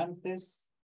Escalante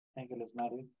Orantes. Thank you, Luis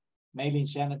Mario. Maylin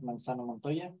Janet Manzano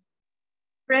Montoya.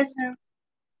 Present.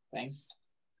 Thanks.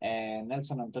 And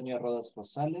Nelson Antonio Rodas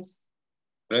Rosales.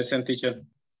 Present, teacher.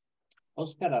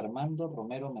 Oscar Armando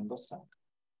Romero Mendoza.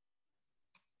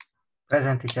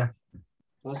 Present, teacher.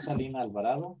 Rosalina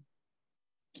Alvarado.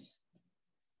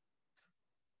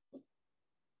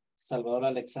 Salvador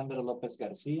Alexander López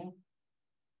García.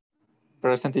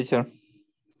 Present, teacher.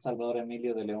 Salvador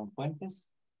Emilio de León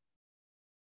Fuentes.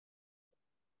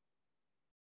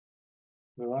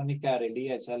 Verónica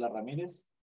Arelia Ayala Ramírez.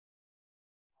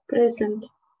 Present.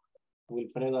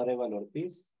 Wilfredo Arevalo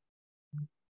Ortiz.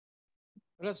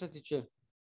 Present, teacher.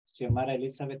 Xiomara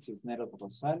Elizabeth Cisneros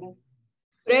Rosales.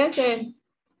 Present.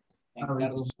 And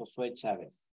Carlos Josué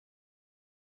Chávez.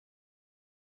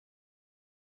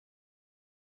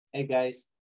 Hey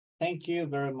guys, thank you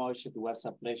very much. It was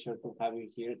a pleasure to have you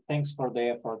here. Thanks for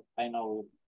the effort. I know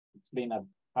it's been a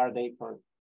hard day for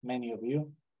many of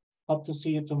you. Hope to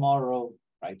see you tomorrow.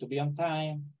 Try to be on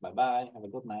time. Bye-bye. Have a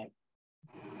good night.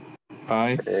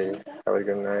 Bye. Okay, have a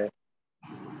good night.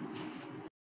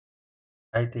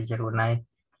 Bye, teacher. Good night.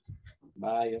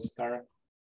 Bye, Oscar.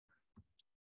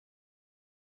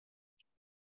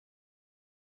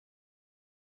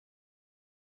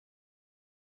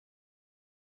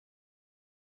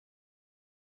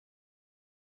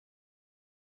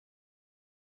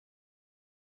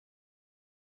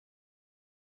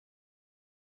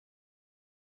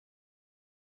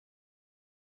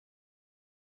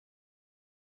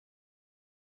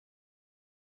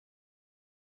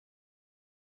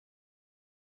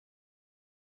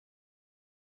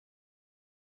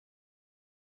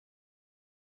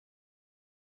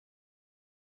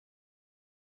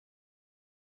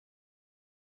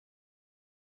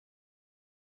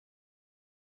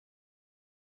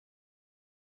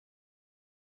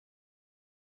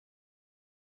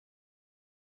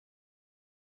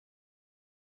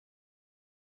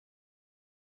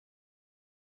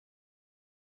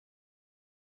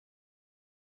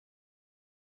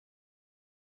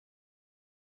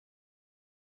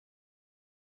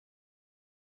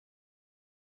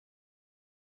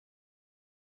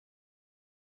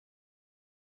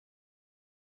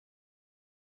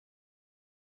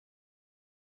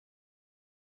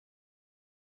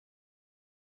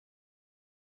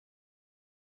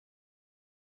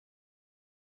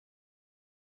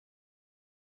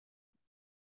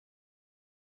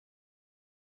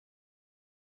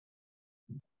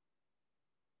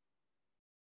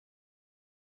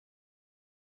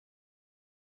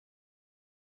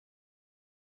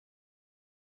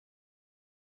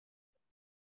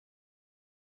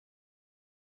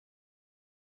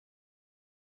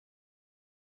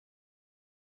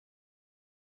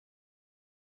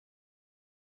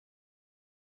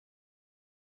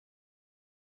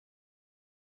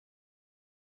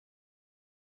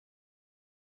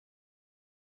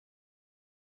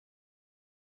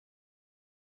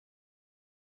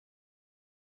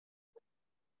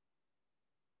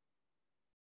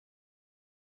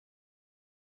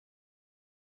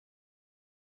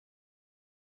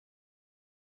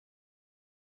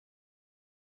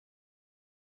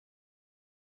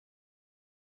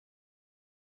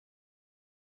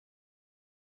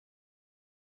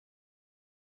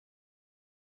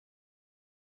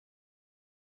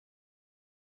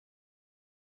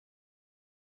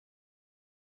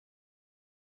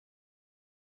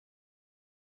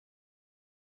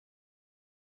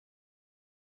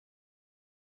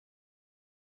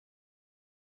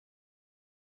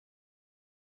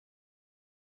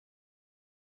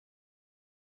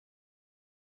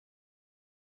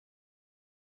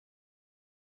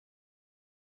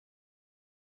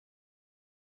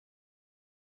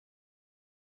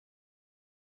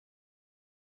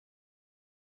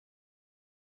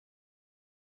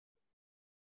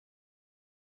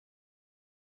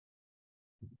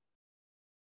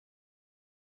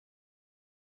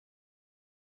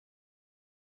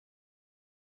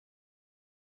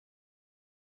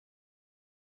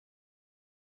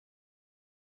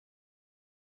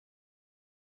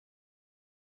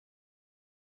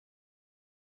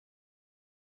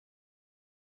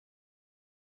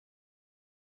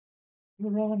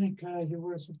 Veronica, you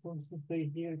were supposed to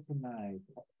stay here tonight.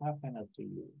 What happened to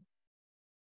you?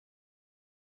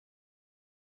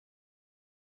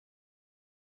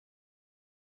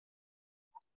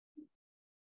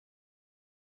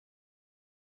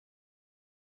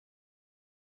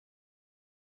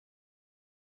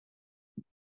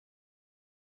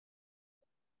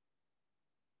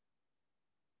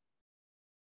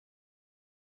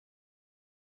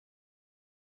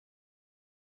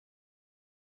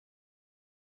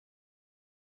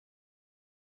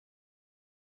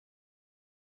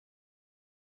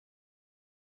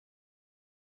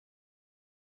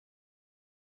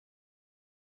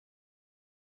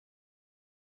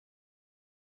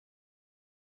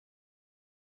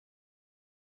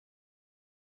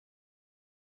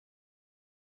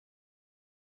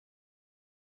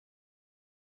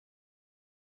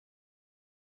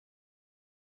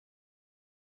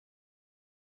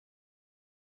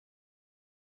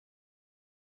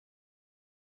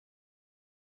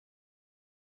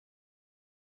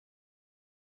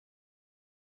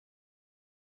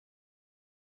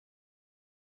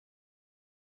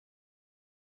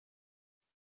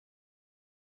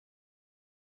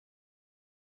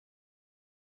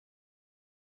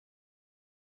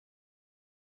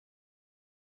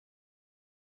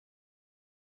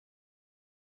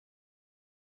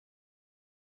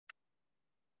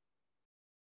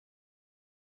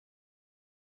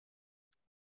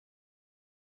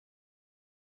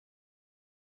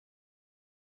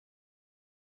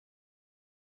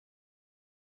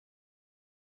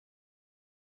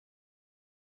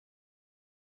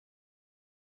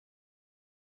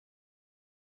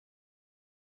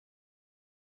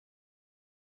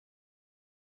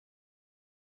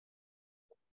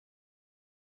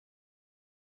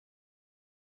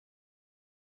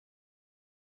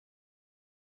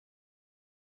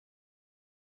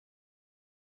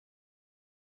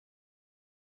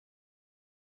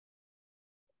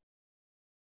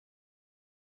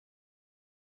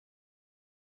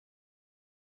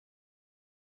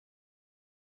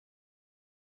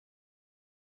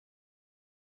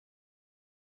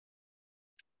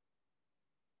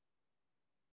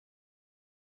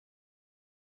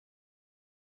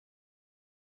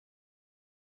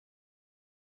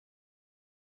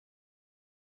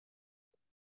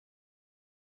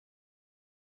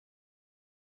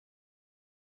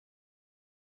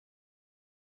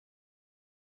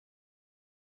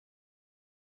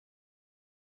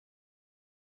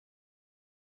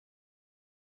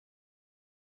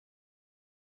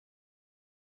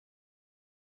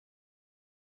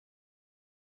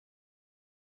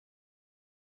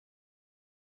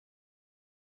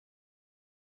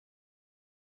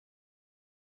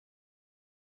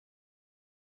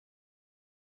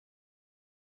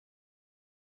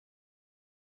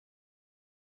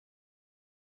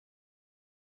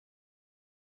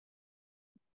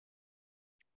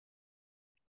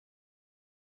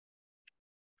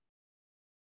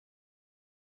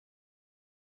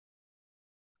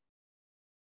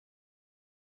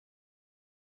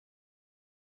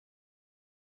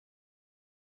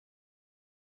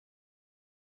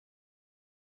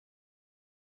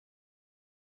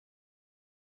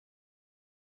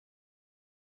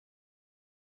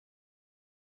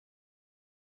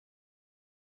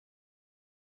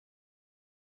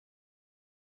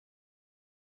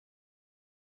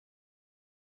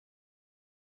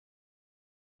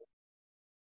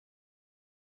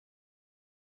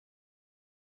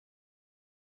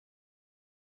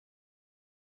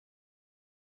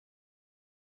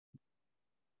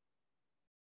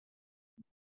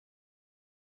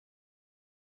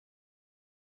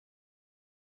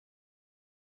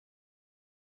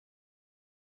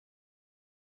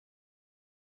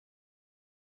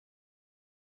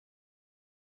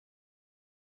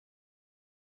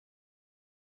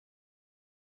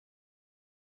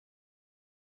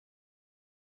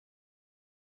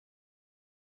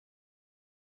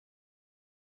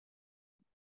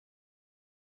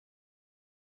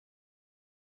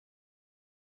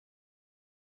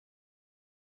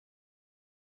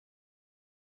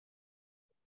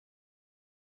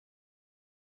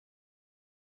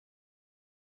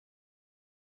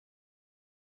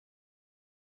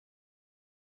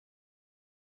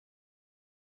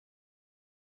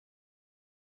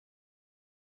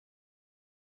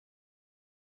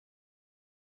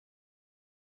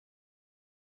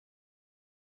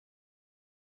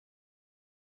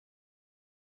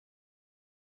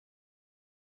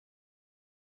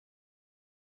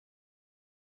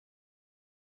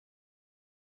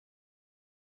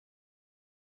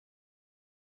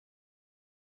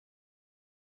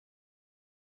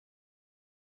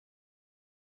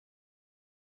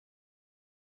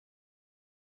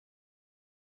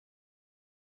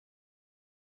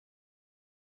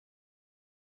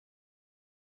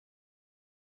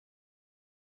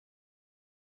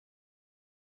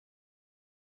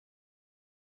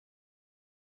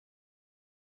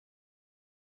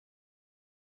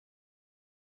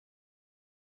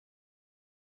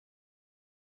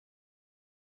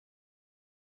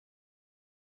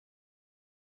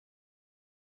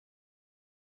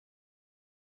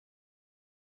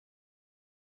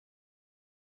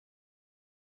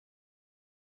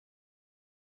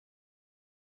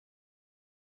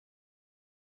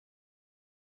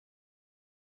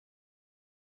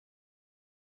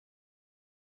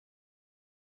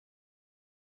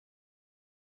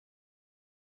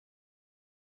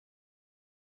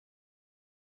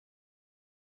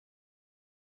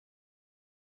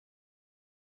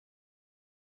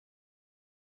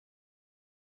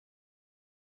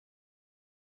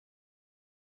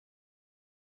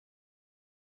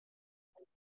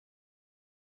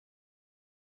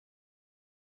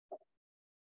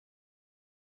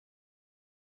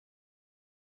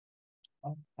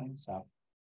 Oh, time's up.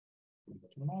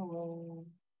 Tomorrow.